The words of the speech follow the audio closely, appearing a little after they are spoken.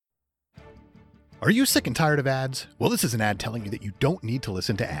Are you sick and tired of ads? Well, this is an ad telling you that you don't need to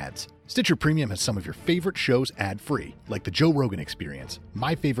listen to ads. Stitcher Premium has some of your favorite shows ad-free, like The Joe Rogan Experience,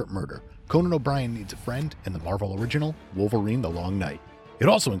 My Favorite Murder, Conan O'Brien Needs a Friend, and the Marvel original, Wolverine: The Long Night. It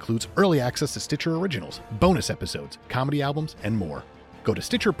also includes early access to Stitcher Originals, bonus episodes, comedy albums, and more. Go to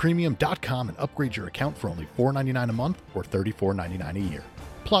StitcherPremium.com and upgrade your account for only $4.99 a month or $34.99 a year.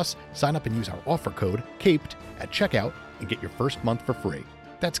 Plus, sign up and use our offer code CAPED at checkout and get your first month for free.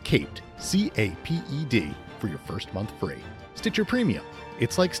 That's CAPED, C-A-P-E-D, for your first month free. Stitcher Premium.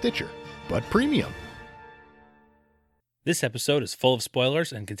 It's like Stitcher, but premium. This episode is full of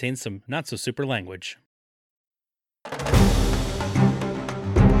spoilers and contains some not-so-super language.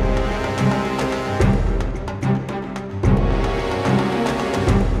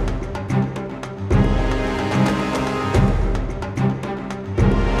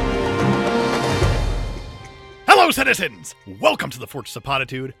 Hello, citizens! Welcome to the Fortress of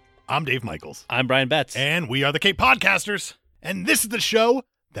Potitude. I'm Dave Michaels. I'm Brian Betts. And we are the Cape Podcasters. And this is the show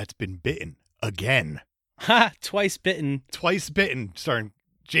that's been bitten again. Ha! Twice bitten. Twice bitten, starring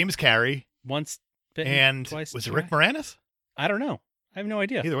James Carrey. Once bitten, And twice was it dry. Rick Moranis? I don't know. I have no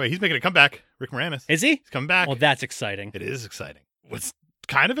idea. Either way, he's making a comeback. Rick Moranis. Is he? He's coming back. Well, that's exciting. It is exciting. What's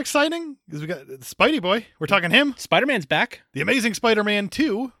kind of exciting is we got Spidey Boy. We're talking him. Spider-Man's back. The Amazing Spider-Man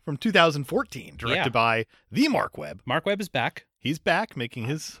 2 from 2014, directed Yeah. by the Mark Webb. Mark Webb is back. He's back making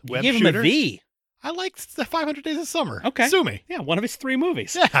his You web gave him shooter. a V. I liked the 500 Days of Summer. Okay. Sue me. Yeah, one of his 3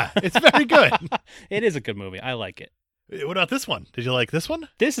 movies. Yeah, it's very good. It is a good movie. I like it. What about this one? Did you like this one?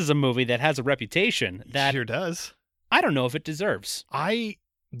 This is a movie that has a reputation that Sure does. I don't know if it deserves. I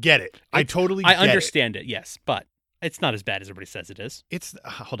get it. I totally I get it. understand it, yes, but it's not as bad as everybody says it is. It's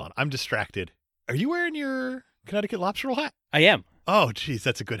hold on. I'm distracted. Are you wearing your Connecticut lobster roll hat? I am. Oh, geez,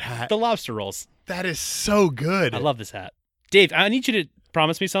 that's a good hat. The lobster rolls. That is so good. I love this hat. Dave, I need you to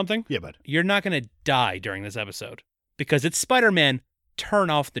promise me something. Yeah, bud. You're not going to die during this episode because it's Spider-Man Turn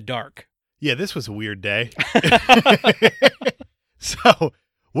Off the Dark. Yeah, this was a weird day. So,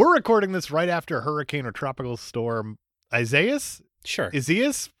 we're recording this right after a hurricane or tropical storm. Isaias? Sure.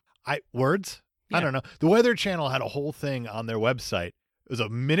 Words? I Yeah. don't know. The Weather Channel had a whole thing on their website. It was a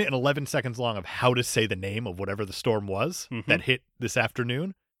minute and 11 seconds long of how to say the name of whatever the storm was that hit this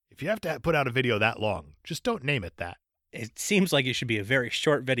afternoon. If you have to put out a video that long, just don't name it that. It seems like it should be a very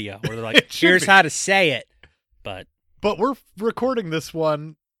short video where they're like, It should here's be. how to say it. But But we're recording this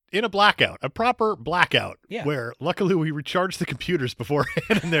one in a blackout, a proper blackout, Yeah. where luckily we recharged the computers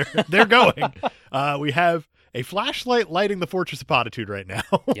beforehand and they're going. We have a flashlight lighting the Fortress of Potitude right now.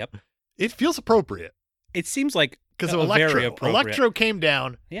 Yep. It feels appropriate it seems like because a of very Electro. appropriate. Electro came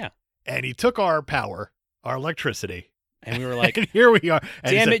down Yeah. and he took our power, our electricity. And we were like, And here we are.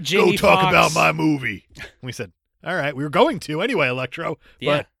 And he damn said, it, Jamie go talk Foxx." about my movie. We said, all right, we were going to anyway, Electro.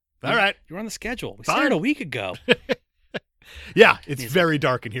 yeah, But all right. you're on the schedule. We Fine. started a week ago. Yeah, it's He's- very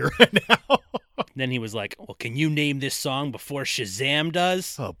dark in here right now. Then he was like, well, can you name this song before Shazam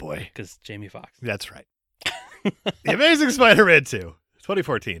does? Oh, boy. Because Jamie Foxx. That's right. The Amazing Spider-Man 2,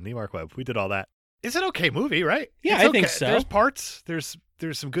 2014, the Mark Webb. We did all that. It's an okay movie, right? Yeah, It's I okay. think so. There's parts. There's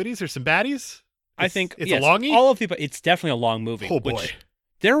some goodies. There's some baddies. I think it's yes, a longie. all of the, it's definitely a long movie. Oh, boy. Which,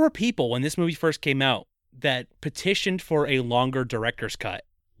 there were people when this movie first came out that petitioned for a longer director's cut.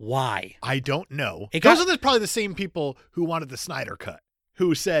 Why? I don't know. It Those got- are probably the same people who wanted the Snyder cut,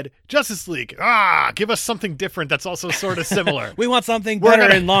 who said, Justice League, give us something different that's also sort of similar. We want something We're better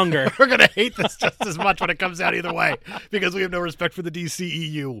gonna- and longer. We're going to hate this just as much when it comes out either way because we have no respect for the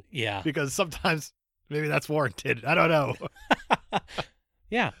DCEU Yeah. because sometimes maybe that's warranted. I don't know.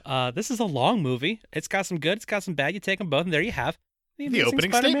 Yeah. This is a long movie. It's got some good. It's got some bad. You take them both, and there you have The Amazing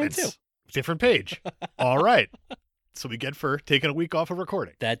opening Spider-Man statements. 2. Different page. All right. So we get for taking a week off of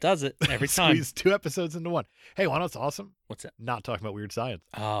recording. That does it every time. Squeeze 2 episodes into one. Hey, want to know what's awesome? What's that? Not talking about weird science.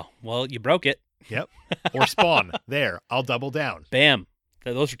 Oh, well, you broke it. Yep. Or Spawn. There. I'll double down. Bam.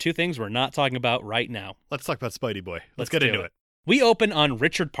 Those are 2 things we're not talking about right now. Let's talk about Spidey Boy. Let's Let's get do into it. it. We open on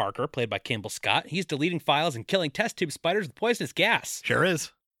Richard Parker, played by Campbell Scott. He's deleting files and killing test tube spiders with poisonous gas. Sure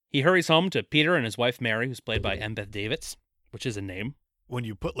is. He hurries home to Peter and his wife Mary, who's played by M. Beth Davids, which is a name. When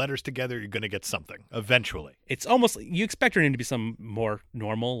you put letters together, you're going to get something eventually. It's almost, you expect her name to be some more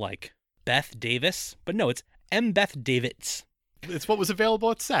normal, like Beth Davis, but no, it's M. Beth Davids. It's what was available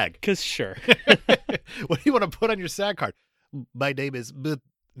at SAG. Because sure. What do you want to put on your SAG card? My name is.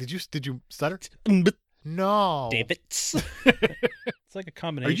 Did you stutter? No. Davids. It's like a Are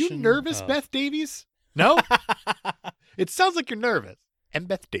combination. you nervous, of- Beth Davies? No? It sounds like you're nervous. And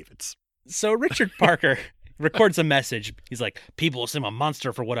Beth Davids. So Richard Parker records a message. He's like, people will say I'm a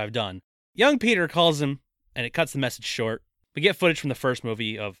monster for what I've done. Young Peter calls him, and it cuts the message short. We get footage from the first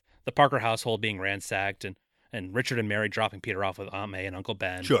movie of the Parker household being ransacked and Richard and Mary dropping Peter off with Aunt May and Uncle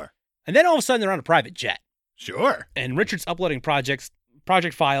Ben. Sure. And then all of a sudden they're on a private jet. Sure. And Richard's uploading project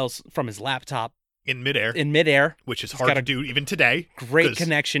files from his laptop In midair. Which is He's hard got to a do even today. Great 'cause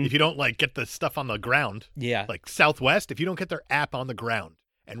connection. If you don't get the stuff on the ground, Yeah. like Southwest, if you don't get their app on the ground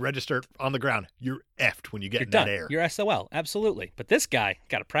and register on the ground, you're effed when you get You're in done. that air. You're SOL. Absolutely. But this guy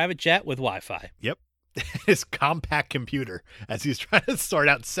got a private jet with Wi-Fi. Yep. His compact computer as he's trying to start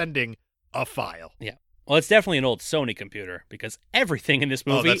out sending a file. Yeah. Well, it's definitely an old Sony computer because everything in this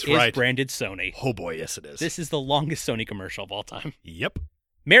movie that's is right. branded Sony. Oh boy, yes it is. This is the longest Sony commercial of all time. Yep.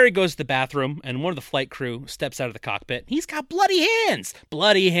 Mary goes to the bathroom, and one of the flight crew steps out of the cockpit. He's got bloody hands!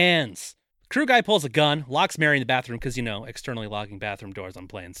 Bloody hands! Crew guy pulls a gun, locks Mary in the bathroom because, externally locking bathroom doors on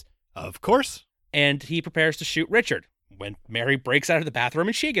planes. Of course. And he prepares to shoot Richard when Mary breaks out of the bathroom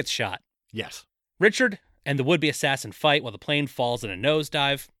and she gets shot. Yes. Richard and the would-be assassin fight while the plane falls in a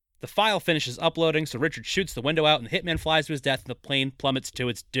nosedive. The file finishes uploading, so Richard shoots the window out and the hitman flies to his death and the plane plummets to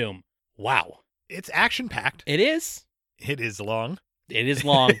its doom. Wow. It's action-packed. It is. It is long. It is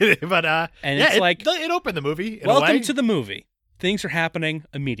long. But and yeah, it's like, it opened the movie in a welcome way. to the movie. Things are happening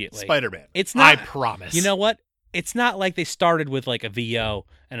immediately. Spider-Man. It's not. I promise. You know what? It's not like they started with like a VO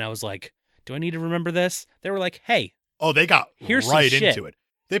and I was like, do I need to remember this? They were like, hey. Oh, they got Here's some right shit. into it.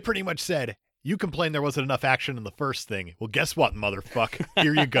 They pretty much said, you complained there wasn't enough action in the first thing. Well, guess what, motherfucker?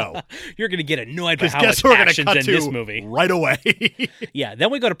 Here you go. You're going to get annoyed by Because how guess much who we're going to action's cut in to this movie. right away. Yeah,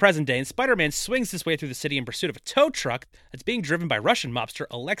 then we go to present day, and Spider-Man swings his way through the city in pursuit of a tow truck that's being driven by Russian mobster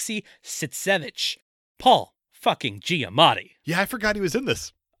Alexei Sitsevich. Paul fucking Giamatti. Yeah, I forgot he was in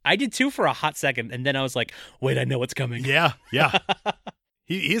this. I did too for a hot second, and then I was like, wait, I know what's coming. Yeah.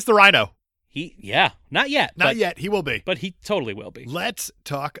 He's the Rhino. Not yet. Not yet. He will be. But he totally will be. Let's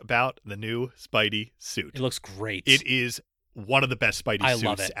talk about the new Spidey suit. It looks great. It is one of the best Spidey I suits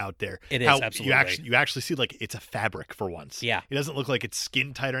love it. out there. It is, absolutely. You actually see it's a fabric for once. Yeah. It doesn't look like it's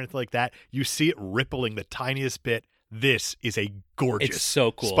skin tight or anything like that. You see it rippling the tiniest bit. This is a gorgeous It's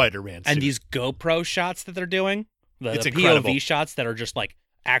so cool. Spider-Man suit. And these GoPro shots that they're doing, the It's POV incredible. shots that are just like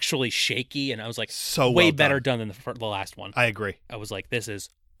actually shaky, and I was like, so way well better done than the last one. I agree. I was like, this is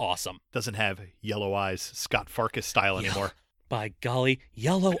awesome. Doesn't have yellow eyes, Scott Farkas style anymore. By golly,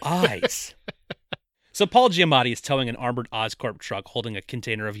 yellow eyes. So Paul Giamatti is towing an armored Oscorp truck holding a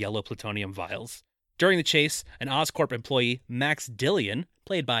container of yellow plutonium vials. During the chase, an Oscorp employee, Max Dillion,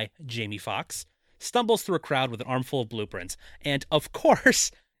 played by Jamie Foxx, stumbles through a crowd with an armful of blueprints. And, of course,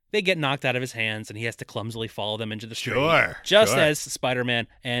 they get knocked out of his hands and he has to clumsily follow them into the street. Sure. Just as Spider-Man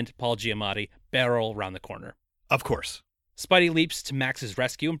and Paul Giamatti barrel around the corner. Of course. Spidey leaps to Max's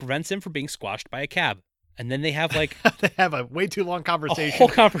rescue and prevents him from being squashed by a cab. And then they have like They have a way too long conversation. a whole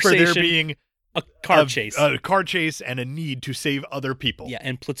conversation. For there being a car chase. A car chase and a need to save other people. Yeah,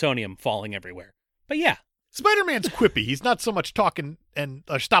 and plutonium falling everywhere. But yeah. Spider-Man's quippy. He's not so much talking and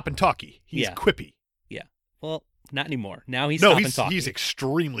stop and talky. He's quippy. Yeah. Well, not anymore. Now he's stop and talky. He's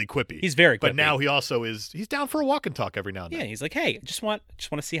extremely quippy. He's very quippy. But now he also he's down for a walk and talk every now and then. Yeah, he's like, hey, just want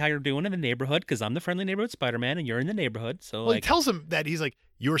to see how you're doing in the neighborhood because I'm the friendly neighborhood Spider-Man and you're in the neighborhood. So he tells him that he's like,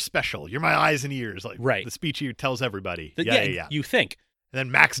 you're special. You're my eyes and ears. Like right. The speech he tells everybody. Yeah. You think. And then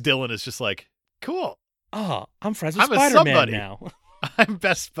Max Dillon is just like, cool. Oh, I'm friends with I'm Spider-Man now. I'm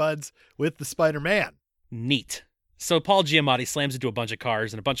best buds with the Spider-Man. Neat. So Paul Giamatti slams into a bunch of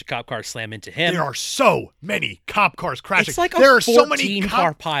cars, and a bunch of cop cars slam into him. There are so many cop cars crashing. It's like there a are so many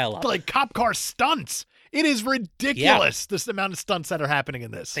car pileup. Like cop car stunts. It is ridiculous, this amount of stunts that are happening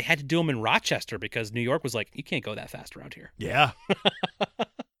in this. They had to do them in Rochester because New York was like, you can't go that fast around here. Yeah.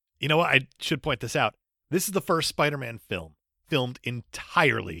 You know what? I should point this out. This is the first Spider-Man film filmed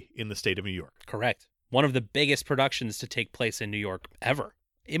entirely in the state of New York. Correct. One of the biggest productions to take place in New York ever.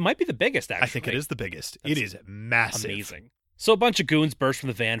 It might be the biggest, actually. I think it is the biggest. It is massive. Amazing. So a bunch of goons burst from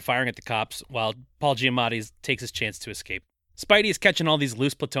the van, firing at the cops, while Paul Giamatti takes his chance to escape. Spidey is catching all these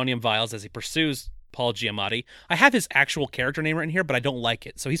loose plutonium vials as he pursues Paul Giamatti. I have his actual character name right in here, but I don't like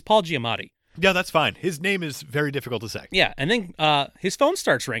it. So he's Paul Giamatti. Yeah, that's fine. His name is very difficult to say. Yeah, and then his phone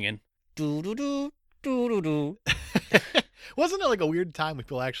starts ringing. Doo-doo-doo, doo-doo-doo. Wasn't it like a weird time when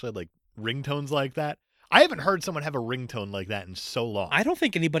people actually had like ringtones like that? I haven't heard someone have a ringtone like that in so long. I don't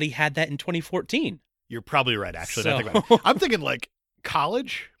think anybody had that in 2014. You're probably right, actually. So... I'm thinking like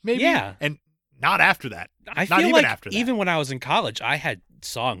college, maybe? Yeah. And not after that. I not feel even like after that. even when I was in college, I had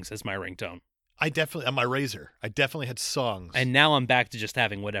songs as my ringtone. I definitely, on my Razor, I definitely had songs. And now I'm back to just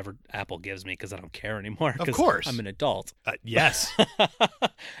having whatever Apple gives me because I don't care anymore. Of course. I'm an adult. Yes.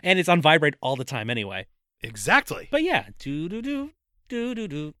 And it's on vibrate all the time anyway. Exactly. But yeah, do-do-do,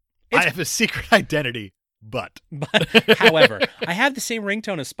 do-do-do. I have a secret identity But However, I have the same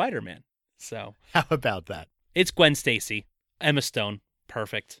ringtone as Spider-Man. So how about that? it's Gwen Stacy, Emma Stone,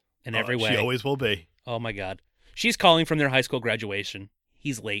 perfect in every way. She always will be. Oh my God. She's calling from their high school graduation.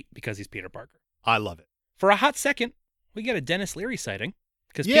 He's late because he's Peter Parker. I love it. For a hot second, we get a Dennis Leary sighting.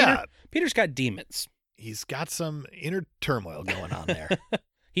 Because Peter's got demons. He's got some inner turmoil going on there.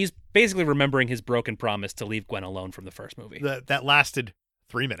 He's basically remembering his broken promise to leave Gwen alone from the first movie. That lasted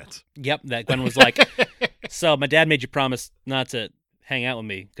 3 minutes. Yep, that Gwen was like, so my dad made you promise not to hang out with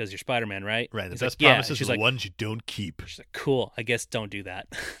me because you're Spider-Man, right? Right, the He's best like, promises She's are like, the ones you don't keep. She's like, cool, I guess don't do that.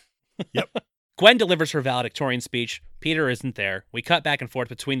 Yep. Gwen delivers her valedictorian speech. Peter isn't there. We cut back and forth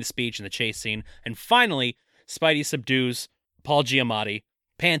between the speech and the chase scene. And finally, Spidey subdues Paul Giamatti,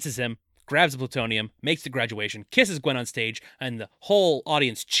 pantses him, grabs the plutonium, makes the graduation, kisses Gwen on stage, and the whole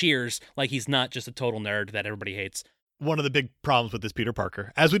audience cheers like he's not just a total nerd that everybody hates. One of the big problems with this Peter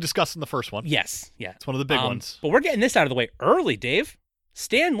Parker, as we discussed in the first one. Yes, yeah. It's one of the big ones. But we're getting this out of the way early, Dave.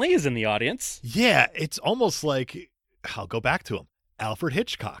 Stan Lee is in the audience. Yeah, it's almost like, I'll go back to him, Alfred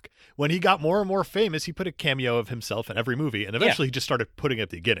Hitchcock. When he got more and more famous, he put a cameo of himself in every movie, and eventually he just started putting it at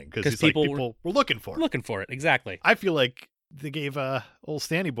the beginning because people were looking for it. Looking for it, exactly. I feel like they gave old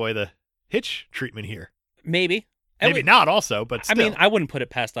Stanley Boy the Hitch treatment here. Maybe. Maybe not also, but still. I mean, I wouldn't put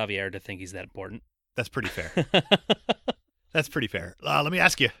it past Javier to think he's that important. That's pretty fair. That's pretty fair. Let me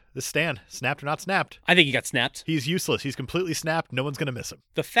ask you, this Stan, snapped or not snapped? I think he got snapped. He's useless. He's completely snapped. No one's going to miss him.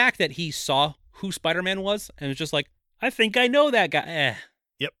 The fact that he saw who Spider-Man was and was just like, I think I know that guy.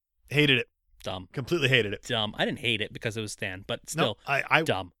 Yep. Hated it. Dumb. Completely hated it. Dumb. I didn't hate it because it was Stan, but still,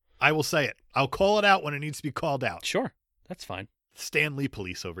 dumb. I will say it. I'll call it out when it needs to be called out. Sure. That's fine. Stan Lee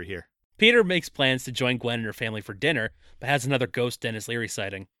police over here. Peter makes plans to join Gwen and her family for dinner, but has another ghost Dennis Leary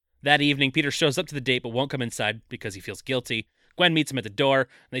sighting. That evening, Peter shows up to the date but won't come inside because he feels guilty. Gwen meets him at the door,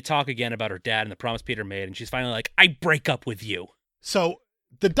 and they talk again about her dad and the promise Peter made, and she's finally like, I break up with you. So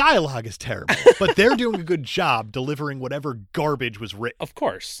the dialogue is terrible, but they're doing a good job delivering whatever garbage was written. Of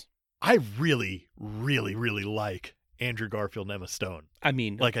course. I really, really, really like Andrew Garfield and Emma Stone. I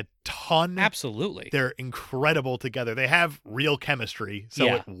mean, like a ton. Absolutely. They're incredible together. They have real chemistry, so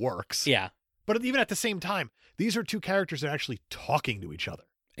it works. Yeah. But even at the same time, these are two characters that are actually talking to each other.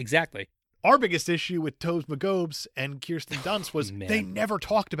 Exactly. Our biggest issue with Tobes McGobes and Kirsten Dunst was they never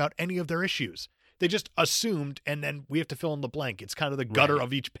talked about any of their issues. They just assumed, and then we have to fill in the blank. It's kind of the gutter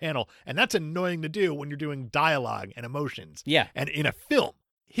of each panel. And that's annoying to do when you're doing dialogue and emotions. Yeah. And in a film.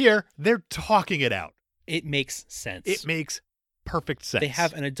 Here, they're talking it out. It makes sense. It makes perfect sense. They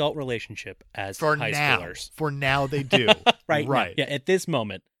have an adult relationship as high schoolers. For now, they do. Right. Right. Yeah, at this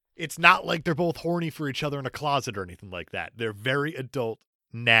moment. It's not like they're both horny for each other in a closet or anything like that. They're very adult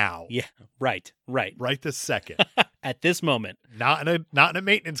now. Yeah, right. Right this second. At this moment. Not in a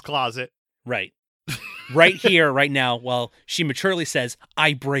maintenance closet. Right. Right here, right now, while she maturely says,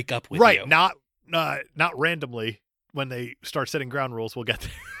 I break up with you. Right, not randomly when they start setting ground rules. We'll get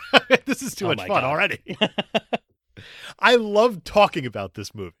there. This is too much fun already. I love talking about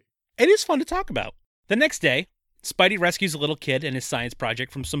this movie. It is fun to talk about. The next day, Spidey rescues a little kid and his science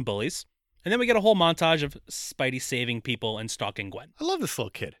project from some bullies. And then we get a whole montage of Spidey saving people and stalking Gwen. I love this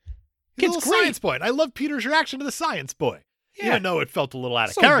little kid. He's Kid's a little great. science boy. And I love Peter's reaction to the science boy. Yeah. Even though it felt a little out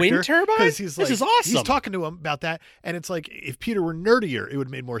of So character. wind turbine? Because he's like, this is awesome. He's talking to him about that. And it's like, if Peter were nerdier, it would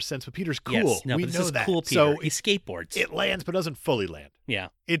have made more sense. But Peter's cool. Yes, no, we but know this is that. cool Peter. So he skateboards. It lands, but doesn't fully land. Yeah.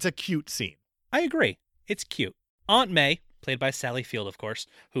 It's a cute scene. I agree. It's cute. Aunt May, played by Sally Field, of course,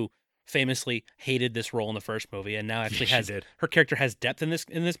 who famously hated this role in the first movie, and now actually her character has depth in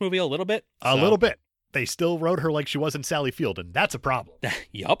this movie a little bit. A little bit. They still wrote her like she wasn't Sally Field, and that's a problem.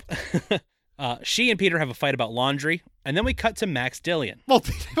 Yup. She and Peter have a fight about laundry, and then we cut to Max Dillon. Well,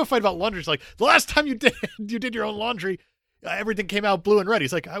 they have a fight about laundry. It's like, the last time you did your own laundry, everything came out blue and red.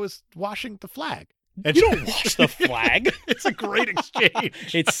 He's like, I was washing the flag. And you don't wash the flag. It's a great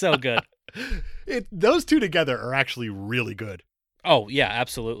exchange. It's so good. Those two together are actually really good. Oh, yeah,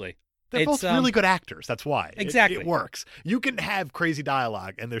 absolutely. They're both really good actors. That's why. Exactly. It works. You can have crazy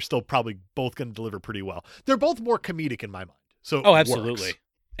dialogue, and they're still probably both going to deliver pretty well. They're both more comedic in my mind. So absolutely. Works.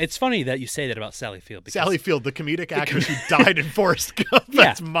 It's funny that you say that about Sally Field. Sally Field, the comedic actress who died in Forrest Gump.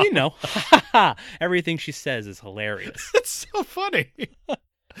 Yeah, mom. you know. Everything she says is hilarious. It's so funny.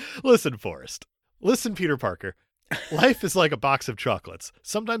 Listen, Forrest. Listen, Peter Parker. Life is like a box of chocolates.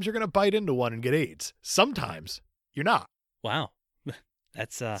 Sometimes you're going to bite into one and get AIDS. Sometimes you're not. Wow.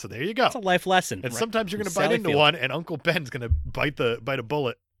 That's so there you go. That's a life lesson. And sometimes you're going to bite into one and Uncle Ben's going to bite a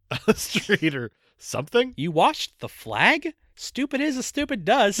bullet on the street or something. You watched The Flag? Stupid is as stupid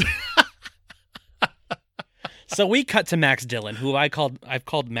does. So we cut to Max Dillon, who I've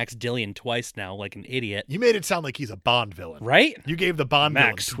called Max Dillon twice now, like an idiot. You made it sound like he's a Bond villain. Right? You gave the Bond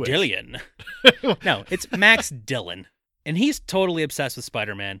Max villain twist. Dillon. No, it's Max Dillon. And he's totally obsessed with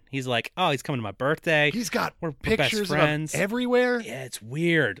Spider-Man. He's like, oh, he's coming to my birthday. He's got We're best pictures of him friends. everywhere. Yeah, it's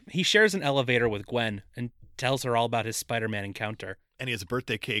weird. He shares an elevator with Gwen and tells her all about his Spider-Man encounter. And he has a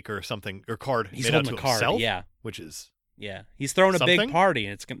birthday cake or something, or card He's made out holding to a card, himself, yeah. which is, Yeah. He's throwing a Something? big party,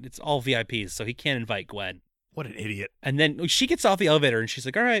 and it's all VIPs, so he can't invite Gwen. what an idiot. And then she gets off the elevator, and she's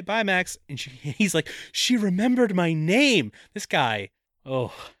like, all right, bye, Max. And he's like, she remembered my name. This guy,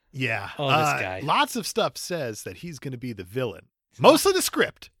 oh. Yeah. Oh, this guy. Lots of stuff says that he's going to be the villain. Mostly the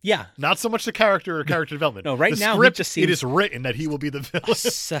script. Yeah. Not so much the character or character development. No, right the now, he script, just seems- it is written that he will be the villain.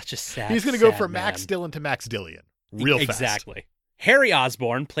 Such a sad He's going to go sad from Max man. Dillon to Max Dillon real fast. Exactly. Harry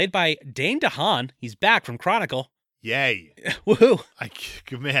Osborn, played by Dane DeHaan. He's back from Chronicle. Yay. Woohoo.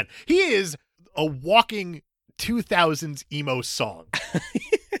 Man, he is a walking 2000s emo song.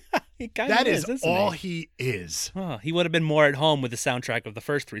 He kind That of is isn't all he? he is. Oh, he would have been more at home with the soundtrack of the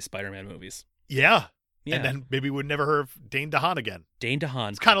first 3 Spider-Man movies. Yeah. Yeah. And then maybe we'd never heard of Dane DeHaan again. Dane DeHaan.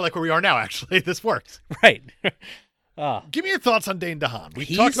 It's kind of like where we are now, actually. This works. Right. Ah, Give me your thoughts on Dane DeHaan. We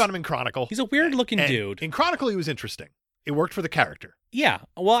He's- talked about him in Chronicle. he's a weird-looking and dude. In Chronicle, he was interesting. It worked for the character. Yeah.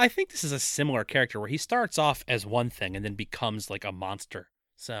 Well, I think this is a similar character where he starts off as one thing and then becomes like a monster.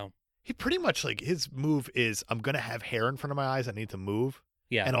 So, He pretty much, like, his move is, I'm going to have hair in front of my eyes. I need to move.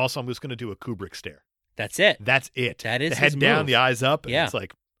 yeah. And also, I'm just going to do a Kubrick stare. That's it. That's it. That is the head his down, move. the eyes up. And Yeah. it's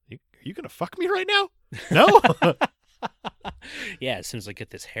like, are you going to fuck me right now? No? Yeah, as soon as I get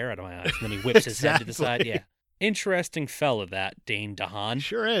this hair out of my eyes. And then he whips his head to the side. Exactly. Yeah. Interesting fella, that Dane DeHaan.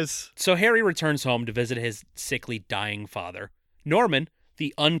 Sure is. So Harry returns home to visit his sickly, dying father. Norman,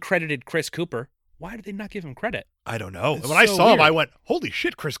 the uncredited Chris Cooper. Why did they not give him credit? I don't know. It's When I so saw him, weird. I went, holy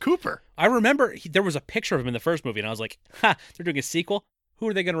shit, Chris Cooper. I remember there was a picture of him in the first movie, and I was like, ha, they're doing a sequel? Who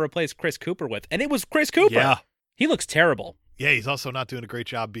are they going to replace Chris Cooper with? And it was Chris Cooper. Yeah. He looks terrible. Yeah, he's also not doing a great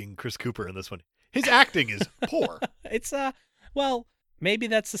job being Chris Cooper in this one. His acting is poor. It's, well, maybe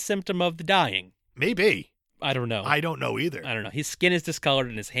that's a symptom of the dying. Maybe. I don't know. I don't know either. I don't know. His skin is discolored,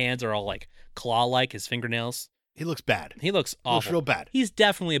 and his hands are all like claw-like, his fingernails. He looks bad. He looks He looks awful. real bad. He's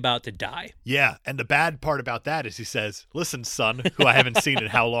definitely about to die. Yeah, and the bad part about that is he says, listen, son, who I haven't seen in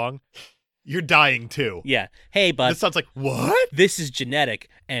how long, you're dying too. Yeah. Hey, bud. This sounds like, what? This is genetic,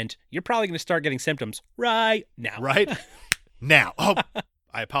 and you're probably going to start getting symptoms right now. Right? Now. Oh,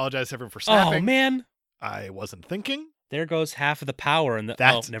 I apologize everyone for Oh, snapping. man. I wasn't thinking. There goes half of the power in the...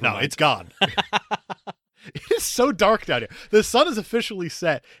 That's never no, mind. it's gone. It is so dark down here. The sun is officially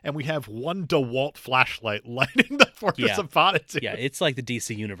set, and we have one DeWalt flashlight lighting the Fortress Yeah. of Bonitude. Yeah, it's like the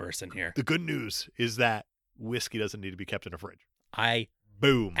DC universe in here. The good news is that whiskey doesn't need to be kept in a fridge. I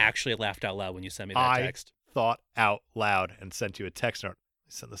Boom. actually laughed out loud when you sent me that I text. thought out loud and sent you a text note.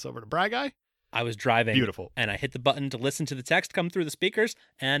 Send this over to Brad Guy. I was driving, Beautiful. and I hit the button to listen to the text come through the speakers,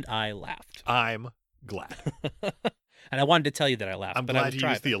 and I laughed. I'm glad. And I wanted to tell you that I laughed, I'm but I glad was you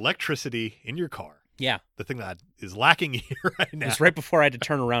driving. used the electricity in your car. Yeah, The thing that is lacking here right it now. was right before I had to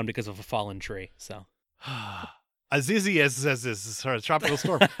turn around because of a fallen tree. So, Azizi as this tropical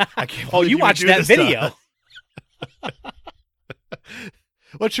storm. I can't oh, believe you would watched do that this to video? us.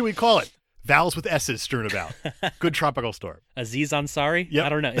 What should we call it? Vowels with S's strewn about. Good tropical storm. Aziz Ansari? Yep. I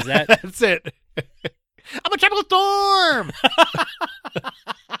don't know. Is that? That's it. I'm a tropical storm.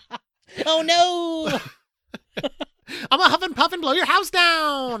 Oh no! I'm a huff and puff and blow your house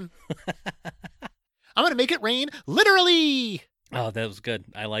down. I'm gonna make it rain, literally. Oh, that was good.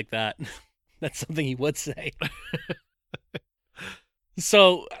 I like that. That's something he would say.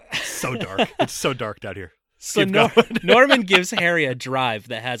 So So dark. It's so dark down here. So Keep going. Norman gives Harry a drive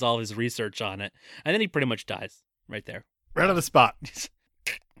that has all his research on it, and then he pretty much dies right there. Right on the spot.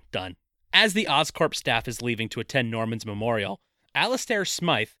 Done. As the Oscorp staff is leaving to attend Norman's memorial, Alistair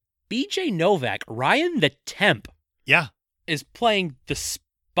Smythe, BJ Novak, Ryan the Temp Yeah. is playing the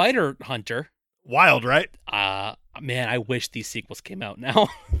Spider Hunter. Wild, right? Man, I wish these sequels came out now.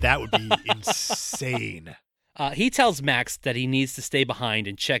 That would be insane. He tells Max that he needs to stay behind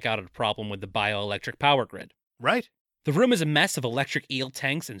and check out a problem with the bioelectric power grid. Right? The room is a mess of electric eel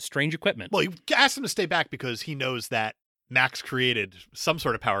tanks and strange equipment. Well, he asked him to stay back because he knows that Max created some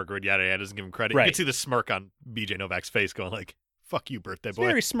sort of power grid, yada, yada, doesn't give him credit. Right. You can see the smirk on BJ Novak's face going like, fuck you, birthday He's boy.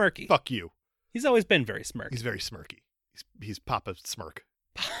 very smirky. Fuck you. He's always been very smirky. He's very smirky. He's Papa Smirk.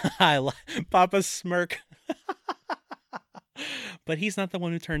 I like Papa's smirk. But he's not the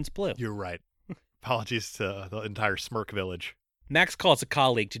one who turns blue. You're right. Apologies to the entire Smirk village. Max calls a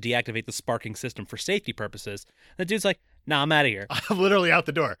colleague to deactivate the sparking system for safety purposes. The dude's like, nah, I'm out of here. I'm literally out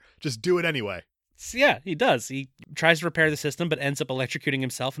the door. Just do it anyway. So, yeah, he does. He tries to repair the system, but ends up electrocuting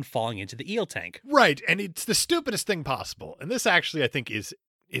himself and falling into the eel tank. Right, and it's the stupidest thing possible. And this actually, I think,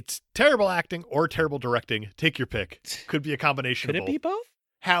 it's terrible acting or terrible directing. Take your pick. Could be a combination Could of it both. be both?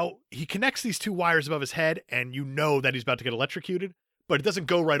 How he connects these two wires above his head, and you know that he's about to get electrocuted, but it doesn't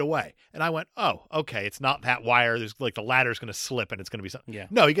go right away. And I went, oh, okay, it's not that wire. There's like the ladder's going to slip and it's going to be something. Yeah.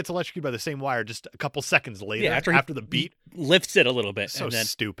 No, he gets electrocuted by the same wire just a couple seconds later after the beat. He lifts it a little bit. So and then,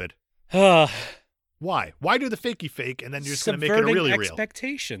 stupid. uh, Why? Why do the fakey fake and then you're just going to make it subverting really real?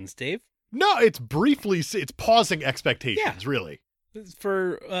 expectations, Dave. No, it's pausing expectations, really.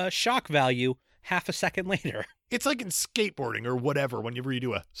 For shock value, half a second later. It's like in skateboarding or whatever whenever you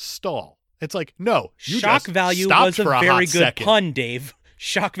do a stall. It's like, no, you Shock just value stopped was a for very hot good second. pun, Dave.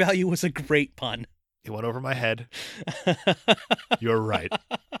 Shock value was a great pun. It went over my head. You're right.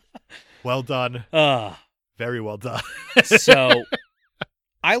 Well done. Very well done. So,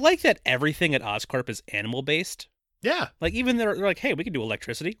 I like that everything at Oscorp is animal-based. Yeah, Like, even they're like, hey, we can do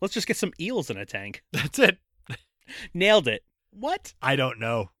electricity. Let's just get some eels in a tank. that's it. Nailed it. What? I don't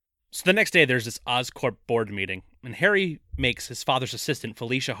know. So the next day, there's this Oscorp board meeting, and Harry makes his father's assistant,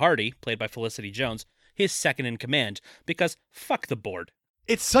 Felicia Hardy, played by Felicity Jones, his second in command, because fuck the board.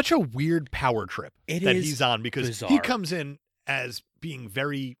 It's such a weird power trip It that is he's on because he bizarre. comes in as being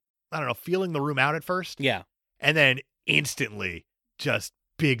very, I don't know, feeling the room out at first. Yeah. And then instantly just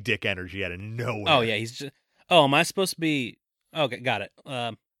big dick energy out of nowhere. Oh, yeah, he's just... Oh, am I supposed to be... Okay, got it.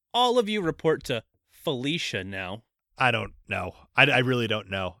 All of you report to Felicia now. I don't know. I really don't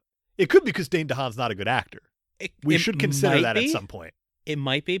know. It could be because Dane DeHaan's not a good actor. We should consider might that be. at some point. It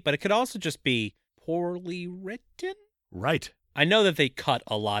might be, but it could also just be poorly written. Right. I know that they cut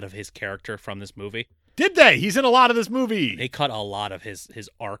a lot of his character from this movie. Did they? He's in a lot of this movie. They cut a lot of his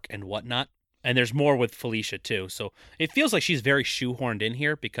arc and whatnot. And there's more with Felicia, too. So it feels like she's very shoehorned in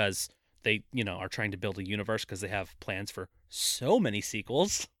here because they, are trying to build a universe because they have plans for so many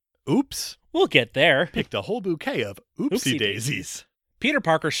sequels. Oops. We'll get there. Picked a whole bouquet of oopsie Oopsie daisies. Peter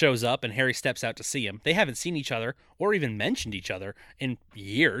Parker shows up and Harry steps out to see him. They haven't seen each other or even mentioned each other in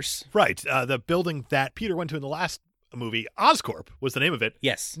years. Right. The building that Peter went to in the last movie, Oscorp was the name of it.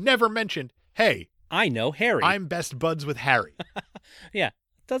 Yes. Never mentioned, hey, I know Harry. I'm best buds with Harry. Yeah.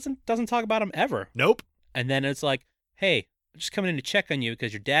 Doesn't talk about him ever. Nope. And then it's like, hey, I'm just coming in to check on you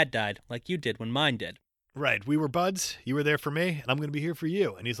because your dad died like you did when mine did. Right. We were buds. You were there for me, and I'm going to be here for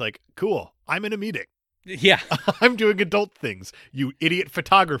you. And he's like, cool. I'm in a meeting. Yeah. I'm doing adult things, you idiot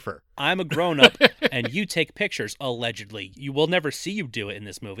photographer. I'm a grown-up, and you take pictures, allegedly. You will never see you do it in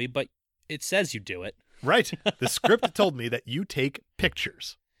this movie, but it says you do it. Right. The script told me that you take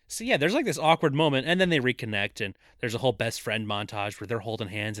pictures. So yeah, there's like this awkward moment, and then they reconnect, and there's a whole best friend montage where they're holding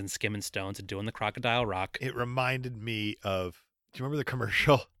hands and skimming stones and doing the crocodile rock. It reminded me of, do you remember the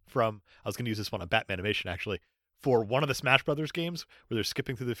commercial from, I was going to use this one on Batman Animation, actually, for one of the Smash Brothers games where they're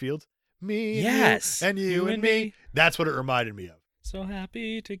skipping through the fields? Me and Yes. you and you and me. That's what it reminded me of. So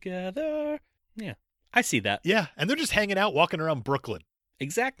happy together. Yeah, I see that. Yeah, and they're just hanging out, walking around Brooklyn.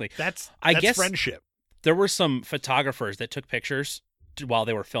 Exactly. That's I guess friendship. There were some photographers that took pictures while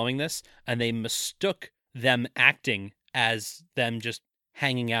they were filming this, and they mistook them acting as them just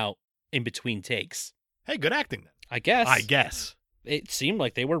hanging out in between takes. Hey, good acting then. I guess. I guess. It seemed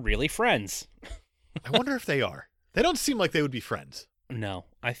like they were really friends. I wonder if they are. They don't seem like they would be friends. No,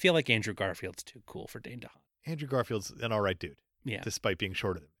 I feel like Andrew Garfield's too cool for Dane DeHaan. Andrew Garfield's an all right dude. Yeah. Despite being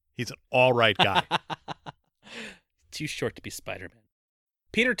shorter than me. He's an all right guy. Too short to be Spider-Man.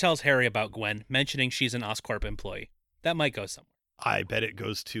 Peter tells Harry about Gwen, mentioning she's an Oscorp employee. That might go somewhere. I bet it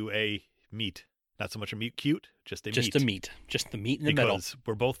goes to a meet. Not so much a meet cute, just a meet. Just a meet. Just the meet in the middle. Because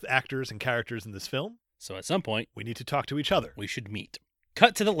we're both actors and characters in this film. So at some point, We need to talk to each other. we should meet.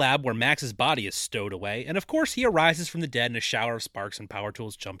 Cut to the lab where Max's body is stowed away, and of course he arises from the dead in a shower of sparks and power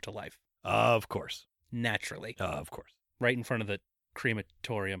tools jump to life. Of course. Naturally. Of course. Right in front of the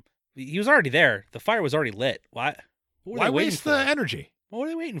crematorium. He was already there. The fire was already lit. Why were Why they waiting waste for? the energy? What were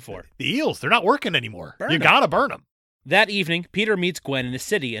they waiting for? The eels, they're not working anymore. Burn you 'em. gotta burn them. That evening, Peter meets Gwen in the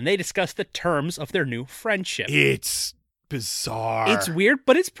city, and they discuss the terms of their new friendship. It's bizarre. It's weird,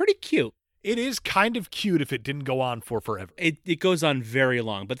 but it's pretty cute. It is kind of cute if it didn't go on for forever. It goes on very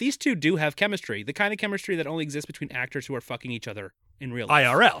long, but these two do have chemistry. The kind of chemistry that only exists between actors who are fucking each other in real life.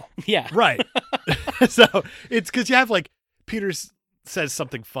 IRL. Yeah. Right. So it's because you have like Peter says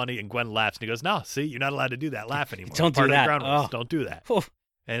something funny and Gwen laughs and he goes, no, see, you're not allowed to do that. Laugh anymore. Don't Part do of that. the ground rules. Oh. Don't do that. Oh,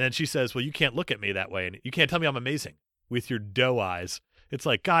 And then she says, well, you can't look at me that way. And you can't tell me I'm amazing with your doe eyes. It's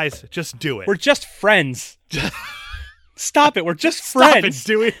like, guys, just do it. we're just friends. Stop it. We're just Stop friends. it,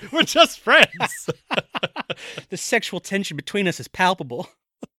 Dewey. We're just friends. The sexual tension between us is palpable.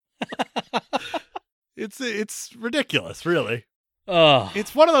 It's ridiculous, really. Oh,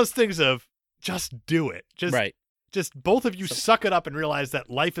 It's one of those things of just do it. right. Just both of you suck it up and realize that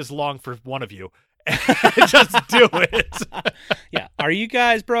life is long for one of you. And just do it. Yeah. Are you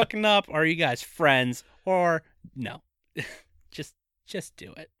guys broken up? Are you guys friends? Or no? just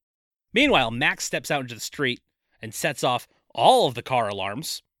do it. Meanwhile, Max steps out into the street and sets off all of the car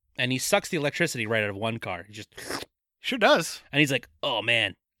alarms, and he sucks the electricity right out of one car. He just Sure does. and he's like, "Oh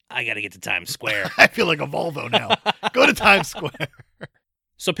man, I got to get to Times Square." I feel like a Volvo now. Go to Times Square.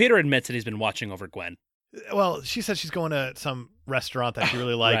 So Peter admits that he's been watching over Gwen. Well, she said she's going to some restaurant that she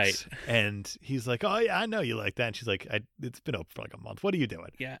really likes. Right. And he's like, oh, yeah, I know you like that. And she's like, it's been open for like a month. What are you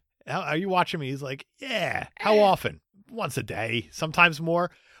doing? Yeah. Are you watching me? He's like, yeah. How often? Once a day, sometimes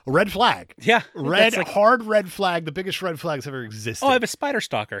more. Red flag. Yeah. Hard red flag. The biggest red flags ever existed. Oh, I have a spider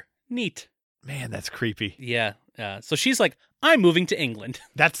stalker. Neat. Man, that's creepy. Yeah. So she's like, I'm moving to England.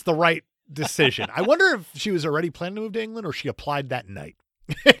 That's the right decision. I wonder if she was already planning to move to England or she applied that night.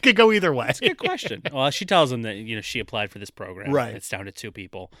 It could go either way. That's a good question. Well, she tells him that, she applied for this program. Right. It's down to 2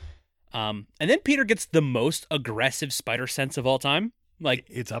 people. And then Peter gets the most aggressive spider sense of all time. Like,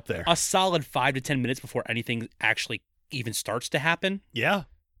 It's up there. a solid 5 to 10 minutes before anything actually even starts to happen. Yeah.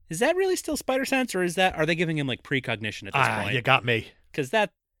 Is that really still spider sense, or are they giving him like precognition at this point? You got me. Because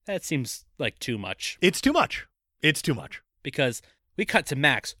that seems like too much. It's too much. It's too much. Because we cut to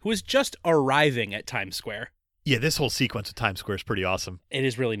Max, who is just arriving at Times Square. Yeah, this whole sequence of Times Square is pretty awesome. It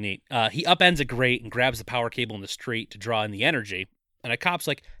is really neat. He upends a grate and grabs the power cable in the street to draw in the energy. And a cop's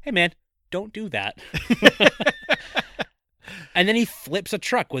like, hey, man, don't do that. And then he flips a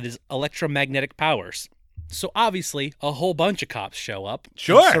truck with his electromagnetic powers. So obviously, a whole bunch of cops show up.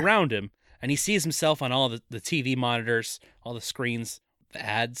 Sure. And surround him. And he sees himself on all the TV monitors, all the screens, the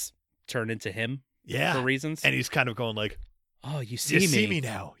ads turn into him Yeah. for reasons. And he's kind of going like, oh, you see you me. see me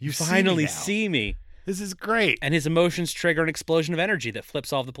now. You finally see me now. see me. This is great. And his emotions trigger an explosion of energy that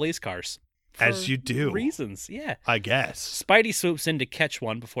flips all the police cars. As For you do. Reasons, yeah. I guess. Spidey swoops in to catch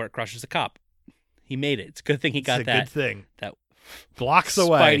one before it crushes a cop. He made it. It's a good thing he got It's a good thing. that Blocks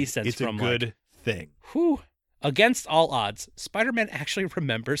away. Spidey sense It's a from, good thing. Whew. Against all odds, Spider-Man actually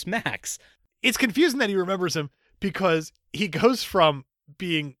remembers Max. It's confusing that he remembers him because he goes from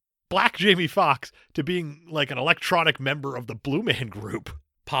being Black Jamie Foxx to being like an electronic member of the Blue Man Group.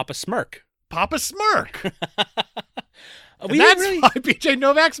 Papa Smirk. Papa Smirk. We That's didn't why BJ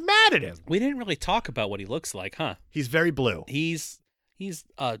Novak's mad at him. we didn't really talk about what he looks like, huh? He's very blue, He's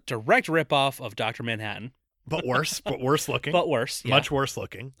a direct ripoff of Dr. Manhattan, but worse looking. but worse. Yeah. Much worse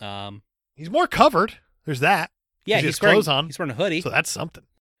looking. Um, He's more covered. There's that. yeah, He has he's wearing clothes on. He's wearing a hoodie. So that's something.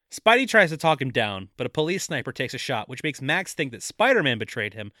 Spidey tries to talk him down, but a police sniper takes a shot, which makes Max think that Spider-Man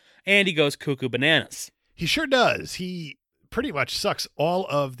betrayed him, and he goes cuckoo bananas. He sure does. He pretty much sucks all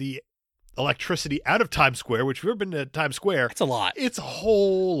of the electricity out of Times Square, which if you've ever been to Times Square, It's a lot. it's a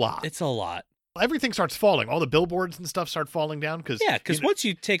whole lot. It's a lot. Everything starts falling. All the billboards and stuff start falling down because Yeah, because once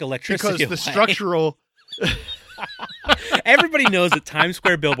you take electricity because the away, structural everybody knows that Times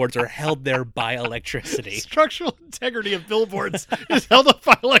Square billboards are held there by electricity. structural integrity of billboards is held up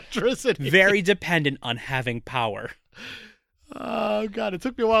by electricity. Very dependent on having power. Oh God, it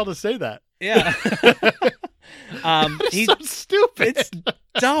took me a while to say that. Yeah. It's He, so stupid. it's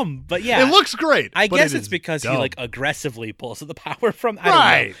dumb, but yeah. It looks great. I but guess it it's is because dumb. he like aggressively pulls the power from. I don't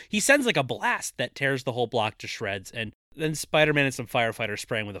Right. know. He sends like a blast that tears the whole block to shreds, and then Spider-Man and some firefighters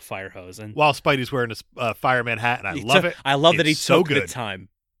spraying with a fire hose. And While Spidey's wearing a fireman hat, and I he love took- it. I love that he It's so took the good. time,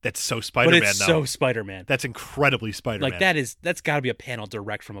 That's so but Spider-Man. it's though. so Spider-Man. That's incredibly Spider-Man. Like that's got to be a panel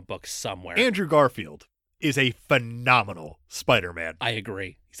direct from a book somewhere. Andrew Garfield is a phenomenal Spider-Man. I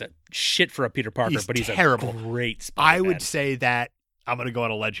agree. He's a shit for a Peter Parker, He's but he's terrible. a great Spider-Man. I would say that I'm going to go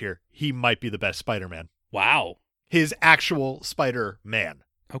on a ledge here. He might be the best Spider-Man. Wow. His actual Spider-Man.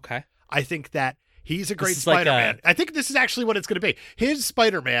 Okay. I think that he's a great is like Spider-Man. I think this is actually what it's going to be. His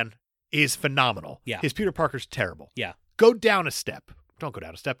Spider-Man is phenomenal. Yeah. His Peter Parker's terrible. Yeah. Go down a step. Don't go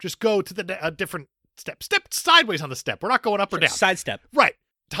down a step. Just go to a different step. Step sideways on the step. We're not going up or down. Sidestep. Right.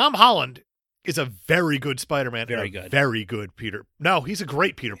 Tom Holland is a very good Spider-Man. Very and a good. Very good Peter. No, he's a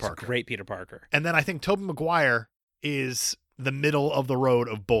great Peter He's a Parker. great Peter Parker. And then I think Tobey Maguire is the middle of the road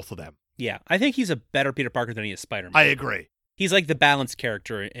of both of them. Yeah. I think he's a better Peter Parker than he is Spider-Man. I agree. He's like the balanced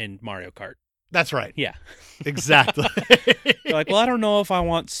character in Mario Kart. That's right. Yeah. Exactly. They're like, well, I don't know if I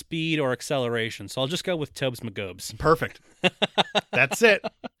want speed or acceleration, so I'll just go with Tobes McGobes. Perfect. That's it.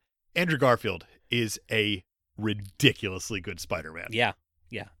 Andrew Garfield is a ridiculously good Spider-Man. Yeah.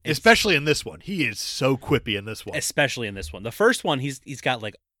 Yeah. It's- Especially in this one. He is so quippy in this one. especially in this one. The first one, he's got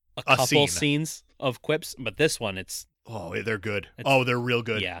like a couple scene. scenes of quips, but this one, it's Oh, they're good. It's- Oh, they're real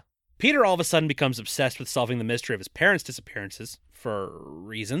good. yeah. Peter all of a sudden becomes obsessed with solving the mystery of his parents' disappearances for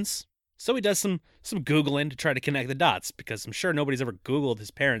reasons. So he does some Googling to try to connect the dots, because I'm sure nobody's ever Googled his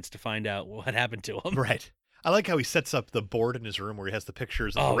parents to find out what happened to him. Right. I like how he sets up the board in his room where he has the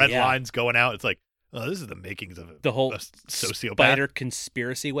pictures and Oh, the red yeah. lines going out. It's like, oh, this is the makings of The whole a sociopath. spider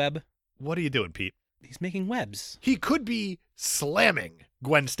conspiracy web. What are you doing, Pete? He's making webs. He could be slamming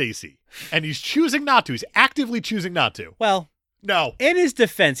Gwen Stacy, and he's choosing not to. He's actively choosing not to. Well, No, in his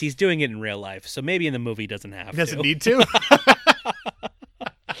defense, he's doing it in real life, so maybe in the movie he doesn't have he doesn't to. need to.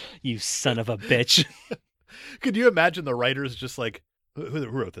 You son of a bitch. Could you imagine the writers just like, who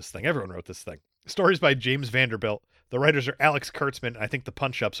wrote this thing? Everyone wrote this thing. Stories by James Vanderbilt. The writers are Alex Kurtzman. I think the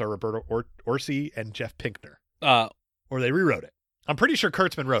punch-ups are Roberto Orsi and Jeff Pinkner. Or they rewrote it. I'm pretty sure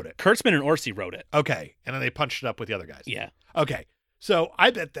Kurtzman wrote it. Kurtzman and Orsi wrote it. Okay. And then they punched it up with the other guys. Yeah, Okay. So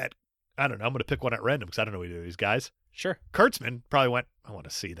I bet that, I don't know, I'm going to pick one at random because I don't know either of these guys. sure. Kurtzman probably went, I want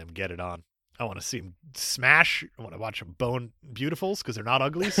to see them get it on. I want to see them smash. I want to watch them bone beautifuls because they're not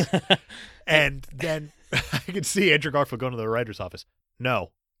uglies. And then I could see Andrew Garfield going to the writer's office.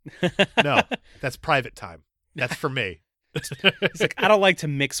 No, that's private time. That's for me. He's like, I don't like to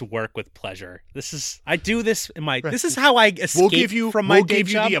mix work with pleasure. I do this in my, this is how I escape from my we'll day give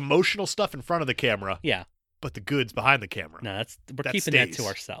job. you the emotional stuff in front of the camera, Yeah, but the goods behind the camera. no, we're That keeping that to stays.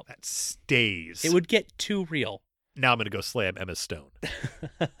 ourselves. That stays. It would get too real. Now I'm going to go slam Emma Stone.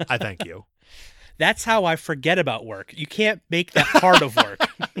 I thank you. That's how I forget about work. You can't make that part of work.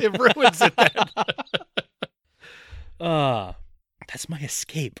 It ruins it then. That's my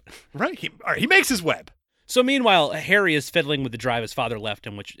escape. Right. All right. He makes his web. So meanwhile, Harry is fiddling with the drive his father left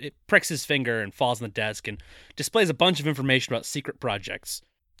him, which it pricks his finger and falls on the desk and displays a bunch of information about secret projects.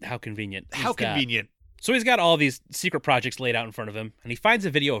 How convenient. is How that? convenient. So he's got all these secret projects laid out in front of him, and he finds a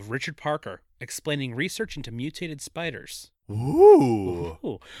video of Richard Parker explaining research into mutated spiders. Ooh.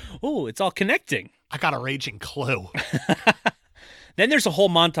 Ooh, it's all connecting. I got a raging clue. Then there's a whole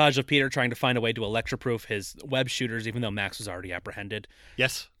montage of Peter trying to find a way to electroproof his web shooters, even though Max was already apprehended.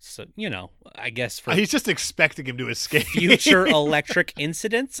 Yes. So, I guess for He's just expecting him to escape. future electric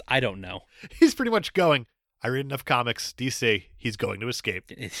incidents, I don't know. He's pretty much going, I read enough comics, DC, he's going to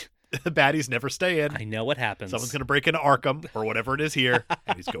escape. The baddies never stay in. I know what happens. Someone's going to break into Arkham or whatever it is here,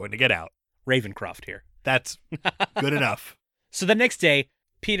 and he's going to get out. Ravencroft here. That's good enough. So the next day,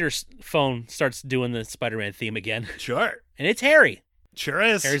 Peter's phone starts doing the Spider-Man theme again, Sure. and it's Harry. Sure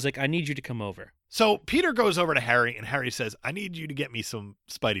is. Harry's like, I need you to come over. So Peter goes over to Harry, and Harry says, I need you to get me some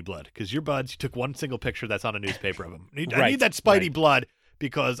Spidey blood, because your buds, you took one single picture that's on a newspaper of him. I Right, need that Spidey right. blood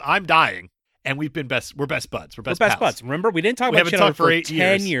because I'm dying, and we're best buds. We're best We're best pals. buds. Remember, we didn't talk We about haven't each other talked for for 8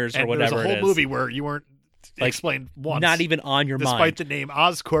 10 years or and whatever There's a it whole is. movie where you weren't explained once. Not even on your despite mind. the name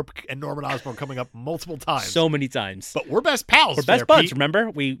Oscorp and Norman Osborn coming up multiple times. So many times. But we're best pals. We're best there, buds, Pete. remember?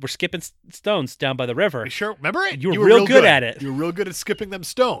 We were skipping stones down by the river. You sure? Remember it? You were were real good at it. You were real good at skipping them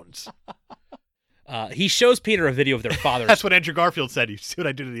stones. He shows Peter a video of their fathers. That's what Andrew Garfield said. You see what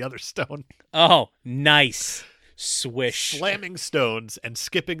I did to the other stone? Oh, nice. Swish. Slamming stones and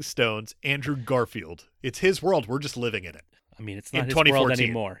skipping stones. Andrew Garfield. It's his world. We're just living in it. I mean, it's In not his world 2014.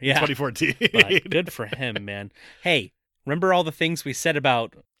 anymore. In Yeah. 2014. But good for him, man. Hey, remember all the things we said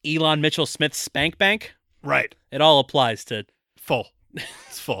about Elon Mitchell Smith's Spank Bank? Right. It all applies to Full.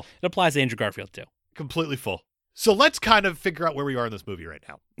 It's full. it applies to Andrew Garfield too. Completely full. So let's kind of figure out where we are in this movie right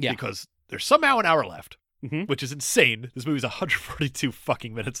now. Yeah. Because there's somehow an hour left, Mhm. which is insane. This movie's 142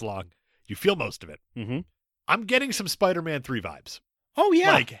 fucking minutes long. You feel most of it. Mm-hmm. I'm getting some Spider-Man 3 vibes. Oh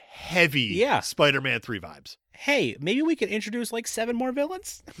yeah. Like heavy Spider-Man 3 vibes. Hey, maybe we could introduce like 7 more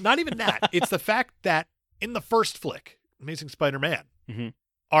villains? Not even that. It's the fact that in the first flick, Amazing Spider-Man, Mhm.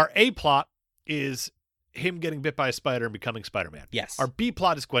 our A plot is him getting bit by a spider and becoming Spider-Man. Yes. Our B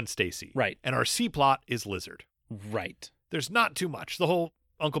plot is Gwen Stacy. Right. And our C plot is Lizard. Right. There's not too much. The whole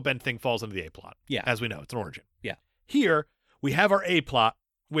Uncle Ben thing falls into the A plot. Yeah. As we know, it's an origin. Yeah. Here, we have our A plot,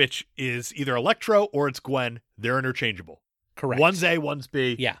 which is either Electro or it's Gwen. They're interchangeable. Correct. One's A, one's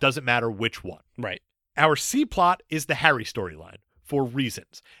B. Yeah. Doesn't matter which one. Right. Our C plot is the Harry storyline for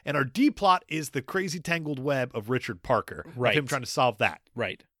reasons. And our D plot is the crazy tangled web of Richard Parker. Right. Of him trying to solve that.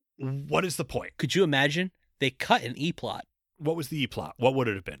 Right. What is the point? Could you imagine? They cut an E plot. What was the E plot? What would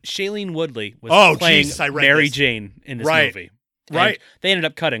it have been? Shailene Woodley was Oh, playing Jesus, I read Mary this. Jane in this Right. movie. And Right. they ended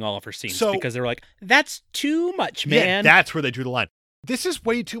up cutting all of her scenes So- because they were like, that's too much, Yeah, man. that's where they drew the line. This is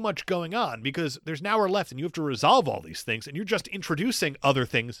way too much going on because there's an hour left and you have to resolve all these things and you're just introducing other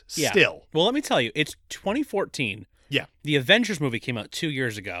things Yeah. still. Well, let me tell you, it's 2014. Yeah. The Avengers movie came out 2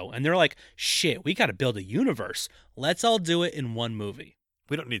 years ago, and they're like, shit, we got to build a universe. Let's all do it in one movie.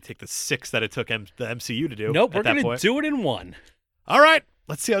 We don't need to take the 6 that it took the MCU to do. Nope, at we're that going point. to do it in one. All right,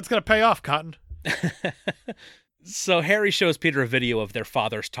 Let's see how it's going to pay off, Cotton. So Harry shows Peter a video of their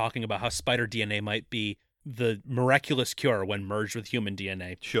fathers talking about how spider DNA might be the miraculous cure when merged with human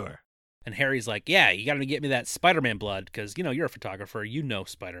DNA. Sure. And Harry's like, yeah, you got to get me that Spider-Man blood because, you're a photographer. You know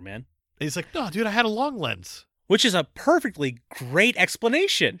Spider-Man. And he's like, no, dude, I had a long lens. Which is a perfectly great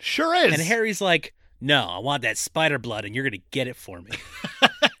explanation. Sure is. And Harry's like, no, I want that spider blood and you're going to get it for me.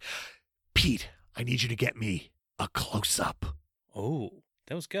 Pete, I need you to get me a close-up. Oh,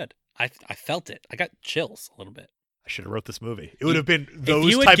 that was good. I felt it. I got chills a little bit. I should have wrote this movie. It would have been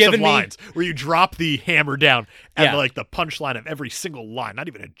those you had types of given me- lines where you drop the hammer down and Yeah. like the punchline of every single line. Not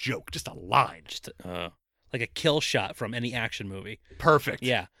even a joke, just a line. Just like a kill shot from any action movie. Perfect.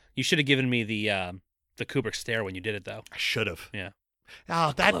 Yeah. You should have given me the Kubrick stare when you did it, though. I should have. Yeah.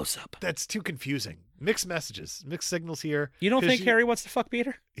 Oh, Close up. that's too confusing. Mixed messages, mixed signals here. You don't 'Cause think Harry wants to fuck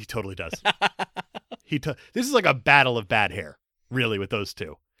Peter? He totally does. This is like a battle of bad hair, really, with those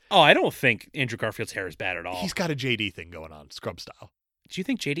two. Oh, I don't think Andrew Garfield's hair is bad at all. He's got a JD thing going on, scrub style. Do you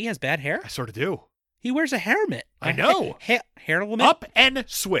think JD has bad hair? I sort of do. He wears a hair mitt. I know. Hair limit? Up and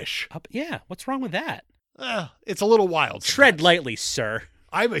swish. Up. Yeah. What's wrong with that? It's a little wild. Tread sometimes. lightly, sir.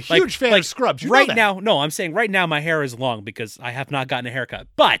 I'm a huge fan of scrubs. You know right that. now, no, I'm saying right now my hair is long because I have not gotten a haircut.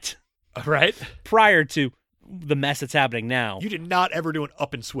 But Right? prior to the mess that's happening now, You did not ever do an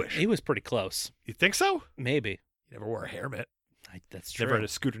up and swish. he was pretty close. You think so? Maybe. You never wore a hair mitt. That's true. Never had a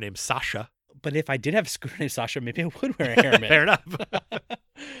scooter named Sasha. But if I did have a scooter named Sasha, maybe I would wear a hair mitt. Fair enough.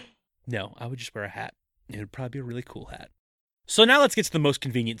 No, I would just wear a hat. It would probably be a really cool hat. So now let's get to the most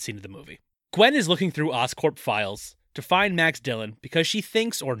convenient scene of the movie. Gwen is looking through Oscorp files to find Max Dillon because she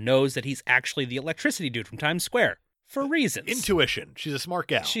thinks or knows that he's actually the electricity dude from Times Square for reasons. Intuition. She's a smart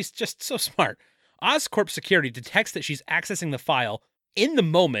gal. She's just so smart. Oscorp security detects that she's accessing the file in the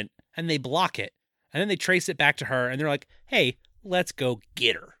moment and they block it. And then they trace it back to her and they're like, hey, let's go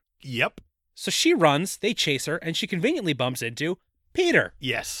get her. Yep. So she runs, they chase her, and she conveniently bumps into Peter.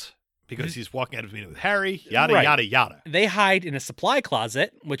 Yes. Because he's walking out of a meeting with Harry, yada, Right. yada, yada. They hide in a supply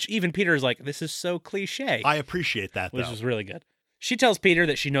closet, which even Peter is like, this is so cliche, I appreciate that, which though. was really good. She tells Peter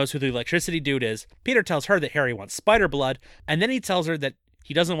that she knows who the electricity dude is. Peter tells her that Harry wants spider blood, and then he tells her that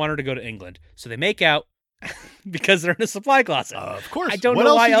he doesn't want her to go to England. So they make out because they're in a supply closet. Of course. I don't What know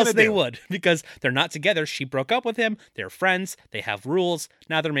else why are you else gonna they do? would, because they're not together. She broke up with him. They're friends. They have rules.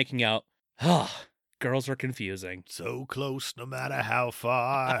 Now they're making out. Girls are confusing. So close, no matter how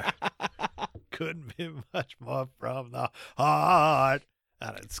far. Couldn't be much more from the heart.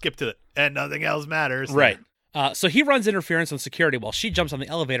 Skip to it. And nothing else matters. Right. So he runs interference on security while she jumps on the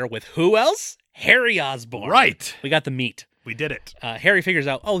elevator with who else? Harry Osborn. Right. We got the meet. We did it. Harry figures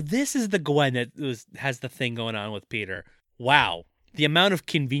out, oh, this is the Gwen that has the thing going on with Peter. Wow. The amount of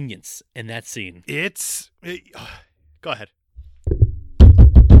convenience in that scene. Go ahead.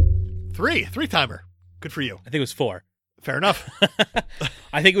 Three timer. Good for you. I think it was 4. Fair enough.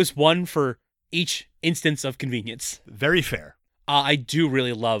 I think it was 1 for each instance of convenience. Very fair. I do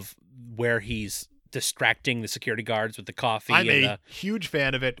really love where he's distracting the security guards with the coffee. I'm and a huge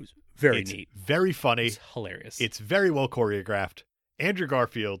fan of it. very It's neat. very funny. It's hilarious. It's very well choreographed. Andrew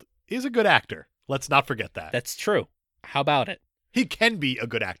Garfield is a good actor. Let's not forget that. That's true. How about it? He can be a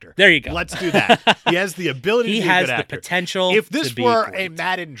good actor. There you go. Let's do that. He has the ability He to be has a good the actor. potential. If this to be were a great.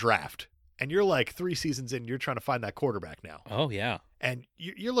 Madden draft and you're like 3 seasons in, you're trying to find that quarterback now, Oh yeah, and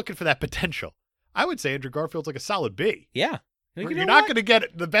you're looking for that potential, I would say Andrew Garfield's like a solid B. yeah. You're not going to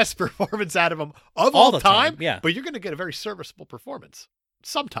get the best performance out of him of All all the time, time, yeah. but you're going to get a very serviceable performance.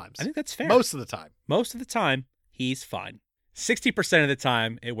 Sometimes. I think that's fair. Most of the time. Most of the time, he's fine. 60% of the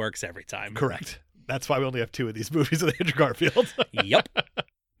time, it works every time. Correct. That's why we only have 2 of these movies with Andrew Garfield. Yep.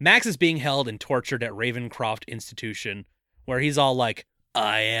 Max is being held and tortured at Ravencroft Institution, where he's all like,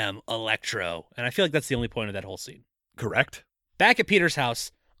 I am Electro. And I feel like that's the only point of that whole scene. Correct. Back at Peter's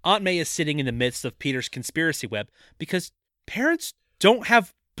house, Aunt May is sitting in the midst of Peter's conspiracy web because parents don't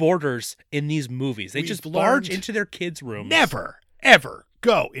have borders in these movies. They We've just barge learned into their kids' rooms. Never, ever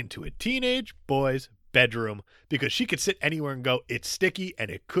go into a teenage boy's bedroom because she could sit anywhere and go, it's sticky and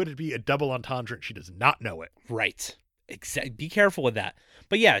it could be a double entendre and she does not know it. Right. Be careful with that.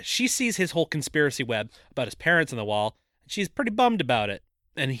 But yeah, she sees his whole conspiracy web about his parents on the wall. And she's pretty bummed about it.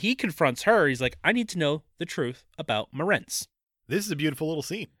 And he confronts her. He's like, I need to know the truth about Marentz. This is a beautiful little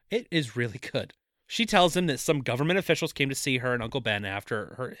scene. It is really good. She tells him that some government officials came to see her and Uncle Ben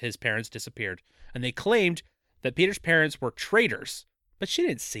after his parents disappeared. And they claimed that Peter's parents were traitors. But she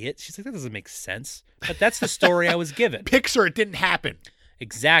didn't see it. She's like, that doesn't make sense. But that's the story I was given. Picture it didn't happen.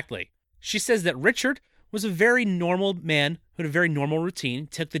 Exactly. She says that Richard was a very normal man who had a very normal routine,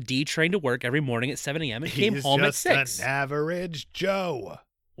 took the D train to work every morning at 7 a.m. and came home at 6. He's just an average Joe.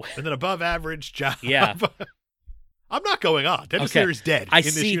 With an above average job. Yeah. I'm not going on. Dennis Leary's dead in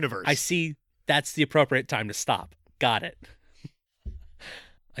this universe. I see that's the appropriate time to stop. Got it.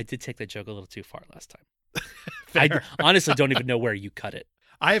 I did take that joke a little too far last time. I honestly don't even know where you cut it.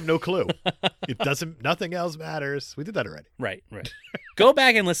 I have no clue. Nothing else matters. We did that already. Right. Go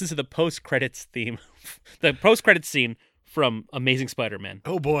back and listen to the post-credits theme, the post-credits scene from Amazing Spider-Man.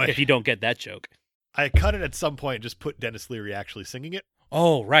 Oh, boy. If you don't get that joke. I cut it at some point and just put Dennis Leary actually singing it.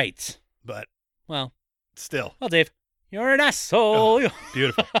 Oh, right. But, well, still. Well, Dave, you're an asshole. Oh,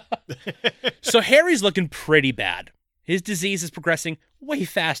 beautiful. So Harry's looking pretty bad. His disease is progressing way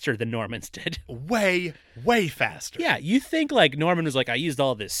faster than Norman's did. Way faster. Yeah, you think like Norman was like, I used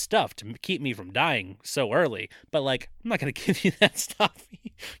all this stuff to keep me from dying so early, but like, I'm not going to give you that stuff.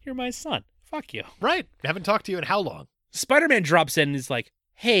 You're my son. Fuck you. Right. I haven't talked to you in how long? Spider-Man drops in and is like,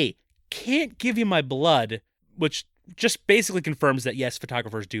 hey, can't give you my blood, which just basically confirms that, yes,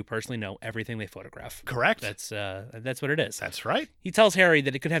 photographers do personally know everything they photograph. Correct. That's what it is. That's right. He tells Harry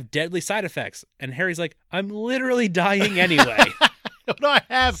that it could have deadly side effects, and Harry's like, I'm literally dying anyway. What do I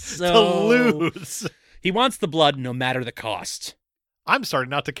have to lose? He wants the blood no matter the cost. I'm starting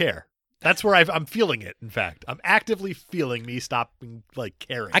not to care. That's where I'm feeling it, in fact. I'm actively feeling me stopping, like,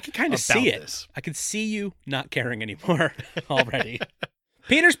 caring. I can kind of see it. This. I can see you not caring anymore already.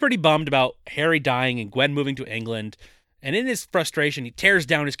 Peter's pretty bummed about Harry dying and Gwen moving to England, and in his frustration, he tears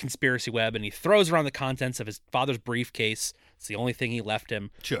down his conspiracy web and he throws around the contents of his father's briefcase. It's the only thing he left him.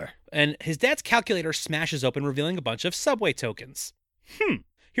 Sure. And his dad's calculator smashes open, revealing a bunch of subway tokens.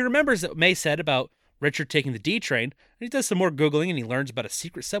 He remembers what May said about Richard taking the D train, and he does some more Googling and he learns about a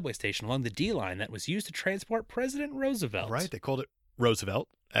secret subway station along the D line that was used to transport President Roosevelt. Right, they called it Roosevelt.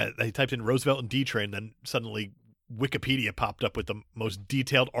 They typed in Roosevelt and D train, then suddenly Wikipedia popped up with the most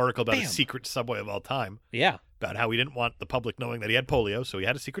detailed article about a secret subway of all time. Yeah. About how he didn't want the public knowing that he had polio, so he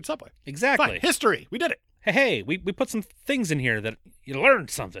had a secret subway. Exactly. Fine. History. We did it. Hey, we put some things in here that you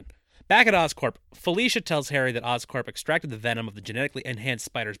learned something. Back at Oscorp, Felicia tells Harry that Oscorp extracted the venom of the genetically enhanced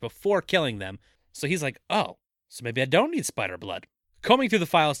spiders before killing them, so he's like, oh, so maybe I don't need spider blood. Combing through the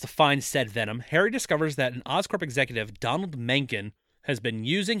files to find said venom, Harry discovers that an Oscorp executive, Donald Mencken, has been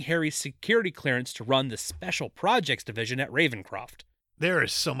using Harry's security clearance to run the Special Projects Division at Ravencroft. There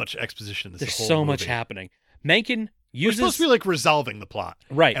is so much exposition in this There's whole so movie. much happening. Mencken uses... We're supposed to be like resolving the plot.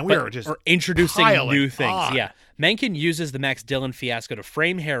 Right. And we're just introducing new things. on. Yeah. Mencken uses the Max Dillon fiasco to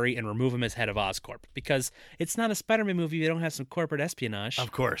frame Harry and remove him as head of Oscorp because it's not a Spider-Man movie if you don't have some corporate espionage.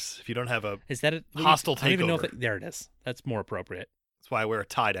 Of course. If you don't have a Is that a hostile I don't even know takeover. if there it is. That's more appropriate. That's why I wear a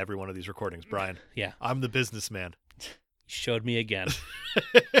tie to every one of these recordings, Brian. Yeah. I'm the businessman. You showed me again.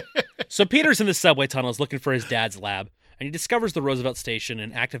 So Peter's in the subway tunnels looking for his dad's lab, and he discovers the Roosevelt station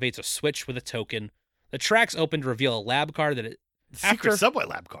and activates a switch with a token. The tracks open to reveal a lab car that Secret subway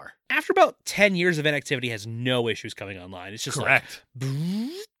lab car. After about 10 years of inactivity has no issues coming online. It's just correct. Like,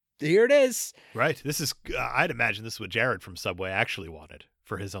 here it is. Right. This is, I'd imagine this is what Jared from Subway actually wanted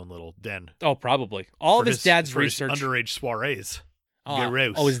for his own little den. Oh, probably. All of his dad's research. Underage soirees.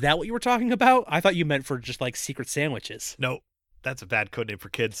 Oh, is that what you were talking about? I thought you meant for just like secret sandwiches. No, that's a bad code name for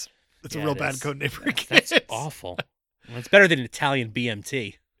kids. That's a real bad code name for kids. That's awful. Well, it's better than Italian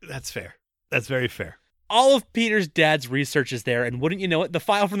BMT. That's fair. That's very fair. All of Peter's dad's research is there, and wouldn't you know it, the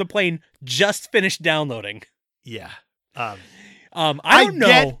file from the plane just finished downloading. Yeah. I don't know.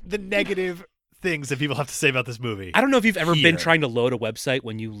 Get the negative things that people have to say about this movie. I don't know if you've ever been trying to load a website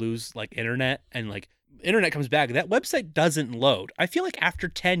when you lose like internet and like internet comes back. That website doesn't load. I feel like after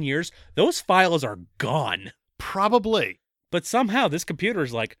 10 years, those files are gone. Probably. But somehow this computer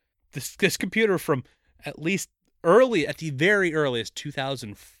is like, this computer from at least at the very earliest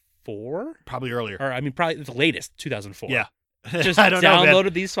 2004? Probably earlier. Or I mean, probably the latest 2004. Yeah. Just I don't know,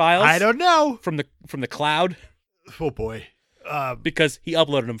 downloaded these files. I don't know. From the cloud. Oh boy. Because he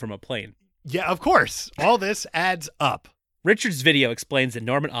uploaded them from a plane. Yeah, of course. All this adds up. Richard's video explains that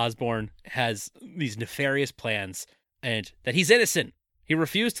Norman Osborn has these nefarious plans and that he's innocent. He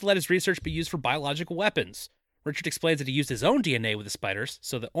refused to let his research be used for biological weapons. Richard explains that he used his own DNA with the spiders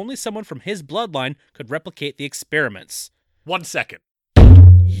so that only someone from his bloodline could replicate the experiments. 1 second.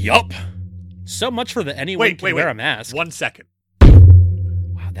 Yup. So much for the anyone can wear a mask. 1 second.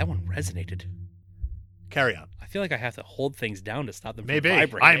 Wow, that one resonated. Carry on. I feel like I have to hold things down to stop them from Maybe.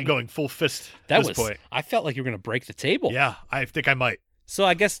 vibrating. I'm going full fist at this point. I felt like you were going to break the table. Yeah, I think I might. So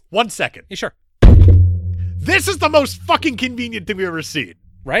I guess... 1 second. Yeah, sure. This is the most fucking convenient thing we've ever seen.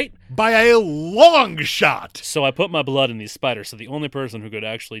 right? By a long shot. So I put my blood in these spiders. So the only person who could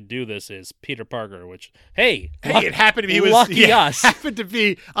actually do this is Peter Parker. Which, hey, it happened to be. He was lucky us. Happened to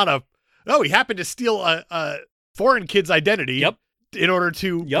be on a. Oh, he happened to steal a foreign kid's identity. Yep. In order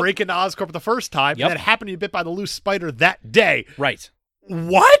to break into Oscorp the first time, and that happened to be bit by the loose spider that day. Right.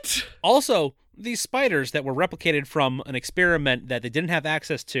 What? Also, these spiders that were replicated from an experiment that they didn't have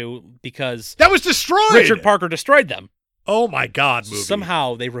access to because that was destroyed. Richard Parker destroyed them. Oh my God, movie.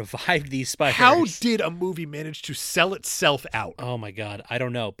 Somehow they revived these spiders. How did a movie manage to sell itself out? Oh my God, I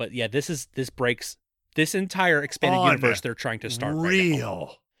don't know. But yeah, this breaks this entire expanded universe they're trying to start.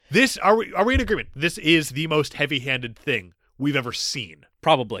 Real. This are we in agreement? This is the most heavy-handed thing we've ever seen.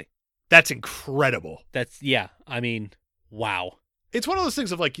 Probably. That's incredible. I mean, wow. It's one of those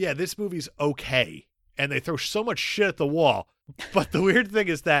things of like, yeah, this movie's okay, and they throw so much shit at the wall. But the weird thing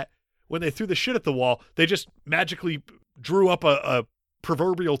is that when they threw the shit at the wall, they just magically drew up a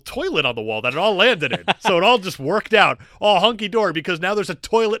proverbial toilet on the wall that it all landed in. So it all just worked out, all hunky-dory, because now there's a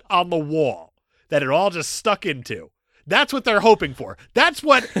toilet on the wall that it all just stuck into. That's what they're hoping for. That's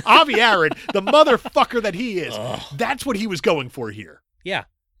what Avi Arad, the motherfucker that he is, that's what he was going for here. Yeah.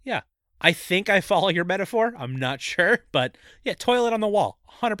 I think I follow your metaphor. I'm not sure. But yeah, toilet on the wall.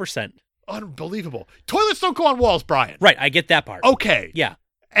 100%. Unbelievable. Toilets don't go on walls, Brian. Right, I get that part. Okay. Yeah.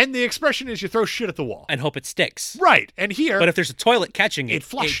 And the expression is you throw shit at the wall. And hope it sticks. Right. And here... But if there's a toilet catching it,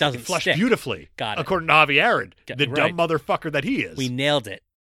 it doesn't flushed stick. beautifully. Got it. According to Avi Arad, the dumb motherfucker that he is. We nailed it.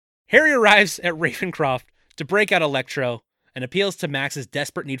 Harry arrives at Ravencroft to break out Electro and appeals to Max's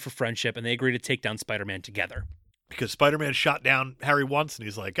desperate need for friendship, and they agree to take down Spider-Man together. Because Spider-Man shot down Harry once, and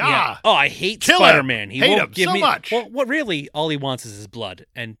he's like, Oh, I hate Spider-Man. He hate won't him give so me much. Well, what really all he wants is his blood.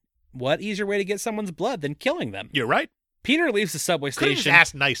 And what easier way to get someone's blood than killing them? You're right. Peter leaves the subway Could've station. just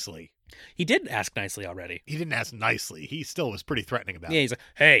asked nicely. He did ask nicely already. He didn't ask nicely. He still was pretty threatening about it. Yeah, he's like,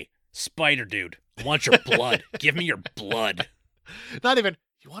 hey, Spider Dude, I want your blood. Give me your blood. Not even,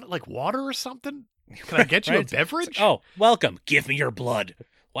 you want it like water or something? Can I get you a beverage? Like, oh, welcome. Give me your blood.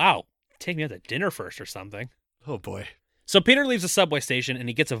 Wow. Take me out to dinner first or something. Oh, boy. So Peter leaves the subway station and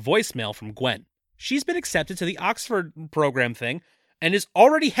he gets a voicemail from Gwen. She's been accepted to the Oxford program thing and is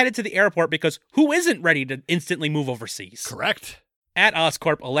already headed to the airport because who isn't ready to instantly move overseas? Correct. At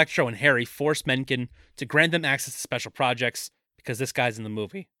Oscorp, Electro and Harry force Mencken to grant them access to special projects because this guy's in the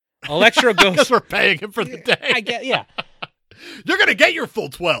movie. Electro goes... Because we're paying him for the day. I get, yeah. You're going to get your full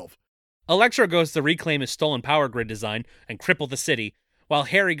 12. Electro goes to reclaim his stolen power grid design and cripple the city, while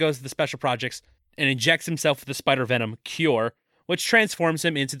Harry goes to the special projects and injects himself with the spider venom cure, which transforms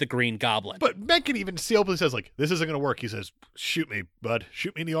him into the Green Goblin. But Mencken even openly says, like, this isn't going to work. He says, shoot me, bud.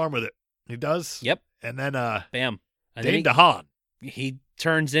 Shoot me in the arm with it. He does. Yep. And then, bam. And Dane DeHaan. He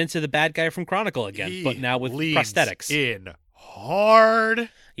turns into the bad guy from Chronicle again, but now with prosthetics. In hard.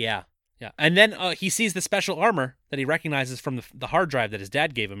 Yeah. And then he sees the special armor that he recognizes from the hard drive that his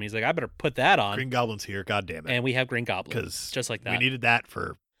dad gave him. He's like, I better put that on. Green Goblin's here. God damn it. And we have Green Goblin. Because just like that. We needed that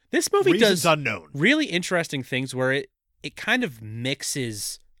for this movie reasons does unknown. Really interesting things where it kind of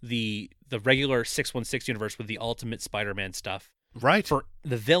mixes the regular 616 universe with the Ultimate Spider-Man stuff. Right. For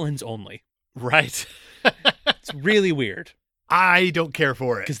the villains only. Right. It's really weird. I don't care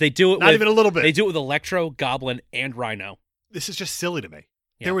for it. Because they do it Not even a little bit. They do it with Electro, Goblin, and Rhino. This is just silly to me.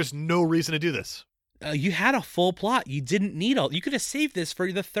 Yeah. There was no reason to do this. You had a full plot. You didn't need all. You could have saved this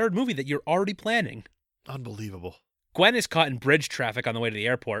for the third movie that you're already planning. Unbelievable. Gwen is caught in bridge traffic on the way to the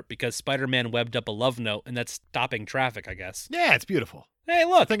airport because Spider-Man webbed up a love note, and that's stopping traffic, I guess. Yeah, it's beautiful. Hey,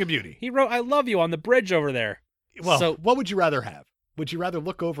 look. Thing of beauty. He wrote, I love you on the bridge over there. Well, so, what would you rather have? Would you rather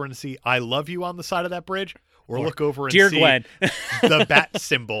look over and see I love you on the side of that bridge? Or look over and Dear see Gwen. the bat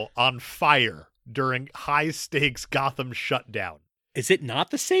symbol on fire during high-stakes Gotham shutdown? Is it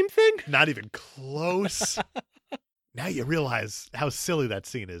not the same thing? Not even close. Now you realize how silly that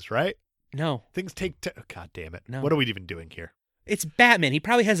scene is, right? No. Things take... God damn it. No. What are we even doing here? It's Batman. He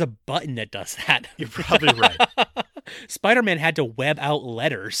probably has a button that does that. You're probably right. Spider-Man had to web out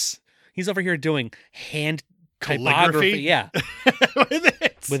letters. He's over here doing hand calligraphy. Yeah.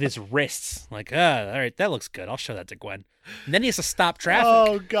 With his wrists. Like, all right, that looks good. I'll show that to Gwen. And then he has to stop traffic.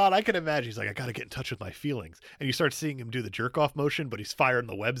 Oh, God, I can imagine. He's like, I got to get in touch with my feelings. And you start seeing him do the jerk-off motion, but he's firing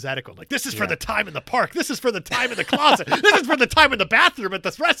the webs at it, going like, this is for the time in the park. This is for the time in the closet. This is for the time in the bathroom at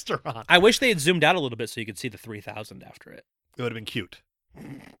this restaurant. I wish they had zoomed out a little bit so you could see the 3,000 after it. It would have been cute.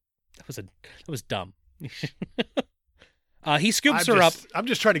 That was dumb. He scoops her up. I'm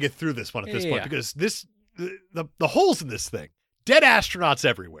just trying to get through this one at this point because the holes in this thing, dead astronauts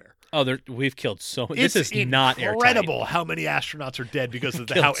everywhere. Oh, we've killed so many. This is not airtight. It's incredible how many astronauts are dead because of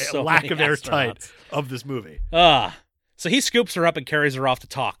the lack of airtight of this movie. So he scoops her up and carries her off to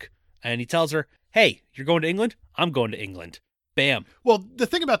talk. And he tells her, hey, you're going to England? I'm going to England. Bam. Well, the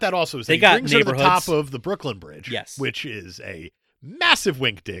thing about that also is They that he got brings her to the neighborhoods. top of the Brooklyn Bridge, Yes. which is a massive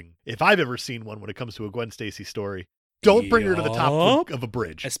wink ding, if I've ever seen one when it comes to a Gwen Stacy story. Don't bring her to the top of a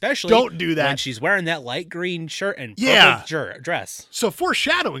bridge. Especially Don't do that. when she's wearing that light green shirt and Yeah. purple dress. So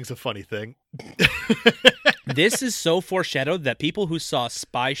foreshadowing's a funny thing. This is so foreshadowed that people who saw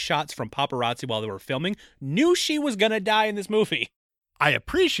spy shots from paparazzi while they were filming knew she was going to die in this movie. I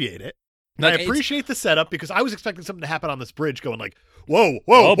appreciate it. Like, I appreciate the setup because I was expecting something to happen on this bridge going like, whoa,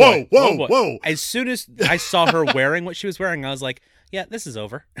 whoa, Oh, whoa, boy. whoa, Oh, boy. whoa. As soon as I saw her wearing what she was wearing, I was like, yeah, this is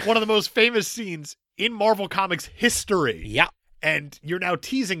over. One of the most famous scenes in Marvel Comics history. Yeah. And you're now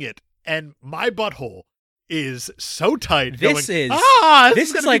teasing it. And my butthole is so tight. This going, is this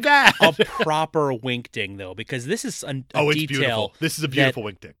is gonna like be bad. a proper wink ding, though, because this is a it's detail beautiful. This is a beautiful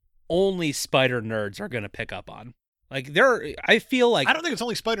wink ding. only spider nerds are going to pick up on. Like, I feel like... I don't think it's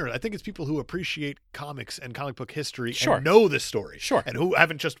only Spider. I think it's people who appreciate comics and comic book history Sure. and know this story. Sure. And who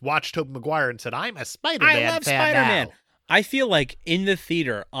haven't just watched Tobey Maguire and said, I'm a Spider-Man I love fan Spider-Man. now. I feel like in the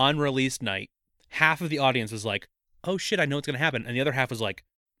theater on release night, half of the audience was like, oh shit, I know what's going to happen. And the other half was like,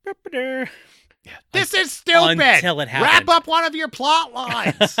 "Ba-ba-da." Yeah. This is stupid. Until it happened. Wrap up one of your plot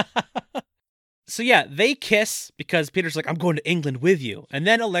lines. So yeah, they kiss because Peter's like, I'm going to England with you. And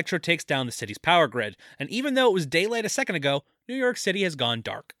then Electro takes down the city's power grid. And even though it was daylight a second ago, New York City has gone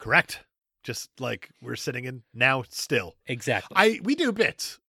dark. Correct. Just like we're sitting in now still. Exactly. We do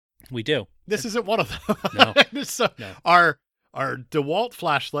bits. We do. This isn't one of them. No. So No. Our DeWalt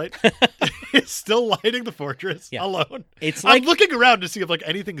flashlight is still lighting the fortress Yeah. alone. It's like I'm looking around to see if like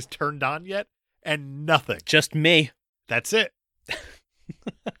anything's turned on yet, and nothing. just me. That's it.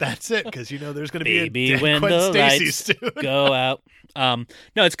 That's it, because there's going to be Baby, a dead when Gwen the Stacy lights soon. Go out.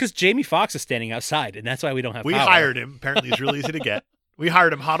 No, it's because Jamie Foxx is standing outside, and that's why we don't have We power. hired him. Apparently, he's really easy to get. We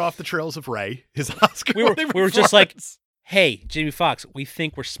hired him hot off the trails of Ray, his Oscar. We were just like, hey, Jamie Foxx, we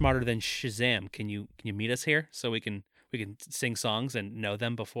think we're smarter than Shazam. Can you meet us here so we can sing songs and know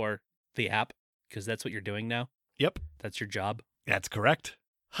them before the app? Because that's what you're doing now. Yep, That's your job. that's correct.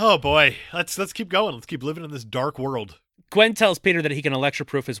 Oh boy, let's keep going. Let's keep living in this dark world. Gwen tells Peter that he can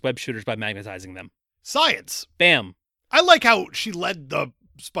electroproof his web shooters by magnetizing them. Science. Bam. I like how she led the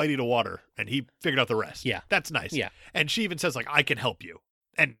Spidey to water, and he figured out the rest. Yeah. That's nice. Yeah. And she even says like, "I can help you,"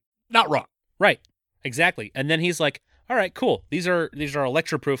 and not wrong. Right. Exactly. And then he's like, all right, cool. These are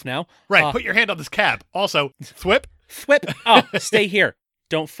electroproof now. Right. Put your hand on this cap. Also, thwip. Thwip. Oh, stay here.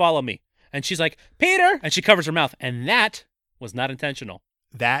 Don't follow me. And she's like, Peter. And she covers her mouth. And that was not intentional.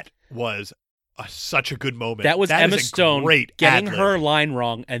 That was such a good moment. That was Emma is a Stone great getting ad-lib. her line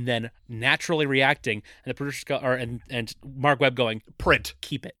wrong and then naturally reacting. And the producers and Mark Webb going, print.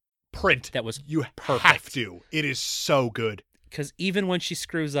 keep it. Print. That was You perfect. have to. It is so good. Because even when she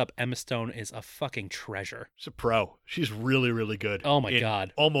screws up, Emma Stone is a fucking treasure. She's a pro. She's really, really good. Oh my in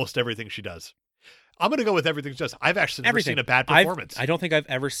God. Almost everything she does. I'm going to go with everything she does. I've actually never Everything. seen a bad performance. I don't think I've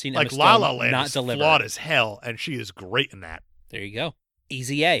ever seen like Emma La Stone La Land not is deliver. flawed as hell, and she is great in that. There you go.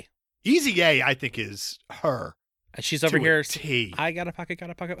 Easy A. Easy A, I think, is her. And she's over to a here. T. I got a pocket.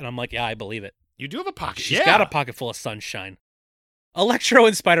 And I'm like, yeah, I believe it. You do have a pocket. She's yeah. got a pocket full of sunshine. Electro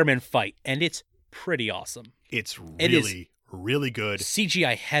and Spider-Man fight, and it's pretty awesome. It's It is- really, really good.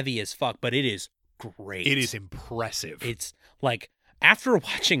 CGI heavy as fuck, but it is great. It is impressive. It's like after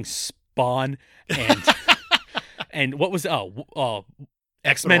watching Spawn and and what was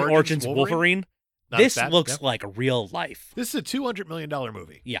X-Men Origins Wolverine. Not This bad. looks Yep. like real life. This is a $200 million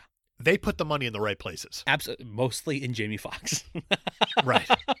movie. Yeah. They put the money in the right places. Mostly in Jamie Foxx. Right.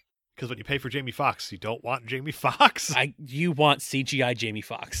 Because when you pay for Jamie Foxx, you don't want Jamie Foxx. You want CGI Jamie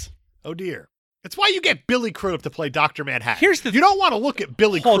Foxx. Oh, dear. It's why you get Billy Crudup to play Dr. Manhattan. Here's the You don't want to look at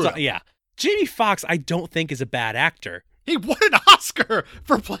Billy Hold Crudup. on, yeah. Jamie Foxx, I don't think is a bad actor. He won an Oscar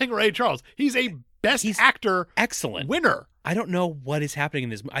for playing Ray Charles. He's a Best He's Actor Excellent. winner. I don't know what is happening in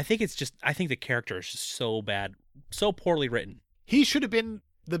this. I think the character is just so bad, so poorly written. He should have been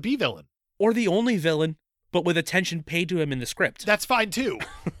the B villain. Or the only villain, but with attention paid to him in the script. That's fine too.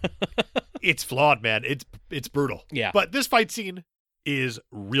 It's flawed, man. It's brutal. Yeah. But this fight scene is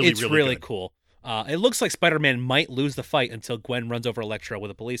really really good. cool. It looks like Spider-Man might lose the fight until Gwen runs over Electro with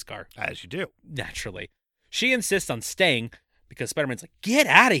a police car. As you do. Naturally. She insists on staying because Spider-Man's like, get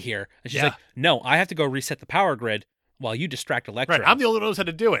out of here. And she's Yeah. like, no, I have to go reset the power grid while you distract Electro. Right. I'm the only one who knows how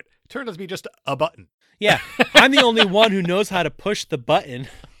to do it. Turned out to be just a button. Yeah, I'm the only one who knows how to push the button.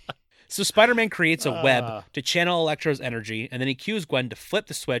 So Spider-Man creates a web to channel Electro's energy, and then he cues Gwen to flip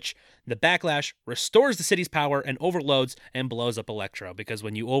the switch. The backlash restores the city's power and overloads and blows up Electro, because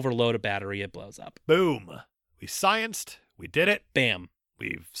when you overload a battery, it blows up. Boom. We scienced. We did it. Bam.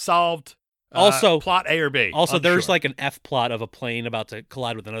 We've solved. Also, plot A or B. Also, there's Unsure. like an F plot of a plane about to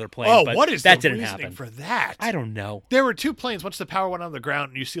collide with another plane. Oh, but what is that the didn't reasoning happen. for that? I don't know. There were 2 planes. Once the power went on the ground,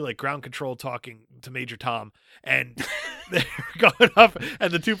 and you see like ground control talking to Major Tom, and they're going up,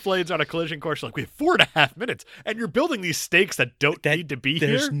 and the 2 planes are on a collision course. Like, we have 4.5 minutes, and you're building these stakes that don't need to be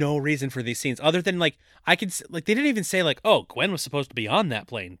There's here. no reason for these scenes other than like they didn't even say like, oh, Gwen was supposed to be on that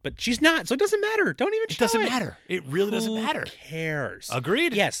plane, but she's not, so it doesn't matter. Don't even. It show doesn't matter. It really doesn't Who matter. cares?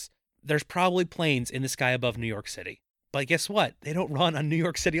 Agreed. Yes, there's probably planes in the sky above New York City, but guess what? They don't run on New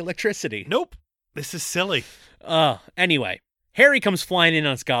York City electricity. Nope. This is silly. Anyway, Harry comes flying in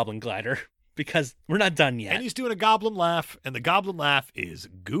on his goblin glider because we're not done yet. And he's doing a goblin laugh, and the goblin laugh is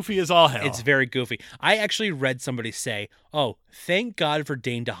goofy as all hell. It's very goofy. I actually read somebody say, "Oh, thank God for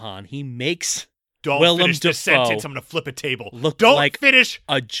Dane DeHaan. He makes Don't Willem finish this Dafoe sentence. I'm going to flip a table. look Don't like finish.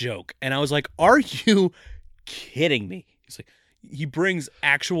 a joke." And I was like, "Are you kidding me?" He's like, he brings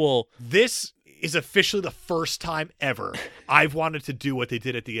actual. This is officially the first time ever I've wanted to do what they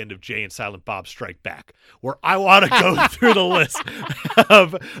did at the end of Jay and Silent Bob Strike Back, where I want to go through the list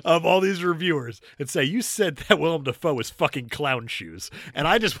of all these reviewers and say, you said that Willem Dafoe was fucking clown shoes, and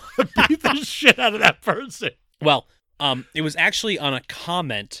I just want to beat the shit out of that person. Well, it was actually on a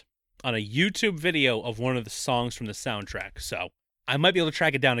comment on a YouTube video of one of the songs from the soundtrack, so I might be able to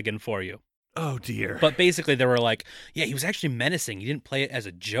track it down again for you. Oh, dear. But basically, they were like, yeah, he was actually menacing. He didn't play it as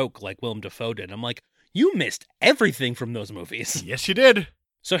a joke like Willem Dafoe did. I'm like, you missed everything from those movies. Yes, you did.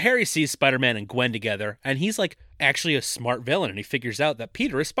 So Harry sees Spider-Man and Gwen together, and he's like actually a smart villain, and he figures out that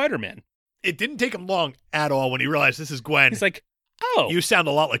Peter is Spider-Man. It didn't take him long at all when he realized this is Gwen. He's like, oh, You sound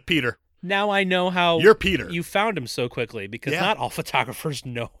a lot like Peter. now I know how You're Peter. you found him so quickly, because Yeah. not all photographers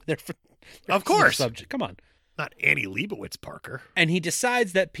know they're Of course. subject. Come on. Not Annie Leibovitz Parker. And he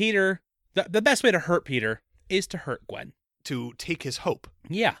decides that Peter, the best way to hurt Peter is to hurt Gwen. To take his hope.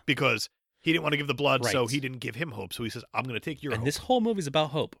 Yeah. Because he didn't want to give the blood, so Right. he didn't give him hope. So he says, I'm going to take your And hope. this whole movie's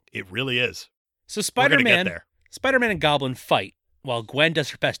about hope. It really is. So We're gonna get Spider-Man there. Spider-Man and Goblin fight while Gwen does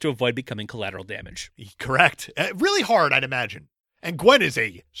her best to avoid becoming collateral damage. Correct. Really hard, I'd imagine. And Gwen is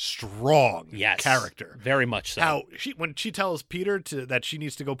a strong Yes. character. Very much so. How when she tells Peter that she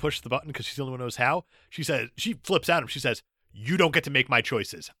needs to go push the button because she's the only one who knows how, she flips at him. She says, "You don't get to make my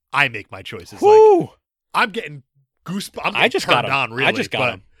choices. I make my choices." Like, Woo! I'm getting goosebumps. I'm I just got him. on, really. I just got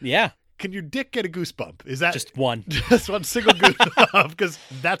but him. Yeah. Can your dick get a goosebump? Is that Just one. just one single goosebump? Because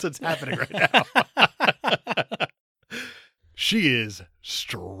that's what's happening right now. She is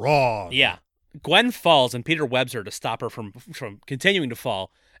strong. Yeah. Gwen falls and Peter webs her to stop her from continuing to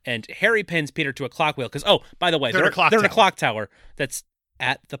fall. And Harry pins Peter to a clock wheel because, oh, by the way, They're in a clock they're in a tower. clock tower that's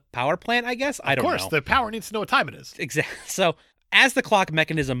at the power plant, I guess? I don't Of course, know. the power needs to know what time it is. Exactly. So as the clock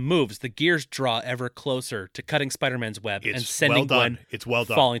mechanism moves, the gears draw ever closer to cutting Spider-Man's web and It's sending well done. Gwen It's well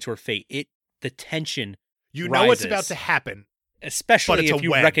done. falling to her fate. The tension, You know what's rises. about to happen, but especially it's if a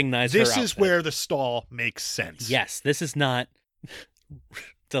you web. recognize her This is outfit. where the stall makes sense. Yes, this is not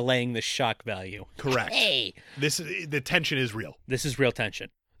delaying the shock value. Correct. Hey, The tension is real. this is real tension.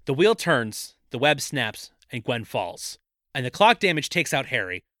 The wheel turns, the web snaps, and Gwen falls. And the clock damage takes out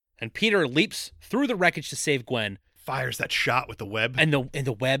Harry, and Peter leaps through the wreckage to save Gwen, Fires that shot with the web. and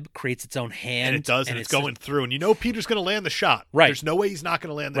the web creates its own hand. And it does, and it's going through. And you know Peter's going to land the shot. Right. There's no way he's not going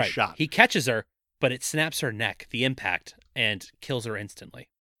to land the right. shot. He catches her, but it snaps her neck, the impact, and kills her instantly.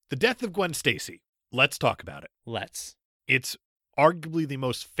 The death of Gwen Stacy. Let's talk about it. Let's. It's arguably the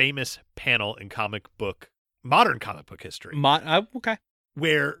most famous panel in modern comic book history, Okay.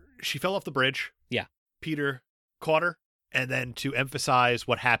 where she fell off the bridge. Yeah. Peter caught her, and then to emphasize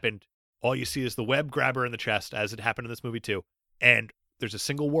what happened, all you see is the web grab her in the chest, as it happened in this movie too. And there's a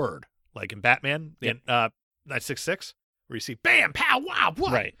single word, like in Batman, Yep. in 966, where you see bam, pow, wow,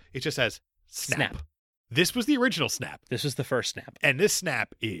 what? Right. It just says snap. Snap. This was the original snap. This was the first snap. And this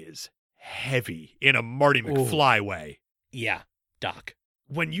snap is heavy in a Marty McFly way. Yeah. Doc.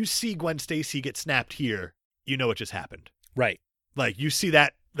 When you see Gwen Stacy get snapped here, you know what just happened. Right. Like, you see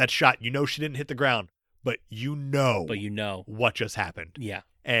that shot, you know she didn't hit the ground, but you know what just happened. Yeah.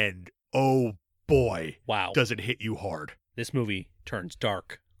 And oh boy, Wow. does it hit you hard. This movie turns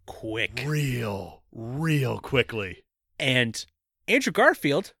dark quick. Real quickly. And Andrew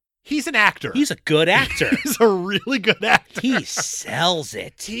Garfield, He's an actor. he's a good actor. He's a really good actor. He sells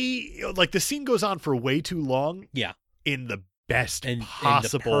it. The scene goes on for way too long. Yeah. In the best In the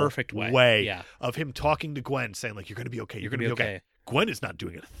possible perfect way. Yeah. of him talking to Gwen, saying like, "You're gonna be okay. You're gonna be okay." Gwen is not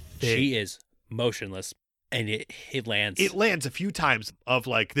doing it. She is motionless, and it lands. It lands a few times of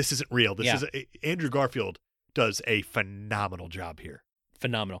like, this isn't real. This is Andrew Garfield does a phenomenal job here.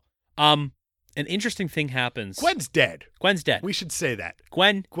 Phenomenal. an interesting thing happens. Gwen's dead. Gwen's dead. We should say that.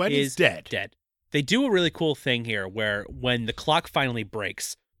 Gwen is dead. They do a really cool thing here where when the clock finally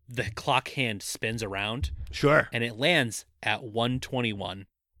breaks, the clock hand spins around Sure. and it lands at 121,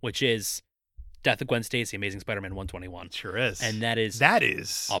 which is Death of Gwen Stacy, Amazing Spider-Man 121. Sure is. And that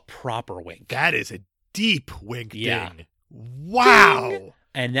is a proper wink. That is a deep wink Yeah. ding. Wow.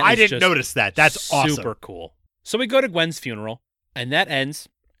 And that I is didn't just notice that. That's awesome. super cool. So we go to Gwen's funeral, and that ends,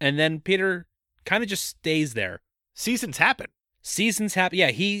 and then Peter kind of just stays there. Seasons happen. Seasons happen. Yeah,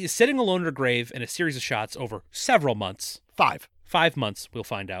 he's sitting alone in a grave in a series of shots over several months. 5 months, we'll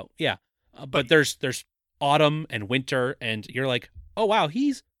find out. Yeah. But there's autumn and winter, and you're like, oh, wow,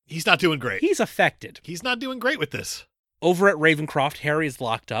 he's not doing great. He's affected. He's not doing great with this. Over at Ravencroft, Harry is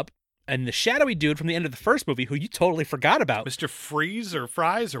locked up, and the shadowy dude from the end of the first movie, who you totally forgot about, Mr. Freeze or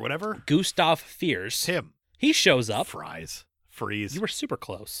Fries or whatever. Gustav Fiers. Him. He shows up. Freeze. You were super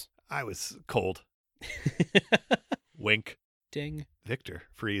close. I was cold. Wink. Ding. Victor.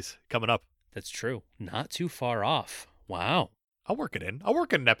 Freeze. Coming up. That's true. Not too far off. Wow. I'll work it in. I'll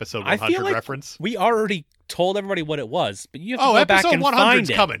work in an episode I 100 feel like reference. we already told everybody what it was, but you have to go back episode and 100's find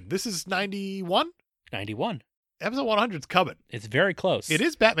it. coming. This is 91? 91. Episode 100's coming. It's very close. It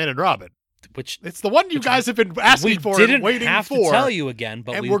is Batman and Robin. Which It's the one you guys have been asking for and waiting we didn't have for. to tell you again,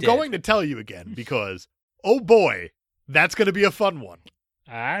 but and we we're did. going to tell you again because, oh boy, that's going to be a fun one.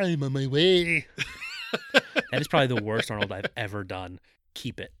 I'm on my way. That is probably the worst Arnold I've ever done.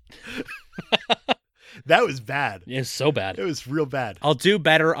 Keep it. That was bad. It's so bad. It was real bad. I'll do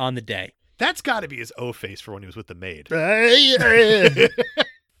better on the day. That's got to be his O face for when he was with the maid.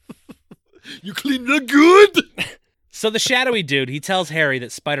 You cleaned it good? So the shadowy dude, he tells Harry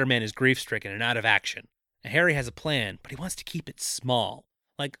that Spider-Man is grief-stricken and out of action. And Harry has a plan, but he wants to keep it small.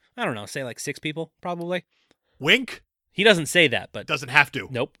 Like, I don't know, say like 6 people, probably. Wink. He doesn't say that, but... Doesn't have to.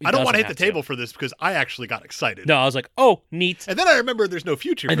 Nope. I don't want to hit the table for this because I actually got excited. No, I was like, oh, neat. And then I remember there's no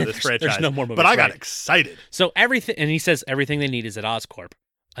future for this franchise. There's no more movies, but I got right. excited. So everything, and he says everything they need is at Oscorp.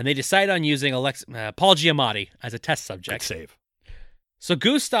 And they decide on using Paul Giamatti as a test subject. Good save. So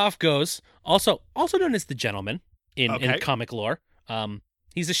Gustav goes, also known as the Gentleman in comic lore.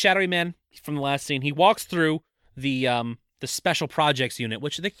 He's a shadowy man from the last scene. He walks through the Special Projects unit,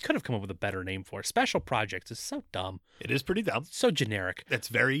 which they could have come up with a better name for. Special Projects is so dumb. It is pretty dumb. So generic. It's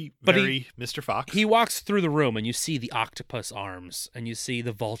very Mr. Fox. He walks through the room and you see the octopus arms and you see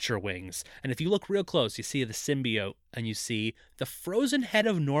the vulture wings. And if you look real close, you see the symbiote and you see the frozen head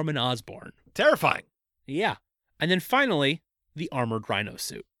of Norman Osborn. Terrifying. Yeah. And then finally, the armored rhino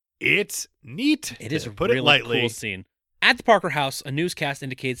suit. It's neat. It is a put really it lightly. cool scene. At the Parker house, a newscast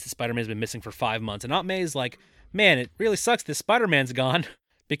indicates that Spider-Man's been missing for 5 months. And Aunt May's like, man, it really sucks this Spider-Man's gone.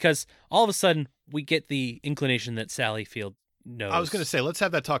 Because all of a sudden, we get the inclination that Sally Field knows. I was going to say, let's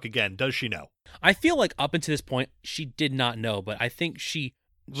have that talk again. Does she know? I feel like up until this point, she did not know. But I think she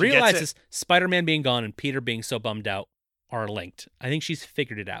She realizes Spider-Man being gone and Peter being so bummed out are linked. I think she's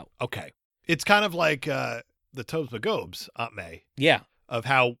figured it out. Okay. It's kind of like the Tobes McGobes, Aunt May, Yeah. of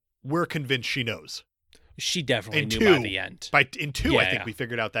how we're convinced she knows. She definitely In knew two. by the end. In 2, I think Yeah. we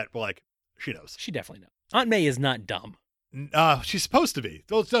figured out that, she knows. She definitely knows. Aunt May is not dumb. She's supposed to be.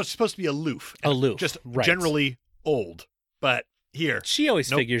 No, she's supposed to be aloof. and Aloof, Just right. generally old. But here. She always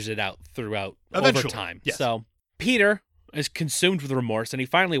Nope. figures it out throughout Eventually, over time. yes. So Peter is consumed with remorse and he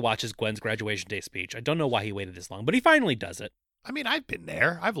finally watches Gwen's graduation day speech. I don't know why he waited this long, but he finally does it. I mean, I've been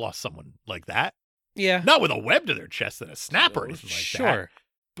there. I've lost someone like that. Yeah. Not with a web to their chest and a snap or anything like that. Sure.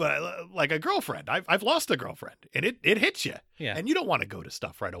 But like a girlfriend. I've lost a girlfriend. And it hits you. Yeah. And you don't want to go to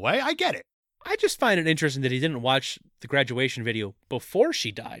stuff right away. I get it. I just find it interesting that he didn't watch the graduation video before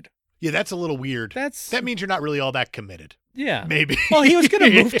she died. Yeah, that's a little weird. That means you're not really all that committed. Yeah. Maybe. Well, he was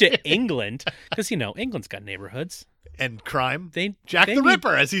going to move to England because, England's got neighborhoods. And crime. They Jack the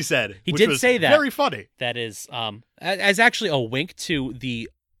Ripper, as he said. He which did was say that. Very funny. That is as actually a wink to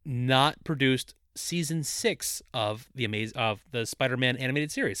the not produced season 6 of the Spider-Man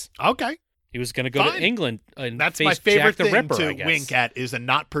animated series. Okay. He was going to go to England and that's face my favorite Jack the thing Ripper, to I guess. wink at is a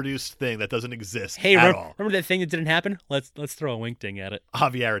not produced thing that doesn't exist Hey, at all. remember that thing that didn't happen? Let's throw a wink ding at it.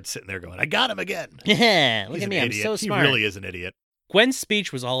 Javi Arad's sitting there going, I got him again. Yeah, look He's at an me, I'm idiot. so smart. He really is an idiot. Gwen's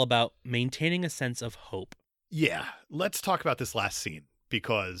speech was all about maintaining a sense of hope. Yeah, let's talk about this last scene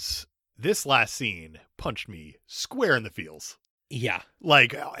because this last scene punched me square in the feels. Yeah.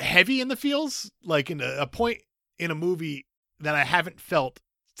 Like heavy in the feels, like in a point in a movie that I haven't felt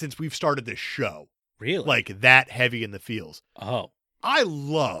since we've started this show. Really? Like that heavy in the feels. Oh. I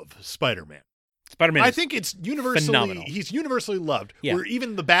love Spider-Man. Spider-Man I think it's universally, phenomenal. he's universally loved. Yeah. Where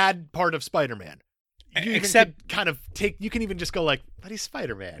even the bad part of Spider-Man you Except- even kind of you can even just go like, but he's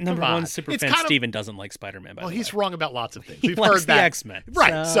Spider-Man. Number Come one on. super It's fan kind of- Steven doesn't like Spider-Man, by Well, the he's way. wrong about lots of things. He We've likes heard the that. X-Men.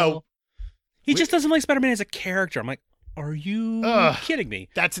 Right, so he just doesn't like Spider-Man as a character. I'm like, are you kidding me?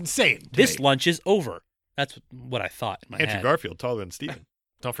 that's insane. to This me. lunch is over. That's what I thought in my Andrew head. Garfield taller than Steven.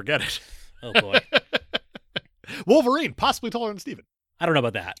 Don't forget it. Oh, boy. Wolverine possibly taller than Steven. I don't know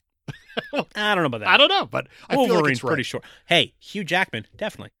about that. I don't know about that. I don't know, but I feel like Wolverine's it's right. pretty short. Hey, Hugh Jackman,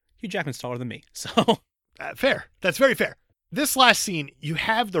 definitely. Hugh Jackman's taller than me. So, Fair. That's very fair. This last scene, you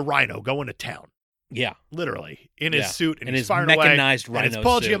have the Rhino going to town, yeah. literally, in his Yeah. suit, and In he's his firing away. mechanized And it's Rhino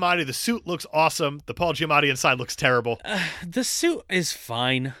Paul suit. Giamatti. The suit looks awesome. The Paul Giamatti inside looks terrible. The suit is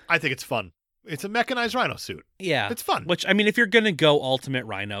fine. I think it's fun. It's a mechanized Rhino suit. Yeah. It's fun. Which, I mean, if you're going to go Ultimate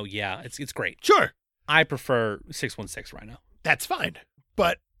Rhino, yeah, it's great. Sure. I prefer 616 Rhino. That's fine.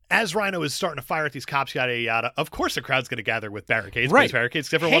 But as Rhino is starting to fire at these cops, yada, yada, of course the crowd's going to gather with barricades. Right. Because barricades,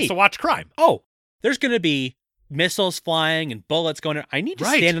 because everyone Hey. wants to watch crime. Oh, there's going to be missiles flying and bullets going. I need to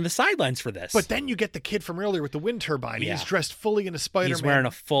Right. stand on the sidelines for this. But then you get the kid from earlier with the wind turbine. Yeah. He's dressed fully in a Spider-Man. he's wearing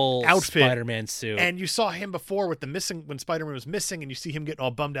a full outfit. Spider-Man suit. And you saw him before with the missing, when Spider-Man was missing, and you see him getting all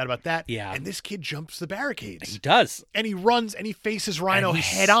bummed out about that. Yeah. And this kid jumps the barricades. he does. And he runs and he faces Rhino And he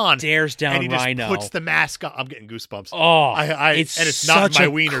head on. stares down and he just Rhino. puts the mask on. I'm getting goosebumps. Oh, and it's not such my a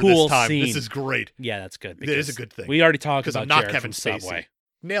wiener cool this time. Scene. This is great. Yeah, that's good. It is a because good thing. We already talked Because about I'm not Jared Kevin from Spacey. Subway.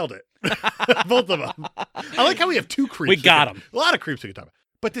 Nailed it. Both of them. I like how we have two creeps. We got him. A lot of creeps we can talk about.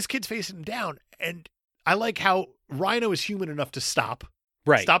 But this kid's facing him down. And I like how Rhino is human enough to stop.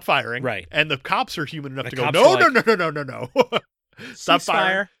 Right. Stop firing. Right. And the cops are human enough The to go, cops no, are like, no. Stop Ceasefire.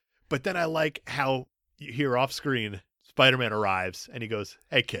 firing. But then I like how you hear off screen Spider-Man arrives and he goes,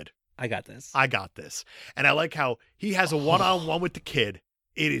 hey, kid, I got this. I got this. And I like how he has a one-on-one with the kid.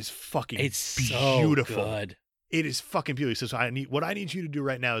 It is fucking It's beautiful. so good. It is fucking beautiful. So what I need you to do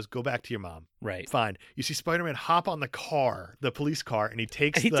right now is go back to your mom. Right. Fine. You see Spider-Man hop on the car, the police car, and he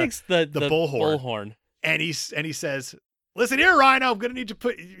takes He takes the bullhorn. And he says, listen here, Rhino, I'm gonna need you to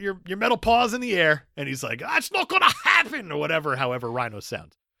put your metal paws in the air. And he's like, that's not gonna happen, or whatever, however Rhino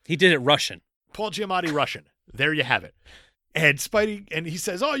sounds. He did it Russian. Paul Giamatti Russian. There you have it. And Spidey, and he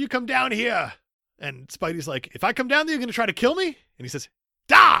says, oh, you come down here. And Spidey's like, if I come down there, you're gonna try to kill me? And he says,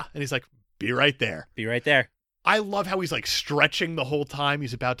 da! And he's like, be right there. Be right there. I love how he's like stretching the whole time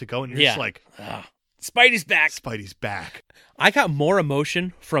he's about to go, and you're just like, Spidey's back. Spidey's back. I got more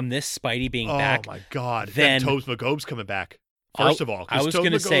emotion from this Spidey being back. Oh my god! Then- Then Tobes McGobe's coming back. I- First of all, I was because Tobes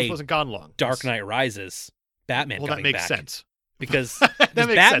gonna McGobe's say wasn't gone long. Dark Knight Rises. Batman Well, that coming makes back. sense. Because That this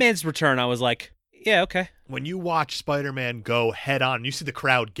makes Batman's return, I was like, yeah, okay. When you watch Spider-Man go head on, you see the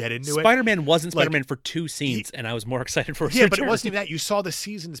crowd get into it. Spider-Man wasn't Like, Spider-Man for 2 scenes, and I was more excited for his Yeah, but it return. wasn't even that. You saw the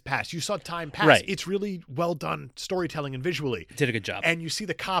seasons pass. You saw time pass. Right. It's really well done storytelling and visually. Did a good job. And you see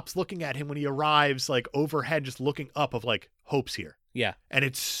the cops looking at him when he arrives, like overhead, just looking up of like, Hope's here. yeah. And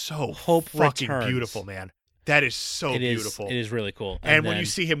it's so Hope fucking returns. beautiful, man. That is so It is. beautiful. It is really cool. And when then you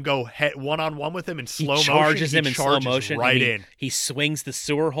see him go head one-on-one with him in slow he motion, charges he him in slow charges motion, right and in. he swings the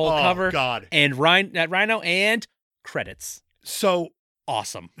sewer hole Oh, cover, God. and Rhino and credits. So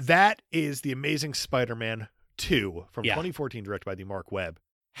Awesome. that is The Amazing Spider-Man 2 from Yeah. 2014, directed by the Mark Webb.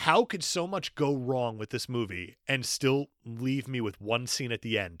 How could so much go wrong with this movie and still leave me with one scene at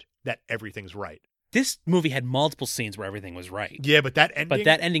the end that everything's right? This movie had multiple scenes where everything was right, Yeah, but that ending, but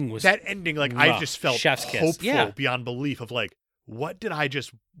that ending was like I rough. just felt Chef's kiss. hopeful Yeah. beyond belief of like, what did I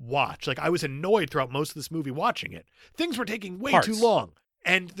just watch? Like I was annoyed throughout most of this movie watching it. Things were taking way Parts. too long.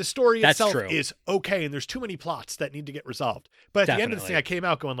 And the story That's itself true. is okay, and there's too many plots that need to get resolved. But at the end of the thing, Definitely. I came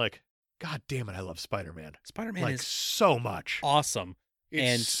out going like, God damn it, I love Spider-Man. Spider-Man Like is so much. awesome. It's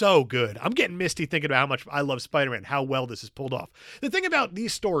and- so good. I'm getting misty thinking about how much I love Spider-Man, how well this is pulled off. The thing about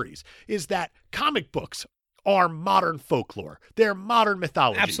these stories is that comic books are modern folklore. They're modern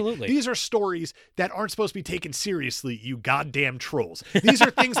mythology. Absolutely. These are stories that aren't supposed to be taken seriously, you goddamn trolls. These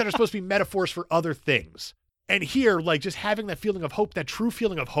are things that are supposed to be metaphors for other things. And here, like just having that feeling of hope, that true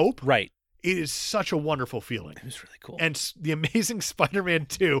feeling of hope, Right. it is such a wonderful feeling. It was really cool. And The Amazing Spider-Man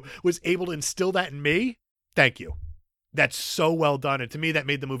 2 was able to instill that in me. Thank you. That's so well done. And to me, that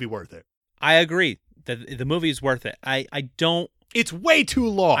made the movie worth it. I agree. The movie is worth it. I don't It's way too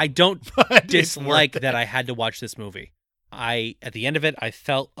long. I don't but it's dislike worth it. that I had to watch this movie. At the end of it, I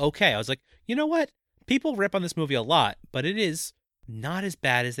felt okay. I was like, you know what? People rip on this movie a lot, but it is not as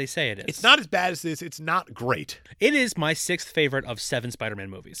bad as they say it is. It's not as bad as this. It's not great. It is my 6th favorite of 7 Spider-Man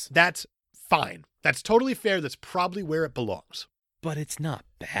movies, That's fine. That's totally fair. That's probably where it belongs. but it's not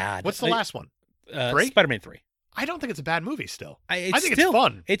bad. What's the last one? 3? Spider-Man 3. I don't think it's a bad movie still. I think still, it's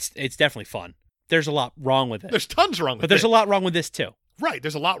fun. It's definitely fun. There's a lot wrong with it, There's tons wrong with it. but there's a lot wrong with this too. Right.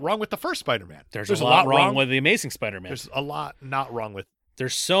 There's a lot wrong with the first Spider-Man. There's a lot wrong with the Amazing Spider-Man. There's a lot not wrong with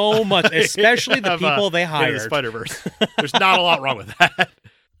There's so much, especially the people they Into hired. the Spider-Verse. There's not a lot wrong with that.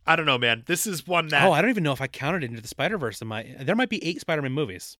 I don't know, man. This is one that Oh, I don't even know if I counted Into the Spider-Verse. There might be 8 Spider-Man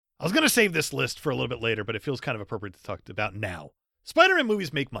movies. I was going to save this list for a little bit later, but it feels kind of appropriate to talk about now. Spider-Man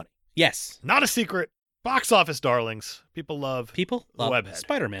movies make money. Yes. Not a secret. Box office darlings. People love People love Webhead.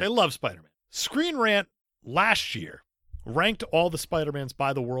 Spider-Man. They love Spider-Man. Screen Rant last year ranked all the Spider-Mans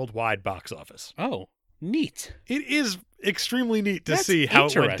by the worldwide box office. Oh, neat. It is extremely neat to That's see how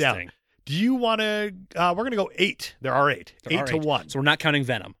it went down. interesting. Do you want to? We're going to go 8. There are 8. There 8 are to 8. 1. So we're not counting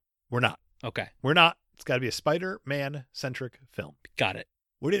Venom. We're not. Okay, We're not. It's got to be a Spider-Man centric film. got it.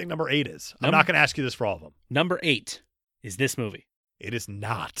 What do you think number 8 is? I'm Number- not going to ask you this for all of them. Number 8 is this movie. It is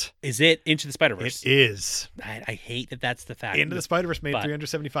not. Is it Into the Spider-Verse? It is. I hate that that's the fact. Into the Spider-Verse made But-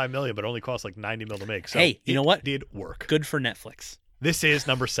 $375 million, but only cost like $90 million to make. So Hey, you know what? It did work. Good for Netflix. This is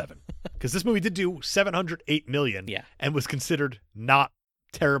number 7 because this movie did do $708 million Yeah. and was considered not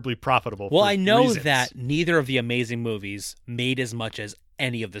terribly profitable. Well, for I know reasons. that neither of the Amazing movies made as much as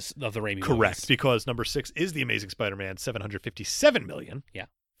any of the Raimi Correct, movies. because number 6 is The Amazing Spider-Man, $757 million. Yeah.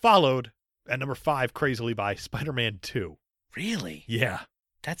 Followed at number 5, crazily, by Spider-Man 2. Really? Yeah,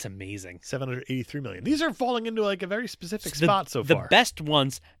 That's amazing. $783 million. These are falling into like a very specific The- spot so far. The best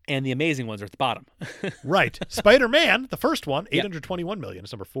ones and the amazing ones are at the bottom. Right. Spider-Man, the first one, Yeah. $821 million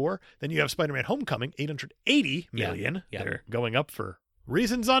is number 4. Then you have Spider-Man Homecoming, $880 million. Yeah. They're going up for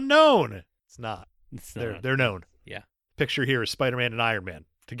reasons unknown. It's not. It's They're not- they're known. Yeah. Picture here is Spider-Man and Iron Man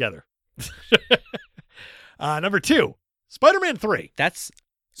together. Number 2, Spider-Man 3. That's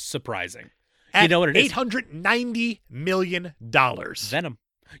surprising. At You know what it is? $890 million. Venom.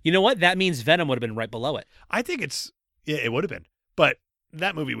 You know what? That means Venom would have been right below it. I think it would have been. But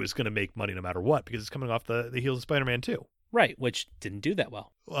that movie was going to make money no matter what because it's coming off the heels of Spider-Man 2. Right, which didn't do that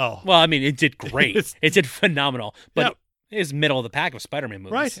well. Well, Well, I mean, it did great. It's- It did phenomenal, but Yeah. it was middle of the pack of Spider-Man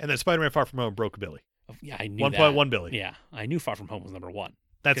movies. right. And then Spider-Man Far From Home broke a billy. Yeah, I knew 1.1 billion. Yeah, I knew Far From Home was number 1.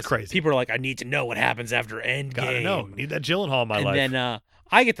 That's 'Cause crazy. People are like, I need to know what happens after Endgame. Gotta know. Need that Gyllenhaal in my and life. then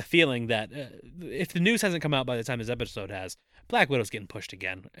I get the feeling that if the news hasn't come out by the time this episode has, Black Widow's getting pushed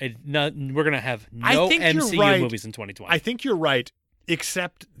again. We're going to have I no think you're MCU right. movies in 2020. I think you're right,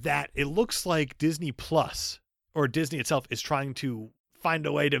 except that it looks like Disney Plus or Disney itself is trying to find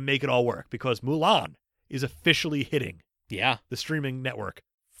a way to make it all work because Mulan is officially hitting yeah, the streaming network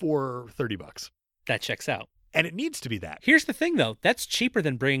for $30. that checks out. And it needs to be that. Here's the thing, though. That's cheaper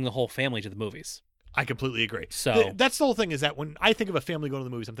than bringing the whole family to the movies. I completely agree. So- that's the whole thing is that when I think of a family going to the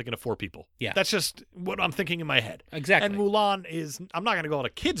movies, I'm thinking of 4 people. Yeah. That's just what I'm thinking in my head. Exactly. And Mulan is, I'm not going to call it a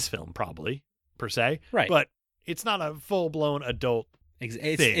kid's film probably, per se. Right. But it's not a thing.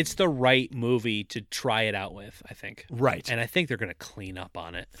 It's the right movie to try it out with, I think. Right. And I think they're going to clean up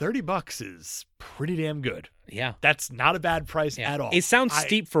on it. $30 is pretty damn good. Yeah. That's not a bad price Yeah. at all. It sounds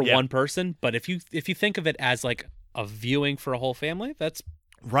steep for yeah. one person, but if you think of it as like a viewing for a whole family, that's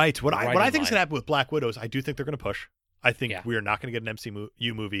Right. What Right I in think is line. going to happen with Black Widows, I do think they're going to push. I think Yeah. we are not going to get an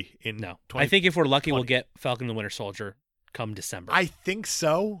MCU movie in no. 20. I think if we're lucky, we'll 20. get Falcon and the Winter Soldier come December. I think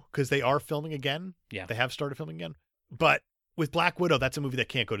so because they are filming again. Yeah. They have started filming again. But with Black Widow, that's a movie that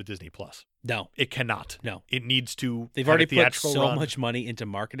can't go to Disney Plus. no. It cannot. No. It needs to. They've have already a put theatrical so run. much money into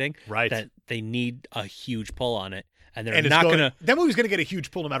marketing Right. that they need a huge pull on it, and they're and it's not going, gonna that movie's going to get a huge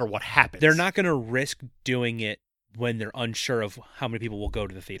pull no matter what happens. they're not gonna risk doing it when they're unsure of how many people will go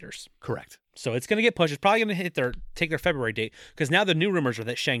to the theaters. correct. So it's gonna get pushed. It's probably gonna take their February date because now the new rumors are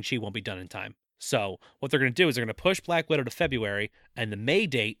that Shang-Chi won't be done in time. So what they're gonna do is they're gonna push Black Widow to February, and the May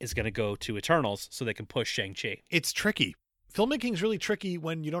date is gonna go to Eternals, so they can push Shang-Chi. It's tricky. Filmmaking is really tricky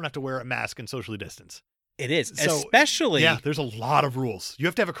when you don't have to wear a mask and socially distance. It is, So, especially Yeah, there's a lot of rules. You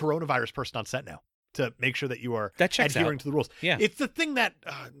have to have a coronavirus person on set now to make sure that you are that checks adhering out. to the rules. Yeah. It's the thing that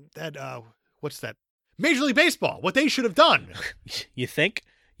what's that? Major League Baseball. What they should have done. You think?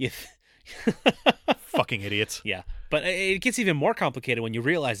 Fucking idiots. Yeah, but it gets even more complicated when you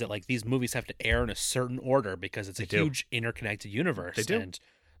realize that like these movies have to air in a certain order because it's a They do. huge interconnected universe. They do. And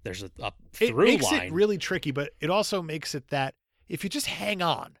there's a It through makes line. it really tricky, but it also makes it that if you just hang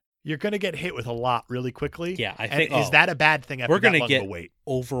on, you're going to get hit with a lot really quickly. Yeah, I And think is that a bad thing after we're that gonna long get of a wait?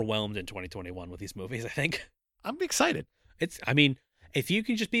 overwhelmed in 2021 with these movies. I think I'm excited. I mean, if you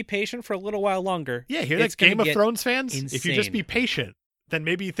can just be patient for a little while longer. Yeah, hear it's that, Game gonna of get Thrones fans? If you just insane. be patient, then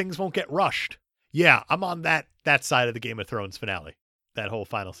maybe things won't get rushed. Yeah, I'm on that side of the Game of Thrones finale. That whole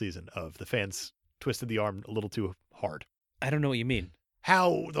final season of the fans twisted the arm a little too hard. I don't know what you mean.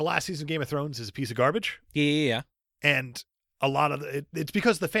 How the last season of Game of Thrones is a piece of garbage, Yeah. and a lot of it's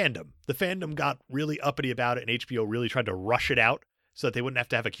because of the fandom. The fandom got really uppity about it, and HBO really tried to rush it out so that they wouldn't have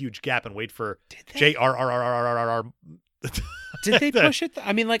to have a huge gap and wait for Did they? JRRRRRR. Did they push it?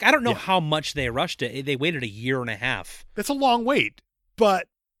 I mean, like, I don't know Yeah. how much they rushed it. They waited a year and a half. That's a long wait, but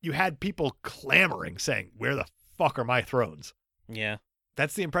you had people clamoring saying, where the fuck are my thrones? Yeah.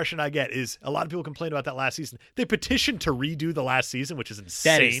 That's the impression I get, is a lot of people complained about that last season. They petitioned to redo the last season, which is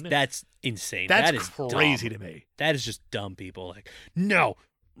insane. That's insane. That's that is crazy dumb. to me. That is just dumb people. Like, no,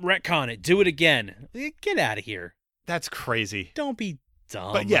 retcon it. Do it again. Get out of here. That's crazy. Don't be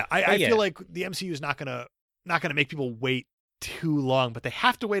dumb. But yeah, I feel like the MCU is not gonna make people wait too long, but they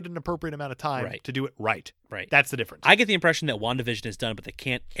have to wait an appropriate amount of time Right. to do it right. Right. That's the difference. I get the impression that WandaVision is done, but they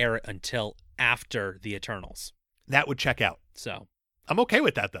can't air it until after the Eternals. That would check out. So, I'm okay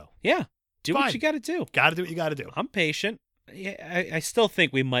with that though. yeah, do Fine. what you got to do. Got to do what you got to do. I'm patient. Yeah, I still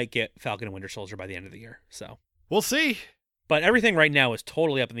think we might get Falcon and Winter Soldier by the end of the year. So, We'll see. but everything right now is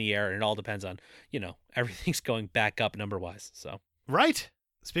totally up in the air, and it all depends on, everything's going back up number-wise. So, Right.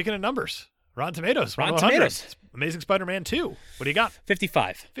 Speaking of numbers, Rotten Tomatoes. Rotten 100. Tomatoes. Amazing Spider-Man 2. What do you got?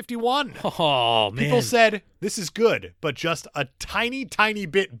 55. 51. Oh, man. People said this is good, but just a tiny, tiny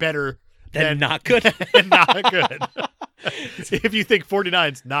bit better Then not good. than not good. If you think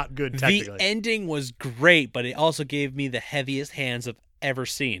 49's not good, The technically. ending was great, but it also gave me the heaviest hands I've ever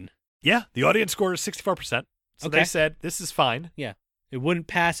seen. Yeah, the audience score is 64%. So they Okay. said this is fine. It wouldn't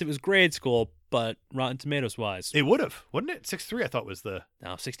pass if it was grade school, but Rotten Tomatoes wise. It would have, wouldn't it? 63, I thought was the.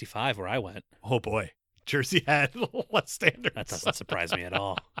 Now 65 where I went. Oh boy, Jersey had less standards. That doesn't surprise me at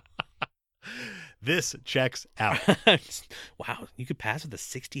all. This checks out. Wow, you could pass with a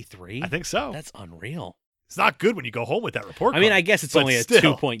 63? I think so. That's unreal. It's not good when you go home with that report. I mean, card, I guess it's but only a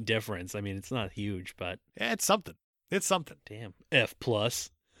still. 2-point difference. I mean, it's not huge, but Yeah, it's something. It's something. damn. F plus.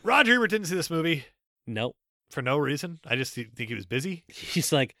 Roger Ebert didn't see this movie Nope. for no reason. I just think he was busy.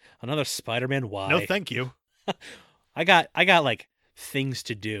 He's like, another Spider-Man, why? No, thank you. I got like things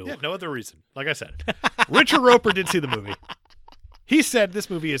to do. Yeah, no other reason. Like I said, Richard Roper did see the movie. He said this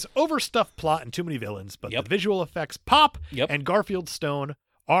movie is overstuffed plot and too many villains, but Yep. the visual effects pop, Yep. and Garfield Stone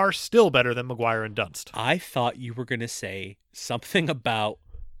are still better than Maguire and Dunst. I thought you were gonna say something about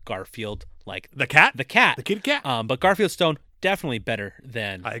Garfield, like The cat? the cat. The kitty cat? But Garfield Stone definitely better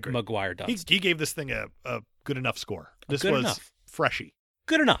than I agree. Maguire does. He gave this thing a good enough score. This good was enough. freshy.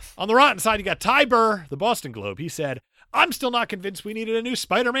 Good enough. On the rotten side, you got Ty Burr, the Boston Globe. He said, I'm still not convinced we needed a new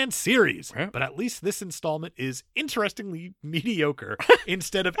Spider-Man series, Huh? but at least this installment is interestingly mediocre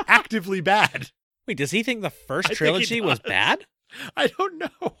instead of actively bad. Wait, does he think the first I think he trilogy was does. bad? I don't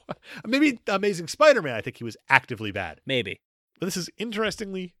know. Maybe Amazing Spider-Man, I think he was actively bad. Maybe. But this is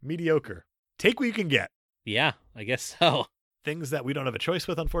interestingly mediocre. Take what you can get. Yeah, I guess so. Things that we don't have a choice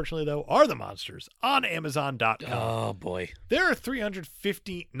with, unfortunately, though, are the monsters on Amazon.com. Oh boy. There are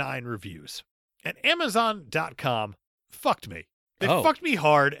 359 reviews. And Amazon.com fucked me. They Oh. fucked me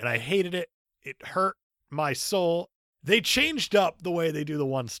hard, and I hated it. It hurt my soul. They changed up the way they do the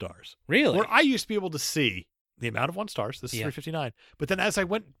 1 stars. Really? Where I used to be able to see the amount of 1 stars. This is Yeah. 359. But then as I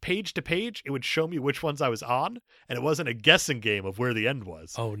went page to page, it would show me which ones I was on, and it wasn't a guessing game of where the end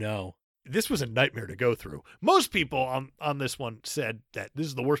was. Oh no. This was a nightmare to go through. Most people on this one said that this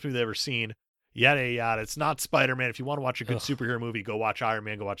is the worst movie they've ever seen. Yada, yada. It's not Spider-Man. If you want to watch a good Ugh. superhero movie, go watch Iron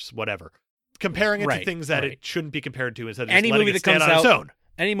Man, go watch whatever. Comparing it to Right, things that right. it shouldn't be compared to instead of just Any letting movie it that stand comes on its out- own.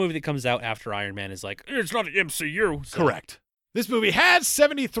 Any movie that comes out after Iron Man is like, it's not an MCU. So- Correct. This movie has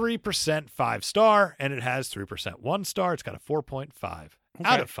 73% 5-star, and it has 3% 1-star. It's got a 4.5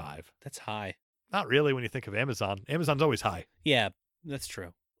 out Okay. of 5. That's high. Not really when you think of Amazon. Amazon's always high. Yeah, that's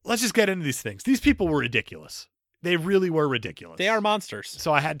true. Let's just get into these things. These people were ridiculous. They really were ridiculous. They are monsters.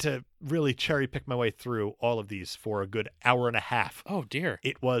 So I had to really cherry pick my way through all of these for a good hour and a half. Oh dear.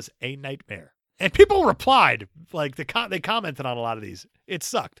 It was a nightmare. And people replied, like they commented on a lot of these. It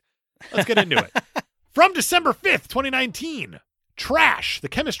sucked. Let's get into it. From December 5th, 2019, Trash. The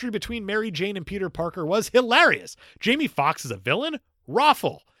chemistry between Mary Jane and Peter Parker was hilarious. Jamie Foxx is a villain?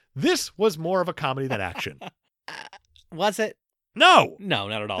 Raffle. This was more of a comedy than action. Was it? No. No,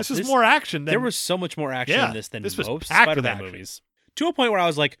 not at all. This was more action than There was so much more action Yeah, in this than this was most packed with Spider-Man action. movies. To a point where I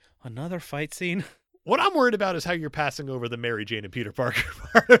was like, another fight scene? What I'm worried about is how you're passing over the Mary Jane and Peter Parker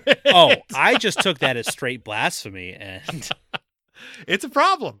part of it. Oh, I just took that as straight blasphemy, and It's a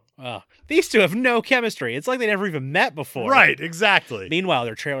problem. these two have no chemistry. It's like they never even met before. Right, exactly. Meanwhile,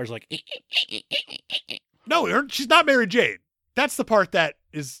 their trailer's like, No, she's not Mary Jane. That's the part that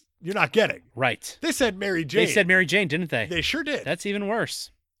is you're not getting. right. They said Mary Jane. They said Mary Jane, didn't they? They sure did. That's even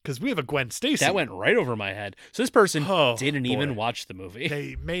worse. Because we have a Gwen Stacy. That went right over my head. So this person Oh, didn't boy. even watch the movie.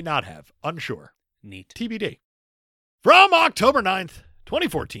 They may not have. Unsure. Neat. TBD. From October 9th,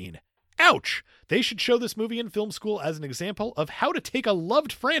 2014, Ouch! They should show this movie in film school as an example of how to take a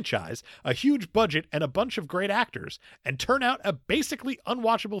loved franchise, a huge budget, and a bunch of great actors, and turn out a basically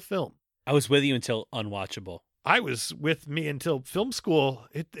unwatchable film. I was with you until unwatchable. I was with me until film school.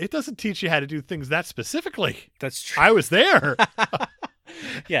 It doesn't teach you how to do things that specifically. That's true. I was there.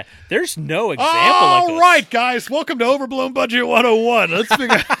 Yeah, there's no example All like this. right, guys, welcome to Overblown Budget 101. Let's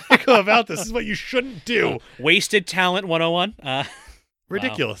figure out how to go about this. This is what you shouldn't do. Wasted Talent 101.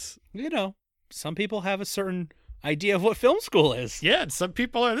 Ridiculous. You know, some people have a certain idea of what film school is. Yeah, and some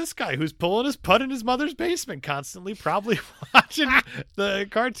people are this guy who's pulling his putt in his mother's basement constantly, probably watching the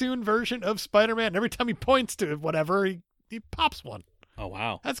cartoon version of Spider-Man. And every time he points to whatever, he pops one. Oh,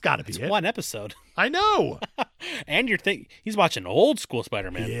 wow. That's got to be It's it. one episode. I know. And he's watching old school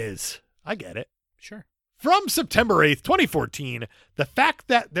Spider-Man. He is. I get it. Sure. From September 8th, 2014, the fact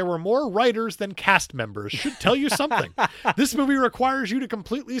that there were more writers than cast members should tell you something. This movie requires you to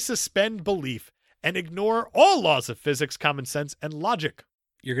completely suspend belief and ignore all laws of physics, common sense, and logic.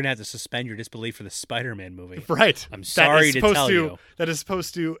 You're going to have to suspend your disbelief for the Spider-Man movie. Right. I'm sorry to tell you. That is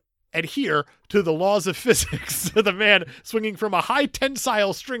supposed to adhere to the laws of physics. To the man swinging from a high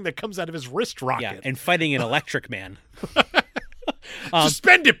tensile string that comes out of his wrist rocket. Yeah, and fighting an electric man.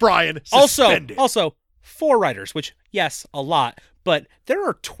 Suspend it, Brian. Suspend it. Also, 4 writers, which, yes, a lot, but there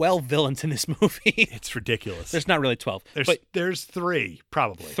are 12 villains in this movie. It's ridiculous. There's not really 12. There's 3,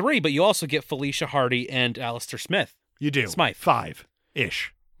 probably. 3, but you also get Felicia Hardy and Alistair Smith. You do. Smythe.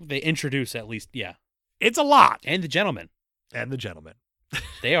 5-ish. They introduce at least, yeah. It's a lot. And the gentleman. And the gentleman.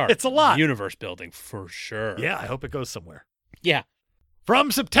 They are It's a lot. universe building for sure. Yeah, I hope it goes somewhere. Yeah.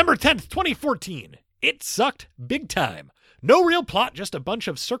 From September 10th, 2014, it sucked big time. No real plot, just a bunch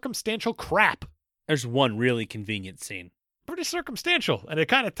of circumstantial crap. There's one really convenient scene. Pretty circumstantial, and it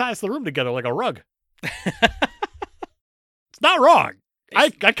kind of ties the room together like a rug. It's not wrong. I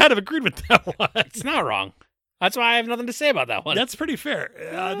kind of agreed with that one. It's not wrong. That's why I have nothing to say about that one. That's pretty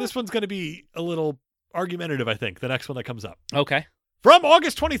fair. This one's going to be a little argumentative, I think, the next one that comes up. Okay. From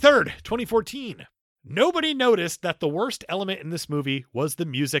August 23rd, 2014. Nobody noticed that the worst element in this movie was the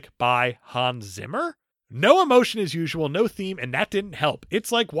music by Hans Zimmer? No emotion as usual, no theme, and that didn't help.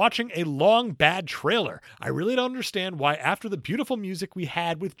 It's like watching a long, bad trailer. I really don't understand why, after the beautiful music we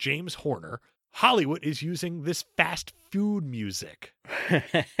had with James Horner, Hollywood is using this fast food music.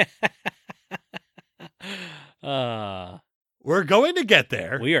 We're going to get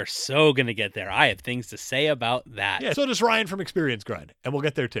there. We are so going to get there. I have things to say about that. Yeah, so does Ryan from Experience Grind, and we'll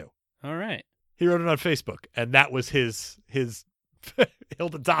get there too. All right. He wrote it on Facebook, and that was his hill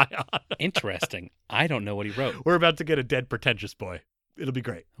to die on. Interesting. I don't know what he wrote. We're about to get a dead pretentious boy. It'll be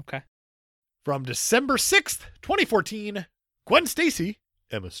great. Okay. From December 6th, 2014, Gwen Stacy,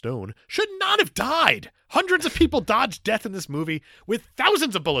 Emma Stone, should not have died. Hundreds of people dodged death in this movie, with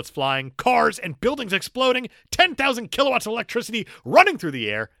thousands of bullets flying, cars and buildings exploding, 10,000 kilowatts of electricity running through the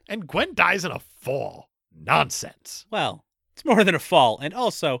air, and Gwen dies in a fall. Nonsense. Well, it's more than a fall, and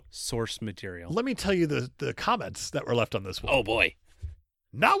also source material. Let me tell you the comments that were left on this one. Oh, boy.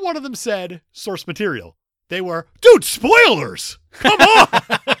 Not one of them said source material. They were, dude, spoilers! Come on!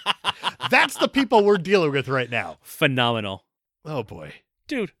 That's the people we're dealing with right now. Phenomenal. Oh, boy.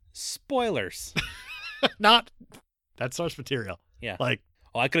 Dude, spoilers. That's source material. Yeah. Like,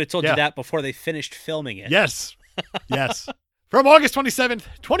 oh, I could have told you that before they finished filming it. Yes. Yes. From August 27th,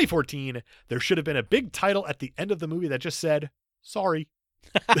 2014, there should have been a big title at the end of the movie that just said, sorry.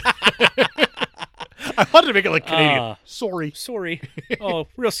 I wanted to make it like Canadian. Sorry. Sorry. Oh,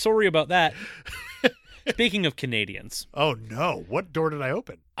 real sorry about that. Speaking of Canadians. Oh, no. What door did I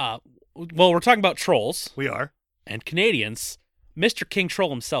open? Well, we're talking about trolls. We are. And Canadians. Mr. King Troll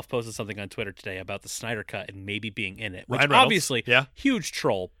himself posted something on Twitter today about the Snyder Cut and maybe being in it. Which Ryan Reynolds. Obviously, Yeah. huge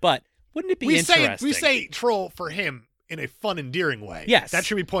troll, but wouldn't it be interesting? We say troll for him in a fun, endearing way. Yes. That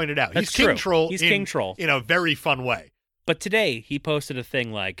should be pointed out. That's He's King true. Troll. He's King Troll. In a very fun way. But today, he posted a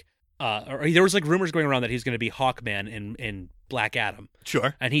thing like, or there was like rumors going around that he's going to be Hawkman in Black Adam.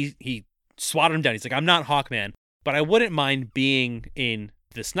 Sure. And he swatted him down. He's like, I'm not Hawkman, but I wouldn't mind being in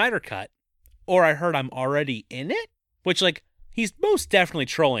the Snyder Cut. Or I heard I'm already in it, which like, he's most definitely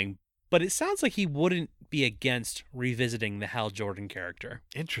trolling, but it sounds like he wouldn't be against revisiting the Hal Jordan character.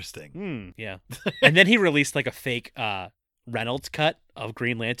 Interesting. Yeah. And then he released like a fake Reynolds cut of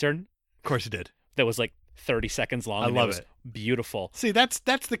Green Lantern. Of course he did. That was like 30 seconds long. I love it. it. Beautiful. See, that's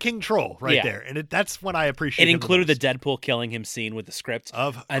the King Troll right there. And that's when I appreciate it. It included the Deadpool killing him scene with the script.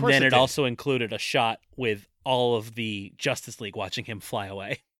 And then it also included a shot with all of the Justice League watching him fly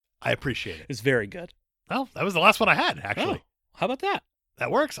away. I appreciate it. It's very good. Well, that was the last one I had, actually. Oh, how about that? That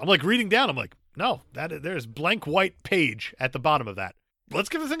works. I'm like reading down. I'm like, no, there's blank white page at the bottom of that. let's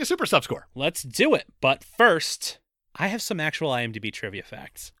give the thing a super sub score. Let's do it. But first, I have some actual IMDb trivia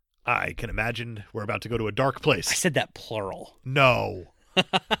facts. I can imagine we're about to go to a dark place. I said that plural. No.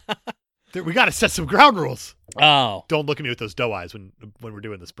 We got to set some ground rules. Oh. Don't look at me with those doe eyes when we're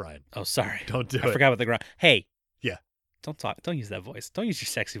doing this, Brian. Oh, sorry. Don't do I it. forgot about the ground. Hey. Yeah. Don't talk. Don't use that voice. Don't use your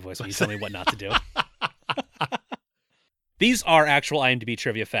sexy voice when you tell me what not to do. These are actual IMDb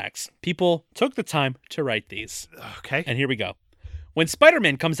trivia facts. People took the time to write these. Okay. And here we go. When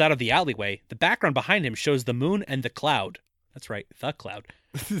Spider-Man comes out of the alleyway, the background behind him shows the moon and the cloud. That's right, the cloud.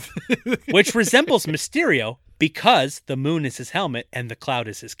 Which resembles Mysterio because the moon is his helmet and the cloud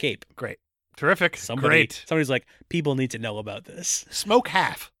is his cape. Great. Terrific. Great. Somebody's like, people need to know about this. Smoke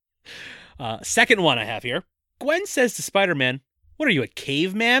half. Second one I have here. Gwen says to Spider-Man, "What are you, a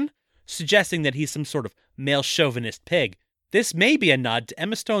caveman?" Suggesting that he's some sort of male chauvinist pig. This may be a nod to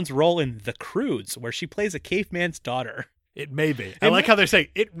Emma Stone's role in The Croods, where she plays a caveman's daughter. It may be. I like how they're saying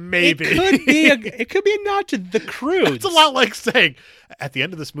it may be. It could be a nod to The Croods. It's a lot like saying, at the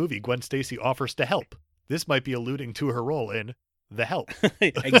end of this movie, Gwen Stacy offers to help. This might be alluding to her role in The Help.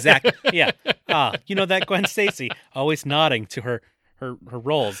 Exactly. Yeah. You know that Gwen Stacy, always nodding to her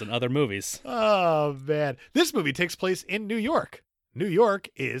roles in other movies. Oh, man. This movie takes place in New York. New York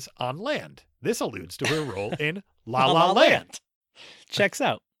is on land. This alludes to her role in La La Land. Checks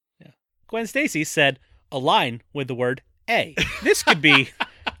out. Yeah. Gwen Stacy said a line with the word A. This could be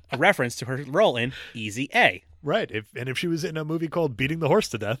a reference to her role in Easy A. Right. If she was in a movie called Beating the Horse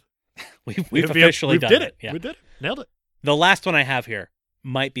to Death. We've officially done it. Yeah. We did it. Nailed it. The last one I have here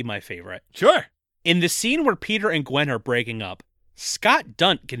might be my favorite. Sure. In the scene where Peter and Gwen are breaking up, Scott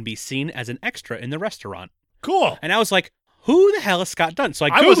Dunt can be seen as an extra in the restaurant. Cool. And I was like, who the hell is Scott Dunt? So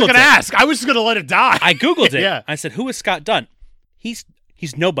I wasn't going to ask. I was just going to let it die. I Googled it. Yeah. I said, who is Scott Dunt? He's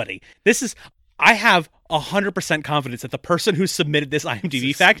nobody. I have 100% confidence that the person who submitted this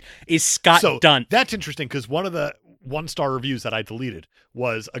IMDb fact is Scott Dunt. That's interesting because one of the 1-star reviews that I deleted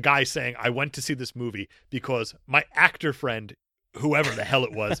was a guy saying, I went to see this movie because my actor friend, whoever the hell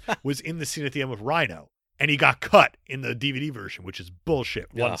it was in the scene at the end with Rhino. And he got cut in the DVD version, which is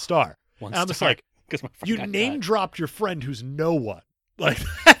bullshit. 1 star. One and I'm just star. like, you name cut. dropped your friend who's no one. Like,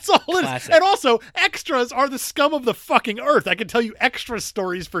 that's all it Classic. is. And also, extras are the scum of the fucking earth. I can tell you extra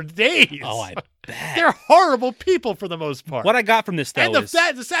stories for days. Oh, I bet. They're horrible people for the most part. What I got from this, though, and is...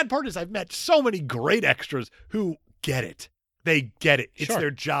 the sad part is I've met so many great extras who get it. They get it. It's Sure.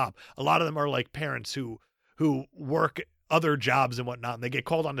 their job. A lot of them are like parents who work other jobs and whatnot, and they get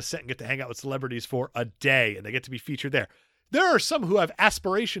called on the set and get to hang out with celebrities for a day, and they get to be featured there. There are some who have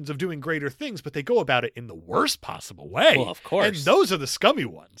aspirations of doing greater things, but they go about it in the worst possible way. Well, of course. And those are the scummy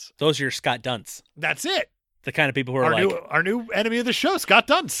ones. Those are your Scott Dunts. That's it. The kind of people who are Our new enemy of the show, Scott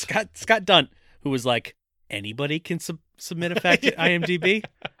Dunst. Scott Dunt, who was like, anybody can submit a fact to IMDb?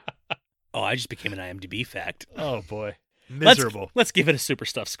 Oh, I just became an IMDb fact. Oh, boy. Miserable. Let's give it a super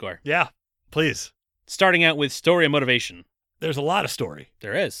stuff score. Yeah, please. Starting out with story and motivation. There's a lot of story.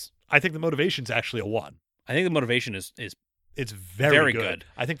 There is. I think the motivation's actually a 1. I think the motivation is It's very good.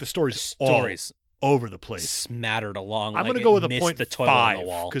 I think the story's all over the place. Smattered along. I'm going to to go with a the toilet on the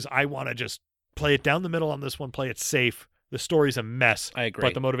wall. because I want to just play it down the middle on this one, play it safe. The story's a mess. I agree.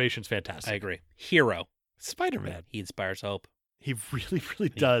 But the motivation's fantastic. I agree. Hero. Spider-Man. He inspires hope. He really, really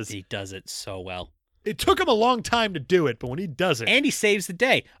does. He does it so well. It took him a long time to do it, but when he does it. And he saves the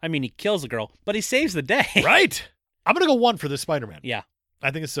day. I mean, he kills a girl, but he saves the day. Right. I'm going to go 1 for this Spider-Man. Yeah. I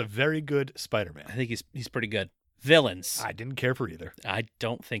think it's a very good I Spider-Man. think he's pretty good. Villains. I didn't care for either. I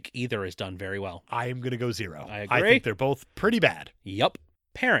don't think either is done very well. I am going to go 0. I I agree. think they're both pretty bad. Yup.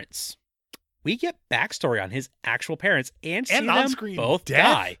 Parents. We get backstory on his actual parents and see And them on-screen both death.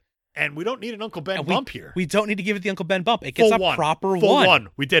 die. And we don't need an Uncle Ben And bump here. We don't need to give it the Uncle Ben bump. It gets Full a one. proper Full one. 1.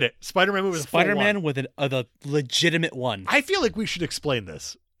 We did it. Spider-Man movie was a full 1. Spider-Man with the legitimate one. I feel like we should explain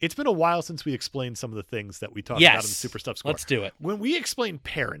this. It's been a while since we explained some of the things that we talked about in the Super Stuff Score. Let's do it. When we explain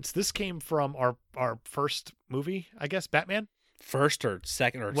parents, this came from our first movie, I guess, Batman? First or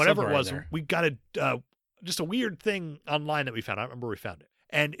second or whatever it somewhere in was. there. We got just a weird thing online that we found. I don't remember where we found it.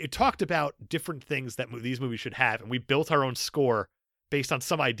 And it talked about different things that these movies should have. And we built our own score based on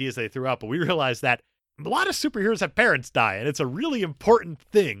some ideas they threw out. But we realized that a lot of superheroes have parents die. And it's a really important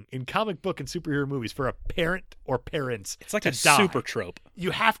thing in comic book and superhero movies for a parent or parents It's like to a die. super trope.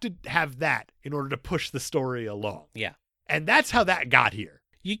 You have to have that in order to push the story along. Yeah. And that's how that got here.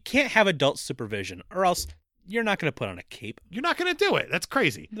 You can't have adult supervision or else you're not going to put on a cape. You're not going to do it. That's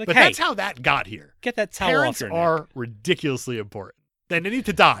crazy. Like, but hey, that's how that got here. Get that towel Parents off your neck. are ridiculously important. They need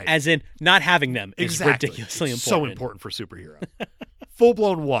to die. As in, not having them is Exactly. ridiculously important. So important for superhero.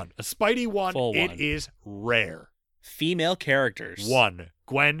 Full-blown 1. A Spidey 1. Full It one. is rare. female characters. One.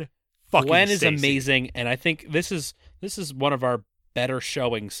 Gwen fucking Gwen is Stacy. amazing, and I think this is one of our better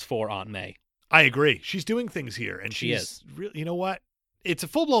showings for Aunt May. I agree. She's doing things here, and She she's is. really. You know what? It's a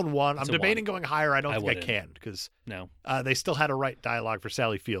full-blown one. It's I'm a debating one. going higher. I don't I think wouldn't. I can because No. they still had to write dialogue for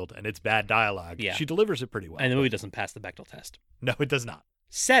Sally Field, and it's bad dialogue. Yeah. She delivers it pretty well. And the but- movie doesn't pass the Bechdel test. No, it does not.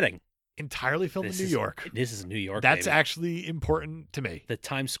 Setting. Entirely filmed in New York. This is New York. That's baby. actually important to me. The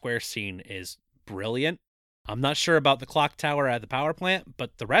Times Square scene is brilliant. I'm not sure about the clock tower at the power plant,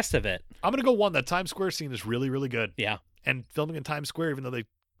 but the rest of it, I'm gonna go one. That Times Square scene is really, really good. yeah. And filming in Times Square, even though they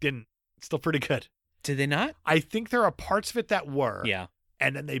didn't, it's still pretty good. Did they not? I think there are parts of it that were. Yeah.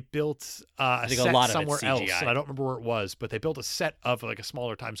 And then they built a think a set lot of it's somewhere else, CGI. and I don't remember where it was, but they built a set of like a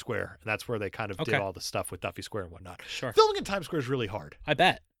smaller Times Square, and that's where they kind of did Okay. all the stuff with Duffy Square and whatnot. Sure. Filming in Times Square is really hard. I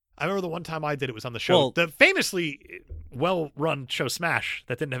bet. I remember the one time I did it was on the show, Well- the famously well-run show Smash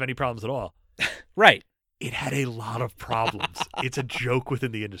that didn't have any problems at all. Right. It had a lot of problems. It's a joke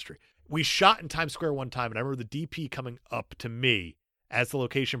within the industry. We shot in Times Square one time, and I remember the DP coming up to me as the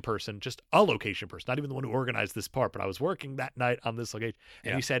location person, just a location person, not even the one who organized this part, but I was working that night on this location,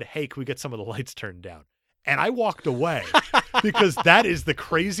 and Yeah. he said, "Hey, can we get some of the lights turned down?" And I walked away because that is the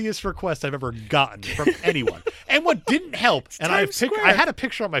craziest request I've ever gotten from anyone. And what didn't help, and I Times Square. had a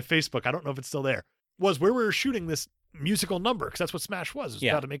picture on my Facebook, I don't know if it's still there, was where we were shooting this musical number, because that's what Smash was. It was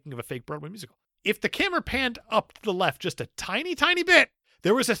Yeah. about the making of a fake Broadway musical. If the camera panned up to the left just a tiny, tiny bit,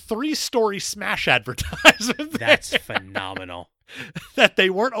 there was a 3-story Smash advertisement there That's phenomenal. that they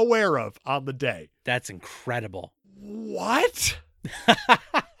weren't aware of on the day. That's incredible. What?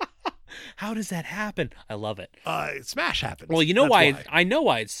 How does that happen? I love it. Smash happens. Well, you know That's why? I know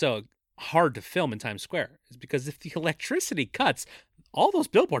why it's so hard to film in Times Square. Is because if the electricity cuts, all those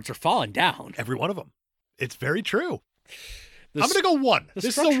billboards are falling down. Every one of them. It's very true. The I'm going to go one. the This is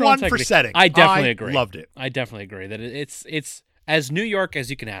a structural one for integrity- setting. I definitely agree. Loved it. I definitely agree that it's as New York as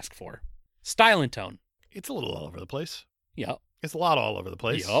you can ask for. Style and tone. It's a little all over the place. Yep. It's a lot all over the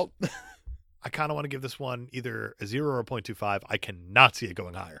place. Yep. I kind of want to give this one either a 0 or a 0.25. I cannot see it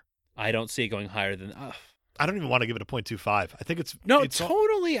going higher. I don't see it going higher than. I don't even want to give it a 0.25. I think it's No, it's all,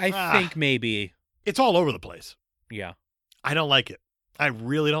 totally. I think maybe. it's all over the place. Yeah. I don't like it. I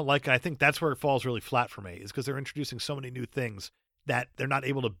really don't like it. I think that's where it falls really flat for me, is because they're introducing so many new things that they're not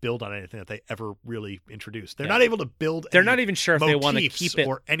able to build on anything that they ever really introduced. They're Yeah. not able to build. They're any not even sure if they want to motifs keep it.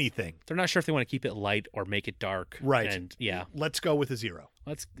 or anything. They're not sure if they want to keep it light or make it dark. Right. And yeah, Let's go with a 0.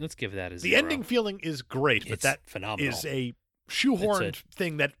 let's give that a The 0. ending feeling is great, but It's that phenomenal. is a shoehorned It's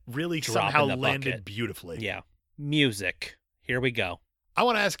thing that really drop in somehow the landed bucket. beautifully. Yeah. Music. Here we go. I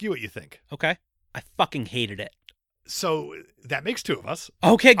want to ask you what you think. Okay. I fucking hated it. So that makes 2 of us.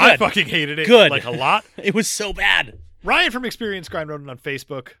 Okay, good. I fucking hated it. Good. Like a lot. It was so bad. Ryan from Experience Grind wrote it on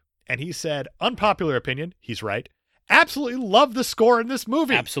Facebook, and he said, unpopular opinion, he's right. Absolutely love the score in this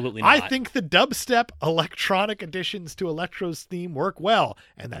movie. Absolutely not. I think the dubstep electronic additions to Electro's theme work well,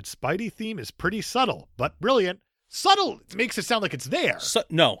 and that Spidey theme is pretty subtle, but brilliant. Subtle makes it sound like it's there.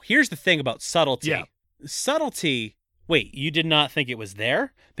 No, here's the thing about subtlety. Yeah. Subtlety. Wait, you did not think it was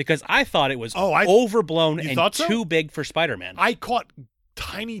there? Because I thought it was I overblown You and thought so? too big for Spider-Man. I caught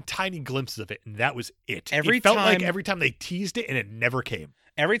tiny, tiny glimpses of it, and that was it. Every it felt like time- every time they teased it, and it never came.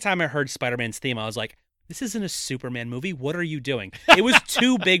 Every time I heard Spider-Man's theme, I was like, this isn't a Superman movie. What are you doing? It was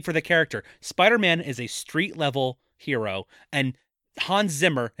too big for the character. Spider-Man is a street-level hero, and Hans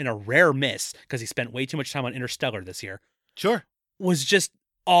Zimmer, in a rare miss, because he spent way too much time on Interstellar this year, Sure. was just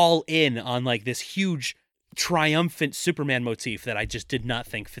all in on like this huge triumphant Superman motif that I just did not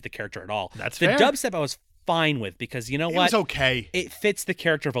think fit the character at all. That's the fair. dubstep I was fine with, because you know It what? was okay. It fits the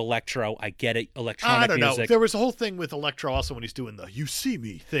character of Electro. I get it. Electronic I don't know. music. There was a whole thing with Electro also when he's doing the "You See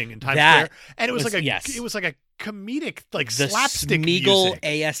Me" thing in Times That Square, and it was was- like a yes. it was like a comedic, like The slapstick Smeagol music.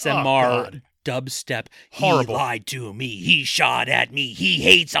 ASMR Oh, God. dubstep. Horrible. He lied to me. He shot at me. He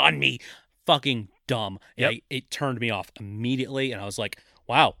hates on me. Fucking dumb. Yep. It turned me off immediately, and I was like,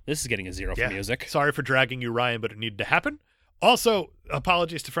 wow, this is getting a 0 Yeah. for music. Sorry for dragging you, Ryan, but it needed to happen. Also,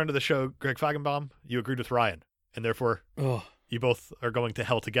 apologies to friend of the show, Greg Fagenbaum. You agreed with Ryan, and therefore Oh, you both are going to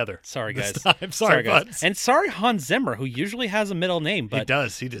hell together. sorry, this guys. time. Sorry, guys. buds. And sorry, Hans Zimmer, who usually has a middle name, He but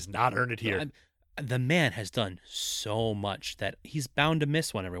does. He does not earn it here. the man has done so much that he's bound to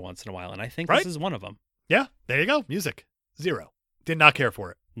miss one every once in a while, and I think Right? this is one of them. Yeah, there you go. Music. 0. Did not care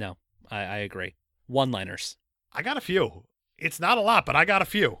for it. No, I agree. One-liners. I got a few. It's not a lot, but I got a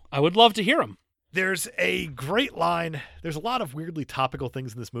few. I would love to hear them. There's a great line. There's a lot of weirdly topical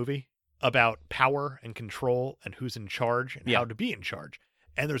things in this movie about power and control and who's in charge and Yeah. how to be in charge.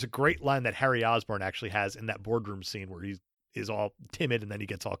 And there's a great line that Harry Osborn actually has in that boardroom scene where he is all timid and then he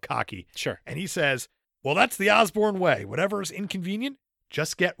gets all cocky. Sure. And he says, well, that's the Osborn way. Whatever is inconvenient,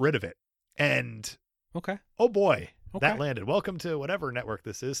 just get rid of it. And Okay. oh boy, Okay. that landed. Welcome to whatever network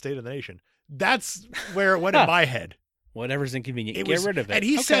this is, State of the Nation. That's where it went in my head. Whatever's inconvenient, It get was- rid of it. And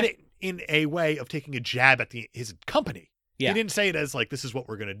he Okay. said it in a way of taking a jab at his company. Yeah. He didn't say it as like, this is what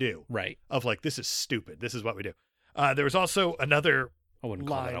we're going to do. Right. Of like, this is stupid. This is what we do. There was also another, I wouldn't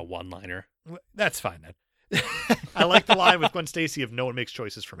call line. it a one-liner. that's fine then. I like the line with Gwen Stacy of no one makes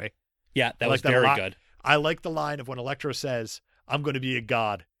choices for me. Yeah, that I was like that a very lot. good. I like the line of when Electro says, I'm going to be a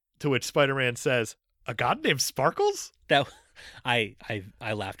god, to which Spider-Man says, a god named Sparkles? That I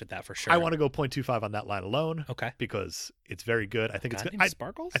laughed at that for sure. I want to go 0.25 on that line alone Okay. because it's very good. I think it's God good. named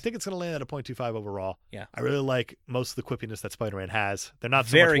Sparkles? I think it's going to land at a 0.25 overall. Yeah. I really like most of the quippiness that Spider-Man has. They're not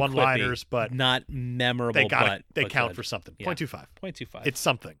so very much one-liners, quippy, but not memorable. they but count good. for something. Yeah. 0.25. 0.25. It's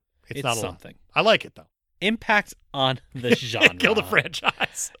something. It's not a lot. something. I like it though. Impact on the genre. Kill the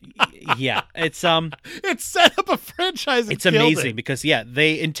franchise. Yeah, it's It set up a franchise. And it's killed amazing it. because yeah,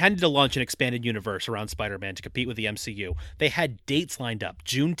 they intended to launch an expanded universe around Spider-Man to compete with the MCU. They had dates lined up: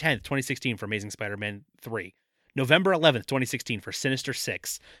 June 10th, 2016 for Amazing Spider-Man 3, November 11th, 2016 for Sinister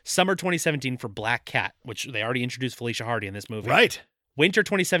 6, summer 2017 for Black Cat, which they already introduced Felicia Hardy in this movie. Right. Winter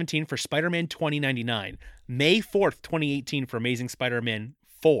 2017 for Spider-Man 2099, May 4th, 2018 for Amazing Spider-Man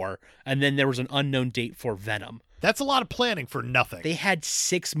 4, and then there was an unknown date for Venom. That's a lot of planning for nothing. They had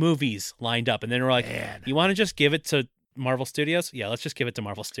 6 movies lined up, and then we're like, Man. you want to just give it to Marvel Studios? Yeah, let's just give it to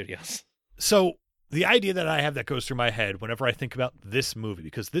Marvel Studios. So the idea that I have that goes through my head whenever I think about this movie,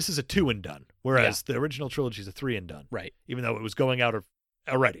 because this is a 2 and done, whereas the original trilogy is a 3 and done. Right. Even though it was going out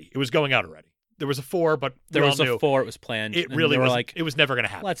already. It was going out already. There was a 4, but There we was all a knew 4, it was planned. it and really they were was like, it was never going to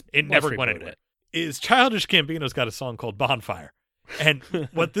happen. let's never went reboot anywhere. it. Is Childish Gambino's got a song called Bonfire. And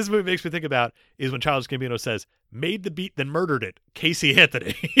what this movie makes me think about is when Childish Gambino says, made the beat, then murdered it, Casey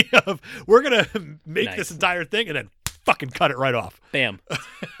Anthony. Of, we're going to make Nice. this entire thing and then fucking cut it right off. Bam.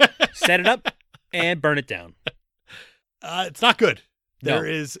 Set it up and burn it down. It's not good. No. There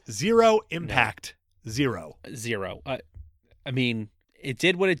is zero impact. Zero. 0. I mean, it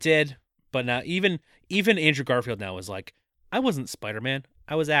did what it did, but now even Andrew Garfield now is like, I wasn't Spider-Man,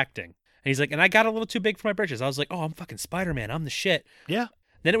 I was acting. And he's like, and I got a little too big for my britches. I was like, oh, I'm fucking Spider-Man, I'm the shit. Yeah.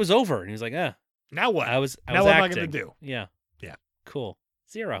 Then it was over, and he was like, Now what? I was now what am I acting. going to do? Yeah. Yeah. Cool.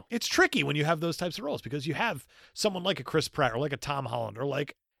 0. It's tricky when you have those types of roles because you have someone like a Chris Pratt or like a Tom Holland or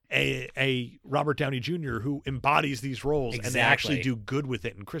like a Robert Downey Jr. who embodies these roles and they actually Exactly. do good with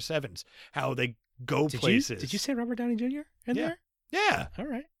it. And Chris Evans, how they go Did places. you say Robert Downey Jr. in Yeah. there? Yeah. All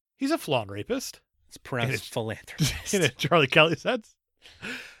right. He's a flawn rapist It's pronounced it's- philanthropist. in a Charlie Kelly sense.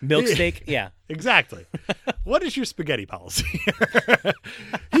 Milk steak? Yeah. Exactly. What is your spaghetti policy?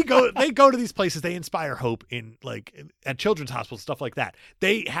 They go to these places, they inspire hope in like at children's hospitals, stuff like that.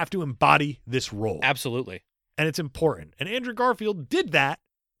 They have to embody this role. Absolutely. And it's important. And Andrew Garfield did that,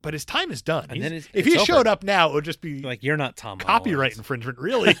 but his time is done. And then If it's he over. showed up now, it would just be Like, you're not Tom copyright Holland. infringement,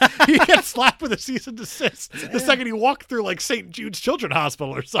 really. He gets slapped with a cease and desist the second he walked through like St. Jude's Children's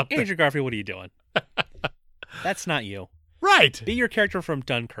Hospital or something. Andrew Garfield, what are you doing? That's not you. Right. Be your character from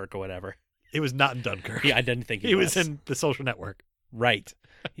Dunkirk or whatever. It was not in Dunkirk. Yeah, I didn't think He was in The Social Network. Right.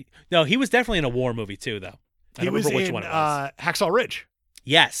 No, he was definitely in a war movie too, though. I He don't was remember which in one it was. Hacksaw Ridge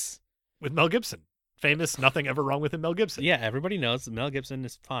Yes. with Mel Gibson. Famous, nothing ever wrong with him, Mel Gibson. Yeah, everybody knows that Mel Gibson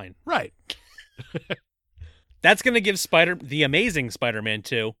is fine. Right. That's going to give The Amazing Spider-Man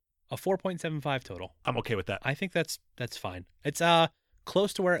 2 a 4.75 total. I'm okay with that. I think that's fine. It's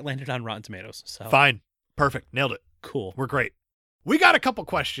close to where it landed on Rotten Tomatoes. So Fine. Perfect. Nailed it. cool. We're great. We got a couple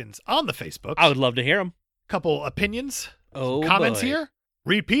questions on the Facebook. I would love to hear them. Couple opinions. Oh, Comments boy. here.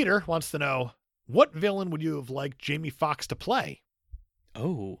 Reed Peter wants to know, what villain would you have liked Jamie Foxx to play?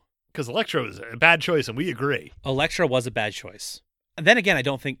 Oh, Because Electro is a bad choice, and we agree. Elektra was a bad choice. And then again, I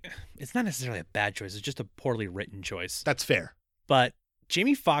don't think it's not necessarily a bad choice. It's just a poorly written choice. That's fair. But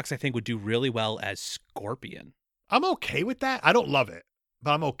Jamie Foxx, I think, would do really well as Scorpion. I'm okay with that. I don't love it,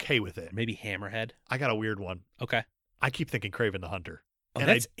 but I'm okay with it. Maybe Hammerhead. I got a weird one. Okay. I keep thinking Kraven the Hunter. Oh, and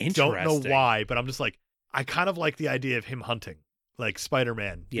that's I don't know interesting. why, but I'm just like, I kind of like the idea of him hunting, like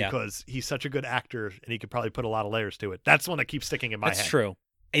Spider-Man, Yeah. because he's such a good actor and he could probably put a lot of layers to it. That's one that keeps sticking in my That's head. true.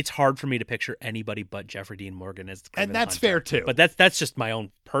 It's hard for me to picture anybody but Jeffrey Dean Morgan as Kraven And the that's Hunter. fair too. But that's just my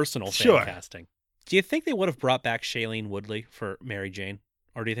own personal fan Sure. casting. Do you think they would have brought back Shailene Woodley for Mary Jane?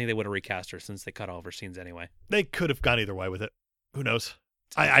 Or do you think they would have recast her since they cut all of her scenes anyway? They could have gone either way with it. Who knows?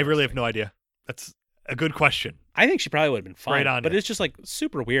 I really have no idea. That's a good question. I think she probably would have been fine. Right on but you. it's just like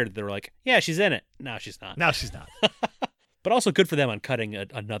super weird that they were like, yeah, she's in it. No, she's not. Now she's not. But also good for them on cutting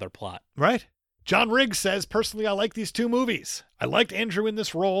another plot. Right? John Riggs says, personally, I like these two movies. I liked Andrew in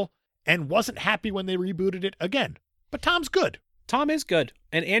this role, and wasn't happy when they rebooted it again. But Tom's good. Tom is good,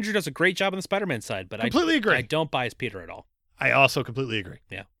 and Andrew does a great job on the Spider-Man side, but Completely agree. I don't buy as Peter at all. I also completely agree.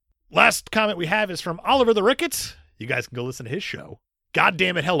 Yeah. Last comment we have is from Oliver the Ricketts. You guys can go listen to his show. God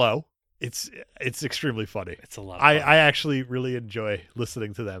damn it, hello. It's extremely funny. It's a lot of fun. I actually really enjoy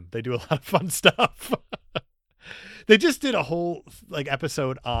listening to them. They do a lot of fun stuff. They just did a whole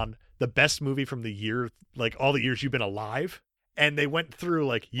episode on the best movie from the year, all the years you've been alive. And they went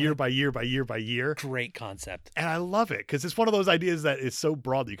through year by year by year by year. Great concept. And I love it because it's one of those ideas that is so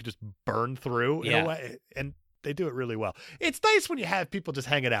broad that you could just burn through in a way. And they do it really well. It's nice when you have people just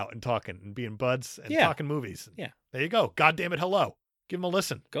hanging out and talking and being buds and talking movies. Yeah. There you go. God damn it, hello. Give them a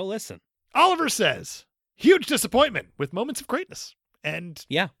listen. Go listen. Oliver says, huge disappointment with moments of greatness. And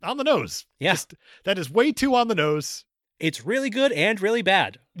on the nose. Yeah. That is way too on the nose. It's really good and really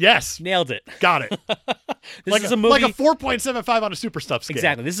bad. Yes. Nailed it. Got it. This is a movie. Like a 4.75 on a super stuff scale.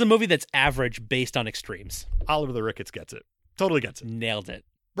 Exactly. This is a movie that's average based on extremes. Oliver the Ricketts gets it. Totally gets it. Nailed it.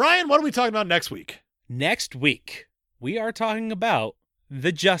 Brian, what are we talking about next week? Next week, we are talking about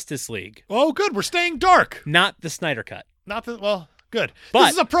the Justice League. Oh, good. We're staying dark. Not the Snyder Cut. Good. But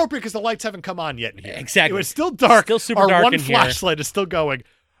this is appropriate because the lights haven't come on yet in here. Exactly. It was still dark. Still super Our dark one in here. flashlight is still going.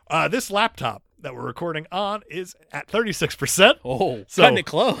 This laptop that we're recording on is at 36%. Oh, So cutting it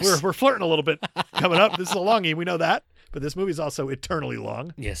close. We're flirting a little bit coming up. This is a longie. We know that. But this movie's also eternally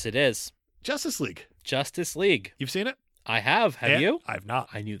long. Yes, it is. Justice League. Justice League. You've seen it? I have. Have you? I've not.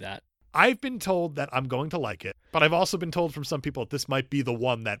 I knew that. I've been told that I'm going to like it, but I've also been told from some people that this might be the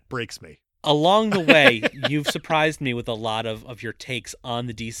one that breaks me. Along the way, you've surprised me with a lot of your takes on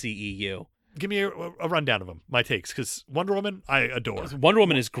the DCEU. Give me a rundown of them, my takes, because Wonder Woman, I adore. Wonder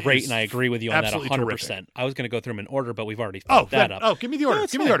Woman is great, and I agree with you on that 100%. Terrific. I was going to go through them in order, but we've already Oh, fucked that up. Oh, give me the order. No,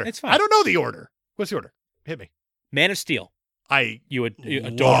 it's give me fine. the order. It's fine. I don't know the order. What's the order? Hit me. Man of Steel. You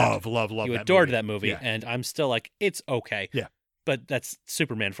adored. love You that adored movie. that movie, Yeah. and I'm still like, it's okay. Yeah. But that's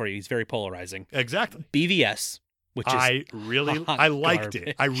Superman for you. He's very polarizing. Exactly. BVS, which is I liked garbage.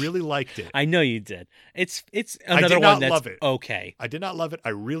 it. I really liked it. I know you did. It's I another did one not that's love it. okay. I did not love it. I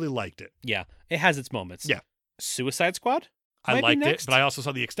really liked it. Yeah, it has its moments. Yeah. Suicide Squad. I Might be liked it, next. but I also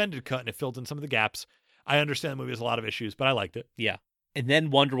saw the extended cut and it filled in some of the gaps. I understand the movie has a lot of issues, but I liked it, Yeah, and then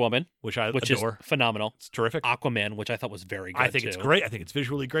Wonder Woman, which I which adore. is phenomenal. It's terrific. Aquaman, which I thought was very good. I think it's too. great. I think it's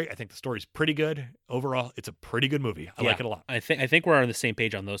visually great. I think the story's pretty good. Overall, it's a pretty good movie. I like it a lot. I think we're on the same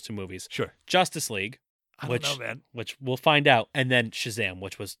page on those two movies. Sure. Justice League, I don't know, man. which we'll find out, and then Shazam,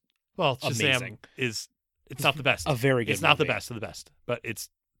 which was Well, Shazam amazing. it's not the best. a very good. It's not the movie. best of the best, but it's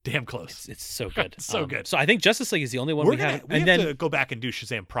damn close. It's so good. It's so good. So I think Justice League is the only one we we have. have And then to go back and do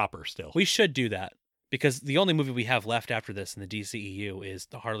Shazam proper still. we should do that because the only movie we have left after this in the DCEU is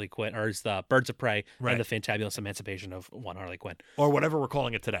the Harley Quinn, or is the Birds of Prey Right. and the Fantabulous Emancipation of one Harley Quinn. Or whatever we're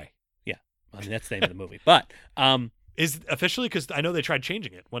calling it today. I mean, that's the name of the movie. But Is officially, because I know they tried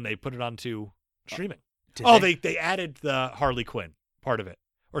changing it when they put it onto streaming. did They added the Harley Quinn part of it.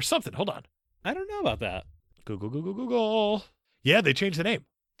 Or something. Hold on. I don't know about that. Google. Yeah, they changed the name.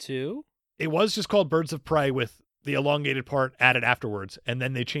 Two. It was just called Birds of Prey with the elongated part added afterwards, and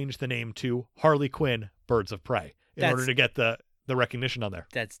then they changed the name to Harley Quinn Birds of Prey in That's- order to get the recognition on there.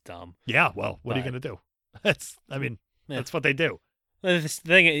 That's dumb. Yeah, well, what are you But- going to do? That's what they do. This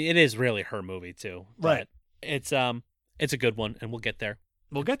thing, it is really her movie too. Right. But it's a good one, and we'll get there.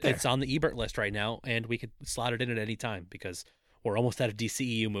 We'll get there. It's on the Ebert list right now, and we could slot it in at any time because we're almost out of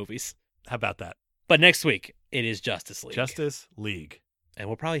DCEU movies. How about that? But next week it is Justice League. Justice League. And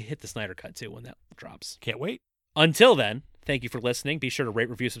we'll probably hit the Snyder Cut too when that drops. Can't wait. Until then, thank you for listening. Be sure to rate,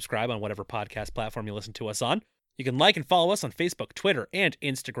 review, subscribe on whatever podcast platform you listen to us on. You can like and follow us on Facebook, Twitter, and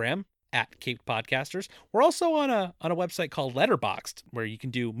Instagram at Caped Podcasters. We're also on a website called Letterboxd where you can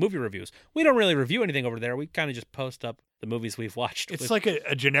do movie reviews. We don't really review anything over there. We kind of just post up the movies we've watched. It's with, like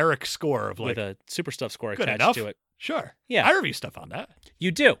a generic score of with a super stuff score good attached enough. to it. Sure. Yeah. I review stuff on that.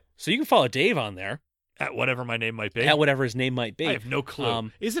 You do. So you can follow Dave on there At whatever my name might be. at whatever his name might be. I have no clue.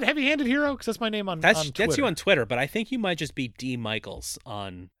 Is it Heavy Handed Hero? Because that's my name on That's Twitter. you on Twitter, but I think you might just be D Michaels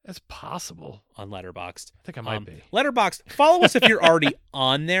on That's possible. Letterboxd. I think I might be. Letterboxd. Follow us if you're already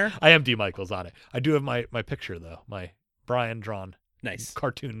on there. I am D. Michaels on it. I do have my picture, though. My Brian drawn Nice.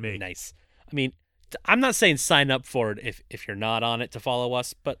 cartoon me. Nice. I mean, I'm not saying sign up for it if you're not on it to follow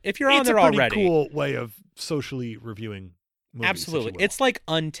us, but if you're on It's there a pretty already, cool way of socially reviewing movies. absolutely. if you will. It's like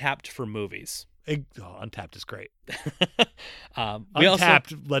Untapped for movies. Untapped is great. We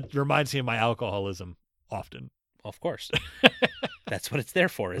Untapped reminds me of my alcoholism often. of course, that's what it's there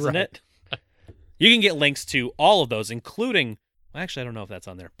for, isn't Right. it? You can get links to all of those, including. Well, actually, I don't know if that's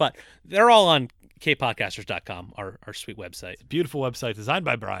on there, but they're all on kpodcasters.com, our sweet website. Beautiful website designed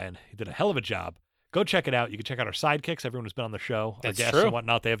by Brian. He did a hell of a job. Go check it out. You can check out our sidekicks. Everyone who's been on the show, That's our guests true. and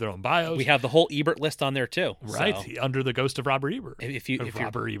whatnot, they have their own bios. We have the whole Ebert list on there too. Right, So under the ghost of Robert Ebert. if you're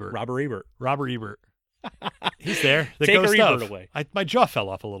Robert Ebert. Robert Ebert. Robert Ebert. He's there. The Take ghost Ebert of. away. My jaw fell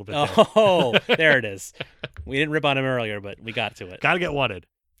off a little bit there. Oh, there it is. We didn't rip on him earlier, but we got to it. Gotta get wanted.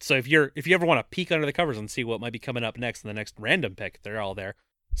 So if you ever want to peek under the covers and see what might be coming up next in the next random pick, they're all there.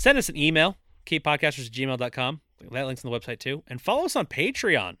 Send us an email, kpodcasters@gmail.com. That link's on the website too. And follow us on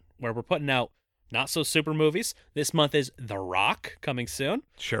Patreon, where we're putting out not so super movies. This month is The Rock coming soon.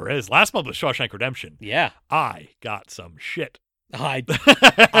 Sure is. Last month was Shawshank Redemption. Yeah. I got some shit. I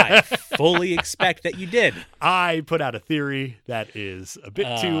fully expect that you did. I put out a theory that is a bit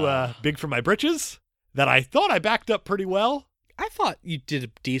too big for my britches that I thought I backed up pretty well. I thought you did a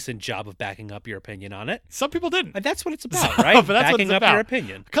decent job of backing up your opinion on it. Some people didn't. And that's what it's about, So, right? but that's what Backing it's up about. your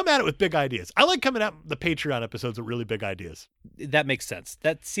opinion. Come at it with big ideas. I like coming at the Patreon episodes with really big ideas. That makes sense.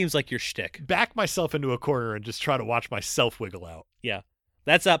 That seems like your shtick. Back myself into a corner and just try to watch myself wiggle out. Yeah.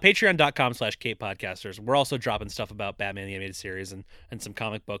 That's patreon.com/KPodcasters. We're also dropping stuff about Batman the Animated Series and some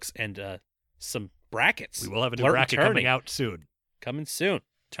comic books and some brackets. We will have a new Blurt bracket returning. coming out soon. Coming soon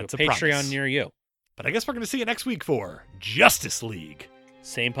to That's a a Patreon promise. near you. But I guess we're going to see you next week for Justice League.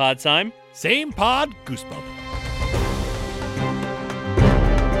 Same pod time. Same pod, Goosebump.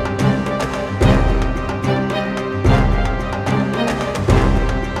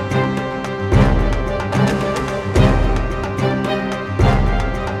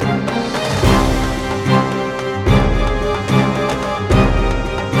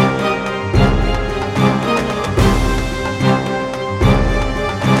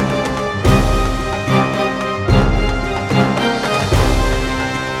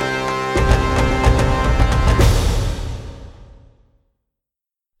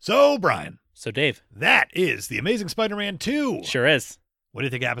 So, Brian, So, Dave. that is The Amazing Spider-Man 2. Sure is. What do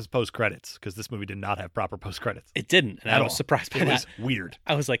you think happens post-credits? Because this movie did not have proper post-credits. It didn't. And At I was all. surprised by It that. was weird.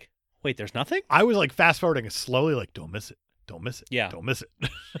 I was like, wait, there's nothing? I was like fast-forwarding it slowly, like, don't miss it. Don't miss it. Yeah. Don't miss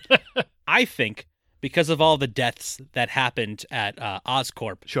it. I think because of all the deaths that happened at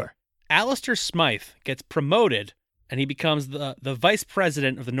Oscorp, Sure. Alistair Smythe gets promoted and he becomes the vice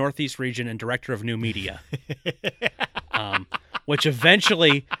president of the Northeast region and director of new media, which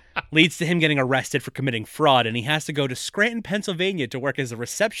eventually leads to him getting arrested for committing fraud. And he has to go to Scranton, Pennsylvania to work as a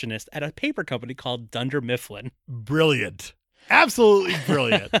receptionist at a paper company called Dunder Mifflin. Brilliant. Absolutely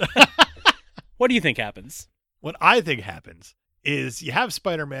brilliant. What do you think happens? What I think happens is you have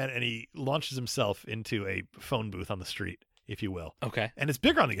Spider-Man and he launches himself into a phone booth on the street, if you will. Okay. And it's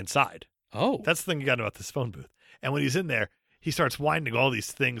bigger on the inside. Oh. That's the thing you got to know about this phone booth. And when he's in there, he starts winding all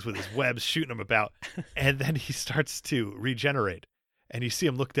these things with his webs, shooting them about. And then he starts to regenerate. And you see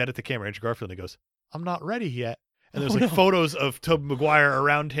him look dead at the camera, Andrew Garfield, and he goes, I'm not ready yet. And there's Oh, like no. photos of Tobey Maguire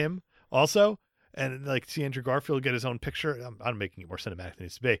around him also. And like see Andrew Garfield get his own picture. I'm making it more cinematic than it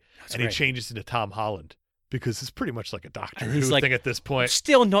needs to be. That's and great. he changes into Tom Holland because it's pretty much like a Doctor And Who he's like, thing at this point.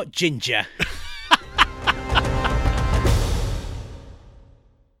 Still not ginger.